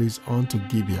the cities unto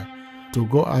Gibeah, to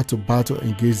go out to battle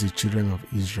against the children of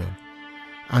Israel.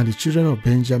 And the children of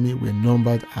Benjamin were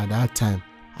numbered at that time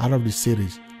out of the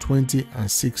cities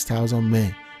 26,000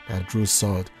 men that drew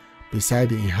sword, beside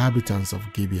the inhabitants of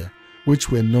Gibeah, which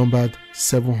were numbered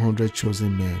 700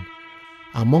 chosen men.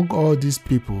 Among all these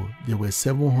people there were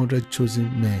 700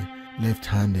 chosen men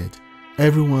left-handed.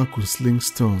 Everyone could sling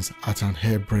stones at an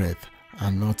hairbreadth,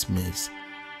 and not miss.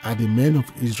 And the men of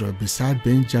Israel beside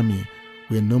Benjamin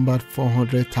were numbered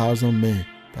 400,000 men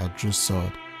that drew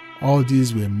sword. All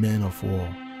these were men of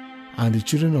war. And the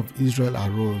children of Israel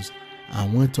arose,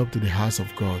 and went up to the house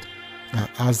of God, and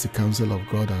asked the counsel of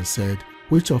God, and said,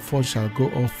 Which of us shall go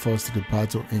up first to the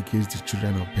battle against the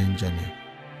children of Benjamin?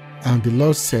 And the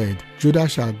Lord said, Judah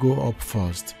shall go up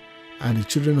first. And the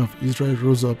children of Israel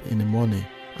rose up in the morning,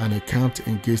 and encamped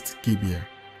against Gibeah.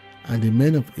 And the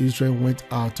men of Israel went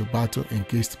out to battle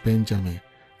against Benjamin.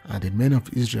 And the men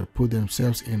of Israel put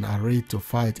themselves in array to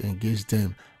fight against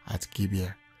them at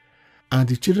Gibeah. And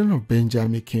the children of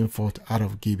Benjamin came forth out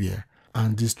of Gibeah,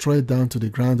 and destroyed down to the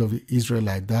ground of the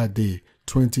Israelites that day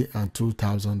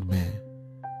 22,000 men.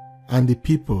 And the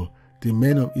people, the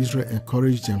men of Israel,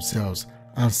 encouraged themselves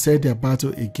and set their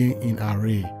battle again in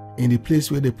array, in the place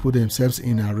where they put themselves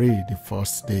in array the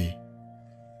first day.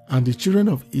 And the children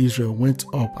of Israel went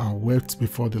up and wept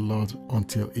before the Lord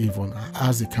until even, and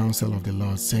asked the counsel of the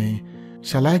Lord, saying,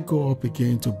 Shall I go up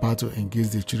again to battle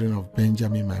against the children of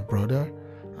Benjamin my brother?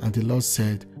 And the Lord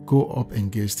said, Go up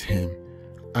against him.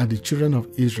 And the children of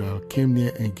Israel came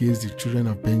near against the children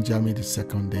of Benjamin the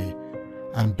second day.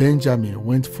 And Benjamin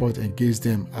went forth against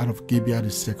them out of Gibeah the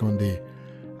second day,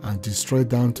 and destroyed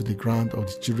down to the ground of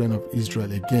the children of Israel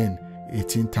again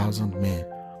 18,000 men.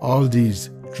 All these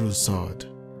drew sword.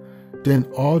 Then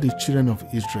all the children of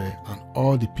Israel and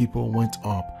all the people went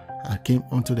up and came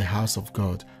unto the house of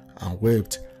God, and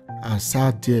wept, and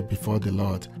sat there before the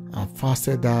Lord, and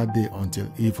fasted that day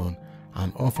until even,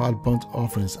 and offered burnt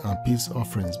offerings and peace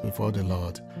offerings before the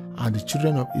Lord. And the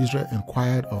children of Israel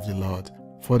inquired of the Lord,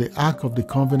 for the ark of the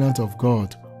covenant of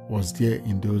God was there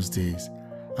in those days.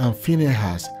 And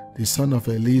Phinehas, the son of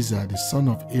Eleazar, the son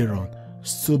of Aaron,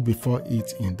 stood before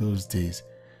it in those days,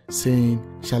 saying,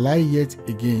 Shall I yet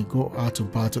again go out to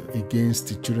battle against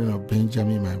the children of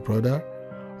Benjamin my brother,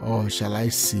 or shall I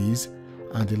cease?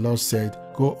 And the Lord said,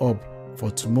 Go up,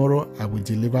 for tomorrow I will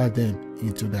deliver them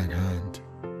into thine hand.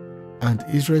 And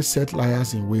Israel set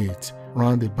liers in wait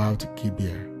round about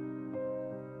Gibeah.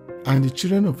 And the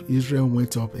children of Israel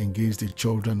went up against the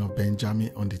children of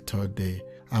Benjamin on the third day,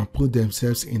 and put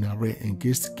themselves in array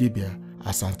against Gibeah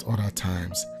as at other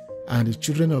times. And the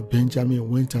children of Benjamin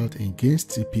went out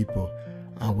against the people,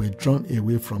 and were drawn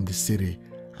away from the city,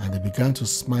 and they began to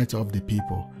smite off the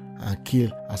people, and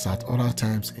kill as at other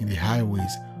times in the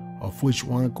highways, of which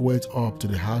one goeth up to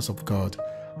the house of God,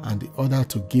 and the other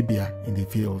to Gibeah in the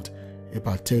field,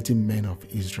 about 30 men of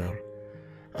Israel.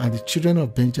 And the children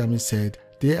of Benjamin said,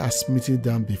 They are smitten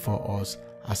down before us,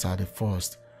 as at the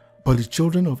first. But the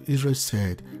children of Israel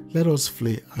said, Let us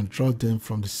flee and draw them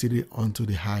from the city unto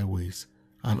the highways.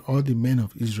 And all the men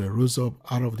of Israel rose up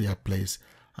out of their place,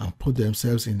 and put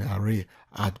themselves in array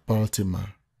at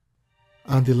Baltimore.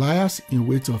 And the liers in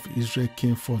wait of Israel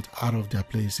came forth out of their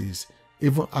places,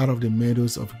 even out of the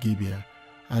meadows of Gibeah.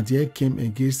 And there came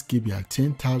against Gibeah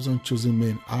 10,000 chosen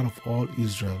men out of all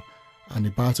Israel. And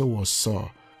the battle was sore,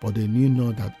 but they knew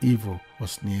not that evil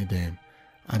was near them.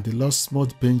 And the Lord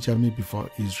smote Benjamin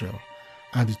before Israel.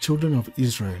 And the children of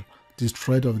Israel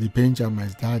destroyed of the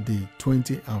Benjamites that day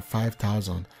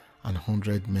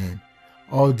 25,100 men.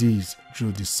 All these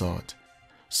drew the sword.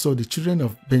 So the children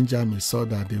of Benjamin saw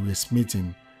that they were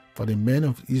smitten, for the men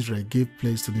of Israel gave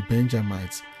place to the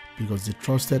Benjamites, because they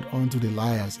trusted unto the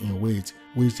liers in wait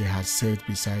which they had set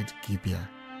beside Gibeah.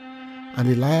 And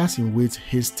the liers in wait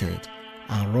hasted,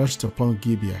 and rushed upon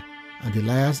Gibeah, and the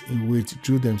liers in wait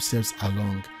drew themselves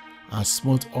along, and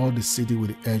smote all the city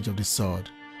with the edge of the sword.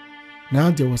 Now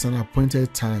there was an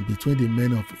appointed time between the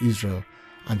men of Israel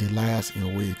and the liers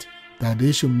in wait, that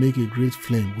they should make a great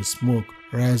flame with smoke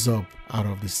rise up out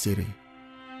of the city.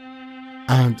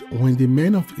 And when the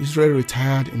men of Israel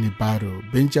retired in the battle,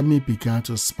 Benjamin began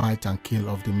to smite and kill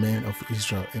of the men of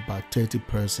Israel about 30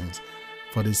 persons,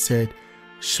 for they said,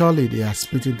 Surely they are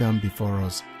smitten down before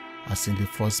us, as in the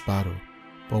first battle.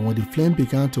 But when the flame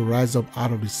began to rise up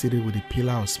out of the city with a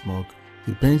pillar of smoke,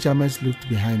 the Benjamites looked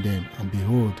behind them, and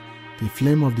behold, the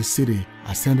flame of the city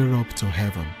ascended up to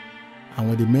heaven. And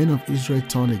when the men of Israel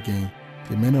turned again,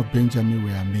 the men of Benjamin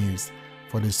were amazed,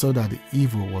 for they saw that the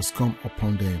evil was come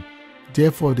upon them.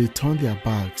 Therefore they turned their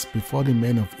backs before the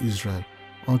men of Israel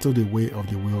unto the way of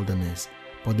the wilderness.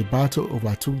 But the battle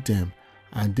overtook them,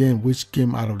 and them which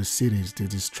came out of the cities they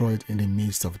destroyed in the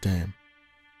midst of them.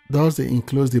 Thus they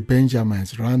enclosed the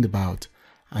Benjamites round about,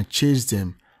 and chased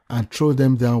them, and threw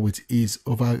them down with ease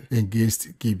over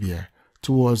against Gibeah,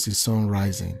 towards the sun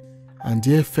rising. And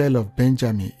there fell of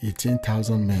Benjamin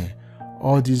 18,000 men.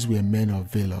 All these were men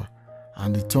of valor.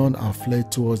 And they turned and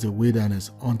fled towards the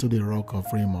wilderness unto the rock of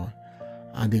Rimmon.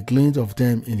 And they gleaned of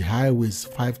them in the highways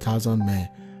 5,000 men,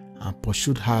 and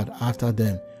pursued hard after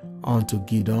them unto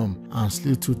Gidom, and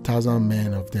slew 2,000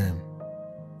 men of them.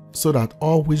 So that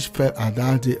all which fell at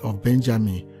that day of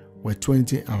Benjamin were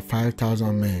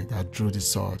 25,000 men that drew the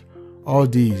sword. All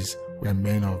these were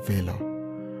men of valor.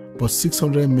 But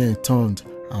 600 men turned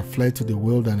and fled to the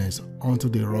wilderness unto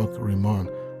the rock Rimmon,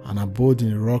 and abode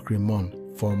in the rock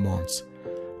Rimmon 4 months.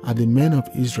 And the men of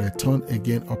Israel turned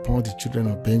again upon the children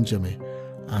of Benjamin,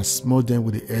 and smote them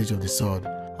with the edge of the sword,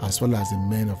 as well as the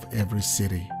men of every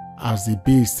city, as the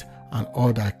beasts and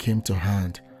all that came to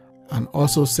hand, and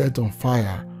also set on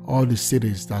fire all the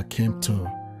cities that came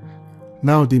to.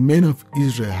 Now the men of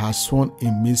Israel had sworn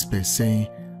in Mizpeh, saying,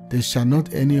 There shall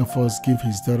not any of us give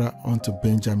his daughter unto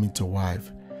Benjamin to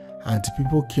wife. And the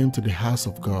people came to the house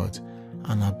of God,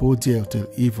 and abode there till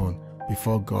even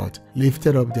before God,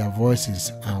 lifted up their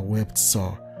voices and wept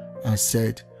sore, and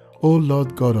said, O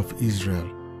Lord God of Israel,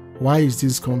 why is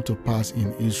this come to pass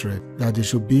in Israel, that there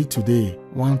should be today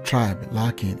one tribe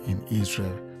lacking in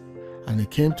Israel? And it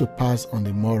came to pass on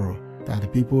the morrow that the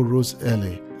people rose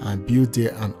early and built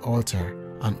there an altar,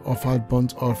 and offered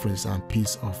burnt offerings and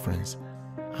peace offerings.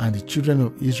 And the children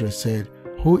of Israel said,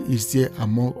 Who is there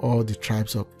among all the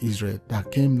tribes of Israel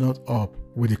that came not up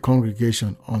with the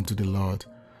congregation unto the Lord?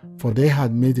 For they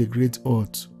had made a great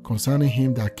oath concerning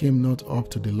him that came not up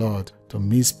to the Lord to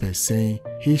Mizpeh, saying,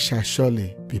 He shall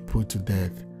surely be put to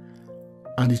death.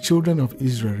 And the children of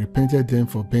Israel repented them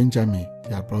for Benjamin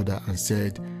their brother, and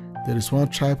said, There is one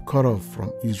tribe cut off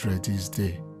from Israel this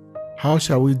day. How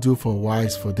shall we do for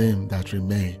wives for them that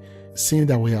remain, seeing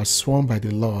that we have sworn by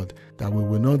the Lord that we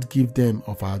will not give them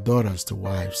of our daughters to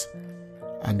wives?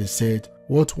 And they said,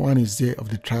 What one is there of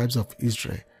the tribes of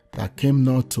Israel that came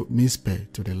not to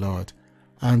Mizpeh to the Lord?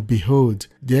 And behold,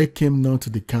 there came none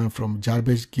to the camp from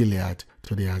Jabesh Gilead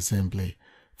to the assembly.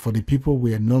 For the people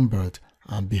were numbered,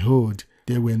 and behold,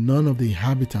 there were none of the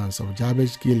inhabitants of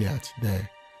Jabesh Gilead there.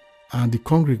 And the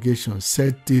congregation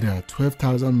sent thither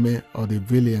 12,000 men of the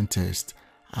valiantest,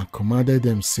 and commanded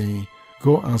them, saying,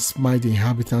 Go and smite the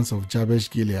inhabitants of Jabesh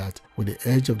Gilead with the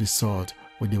edge of the sword,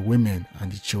 with the women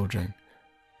and the children.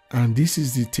 And this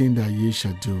is the thing that ye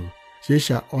shall do. Ye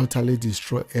shall utterly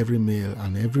destroy every male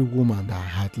and every woman that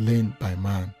hath lain by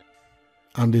man.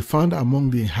 And they found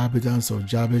among the inhabitants of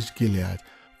Jabesh Gilead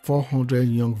 400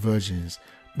 young virgins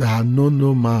that had known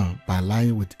no man by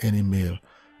lying with any male.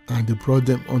 And they brought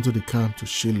them unto the camp to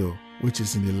Shiloh, which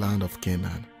is in the land of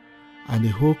Canaan. And the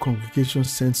whole congregation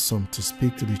sent some to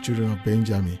speak to the children of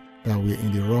Benjamin that were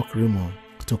in the rock Rimmon,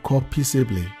 to call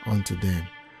peaceably unto them.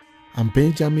 And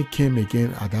Benjamin came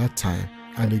again at that time,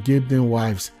 and they gave them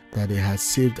wives that they had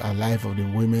saved alive of the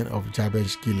women of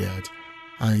Jabesh Gilead,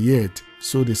 and yet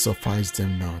so they sufficed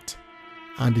them not.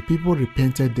 And the people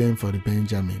repented them for the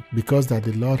Benjamin, because that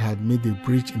the Lord had made a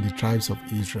breach in the tribes of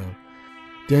Israel.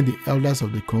 Then the elders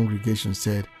of the congregation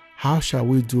said, How shall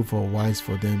we do for wives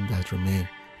for them that remain,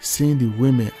 seeing the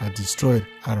women are destroyed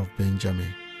out of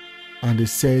Benjamin? And they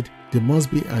said, There must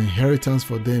be an inheritance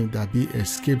for them that be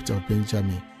escaped of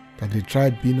Benjamin, that the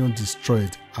tribe be not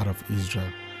destroyed out of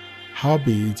Israel.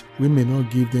 Howbeit, we may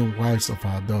not give them wives of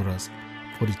our daughters,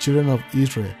 for the children of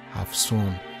Israel have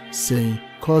sworn, saying,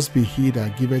 Cursed be he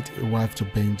that giveth a wife to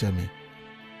Benjamin.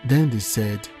 Then they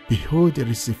said, Behold, there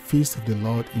is a feast of the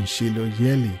Lord in Shiloh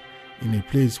yearly, in a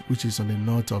place which is on the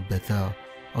north of Bethel,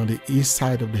 on the east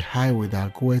side of the highway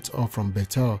that goeth up from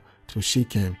Bethel to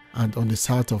Shechem, and on the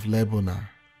south of Lebanon.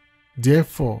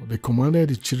 Therefore they commanded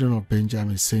the children of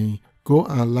Benjamin, saying, Go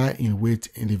and lie in wait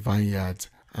in the vineyards,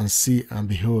 and see, and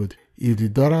behold, if the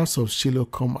daughters of Shiloh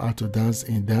come out to dance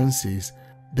in dances,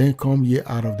 then come ye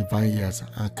out of the vineyards,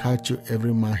 and catch you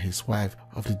every man his wife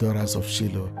of the daughters of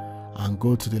Shiloh, and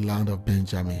go to the land of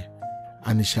Benjamin.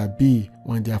 And it shall be,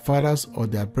 when their fathers or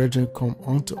their brethren come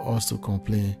unto us to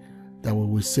complain, that we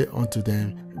will say unto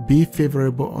them, Be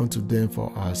favorable unto them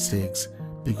for our sakes,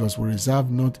 because we reserve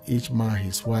not each man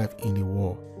his wife in the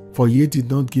war. For ye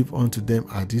did not give unto them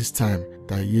at this time,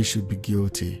 that ye should be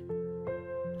guilty.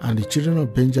 And the children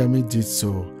of Benjamin did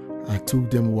so, and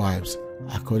took them wives,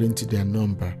 according to their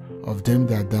number, of them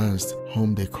that danced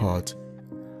whom they caught.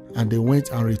 And they went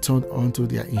and returned unto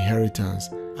their inheritance,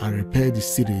 and repaired the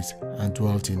cities, and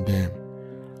dwelt in them.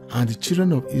 And the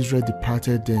children of Israel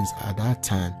departed thence at that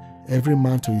time, every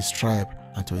man to his tribe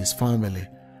and to his family,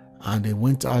 and they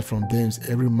went out from thence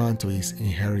every man to his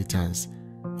inheritance.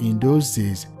 In those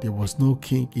days there was no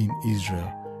king in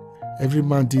Israel. Every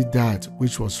man did that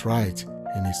which was right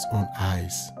in his own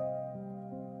eyes.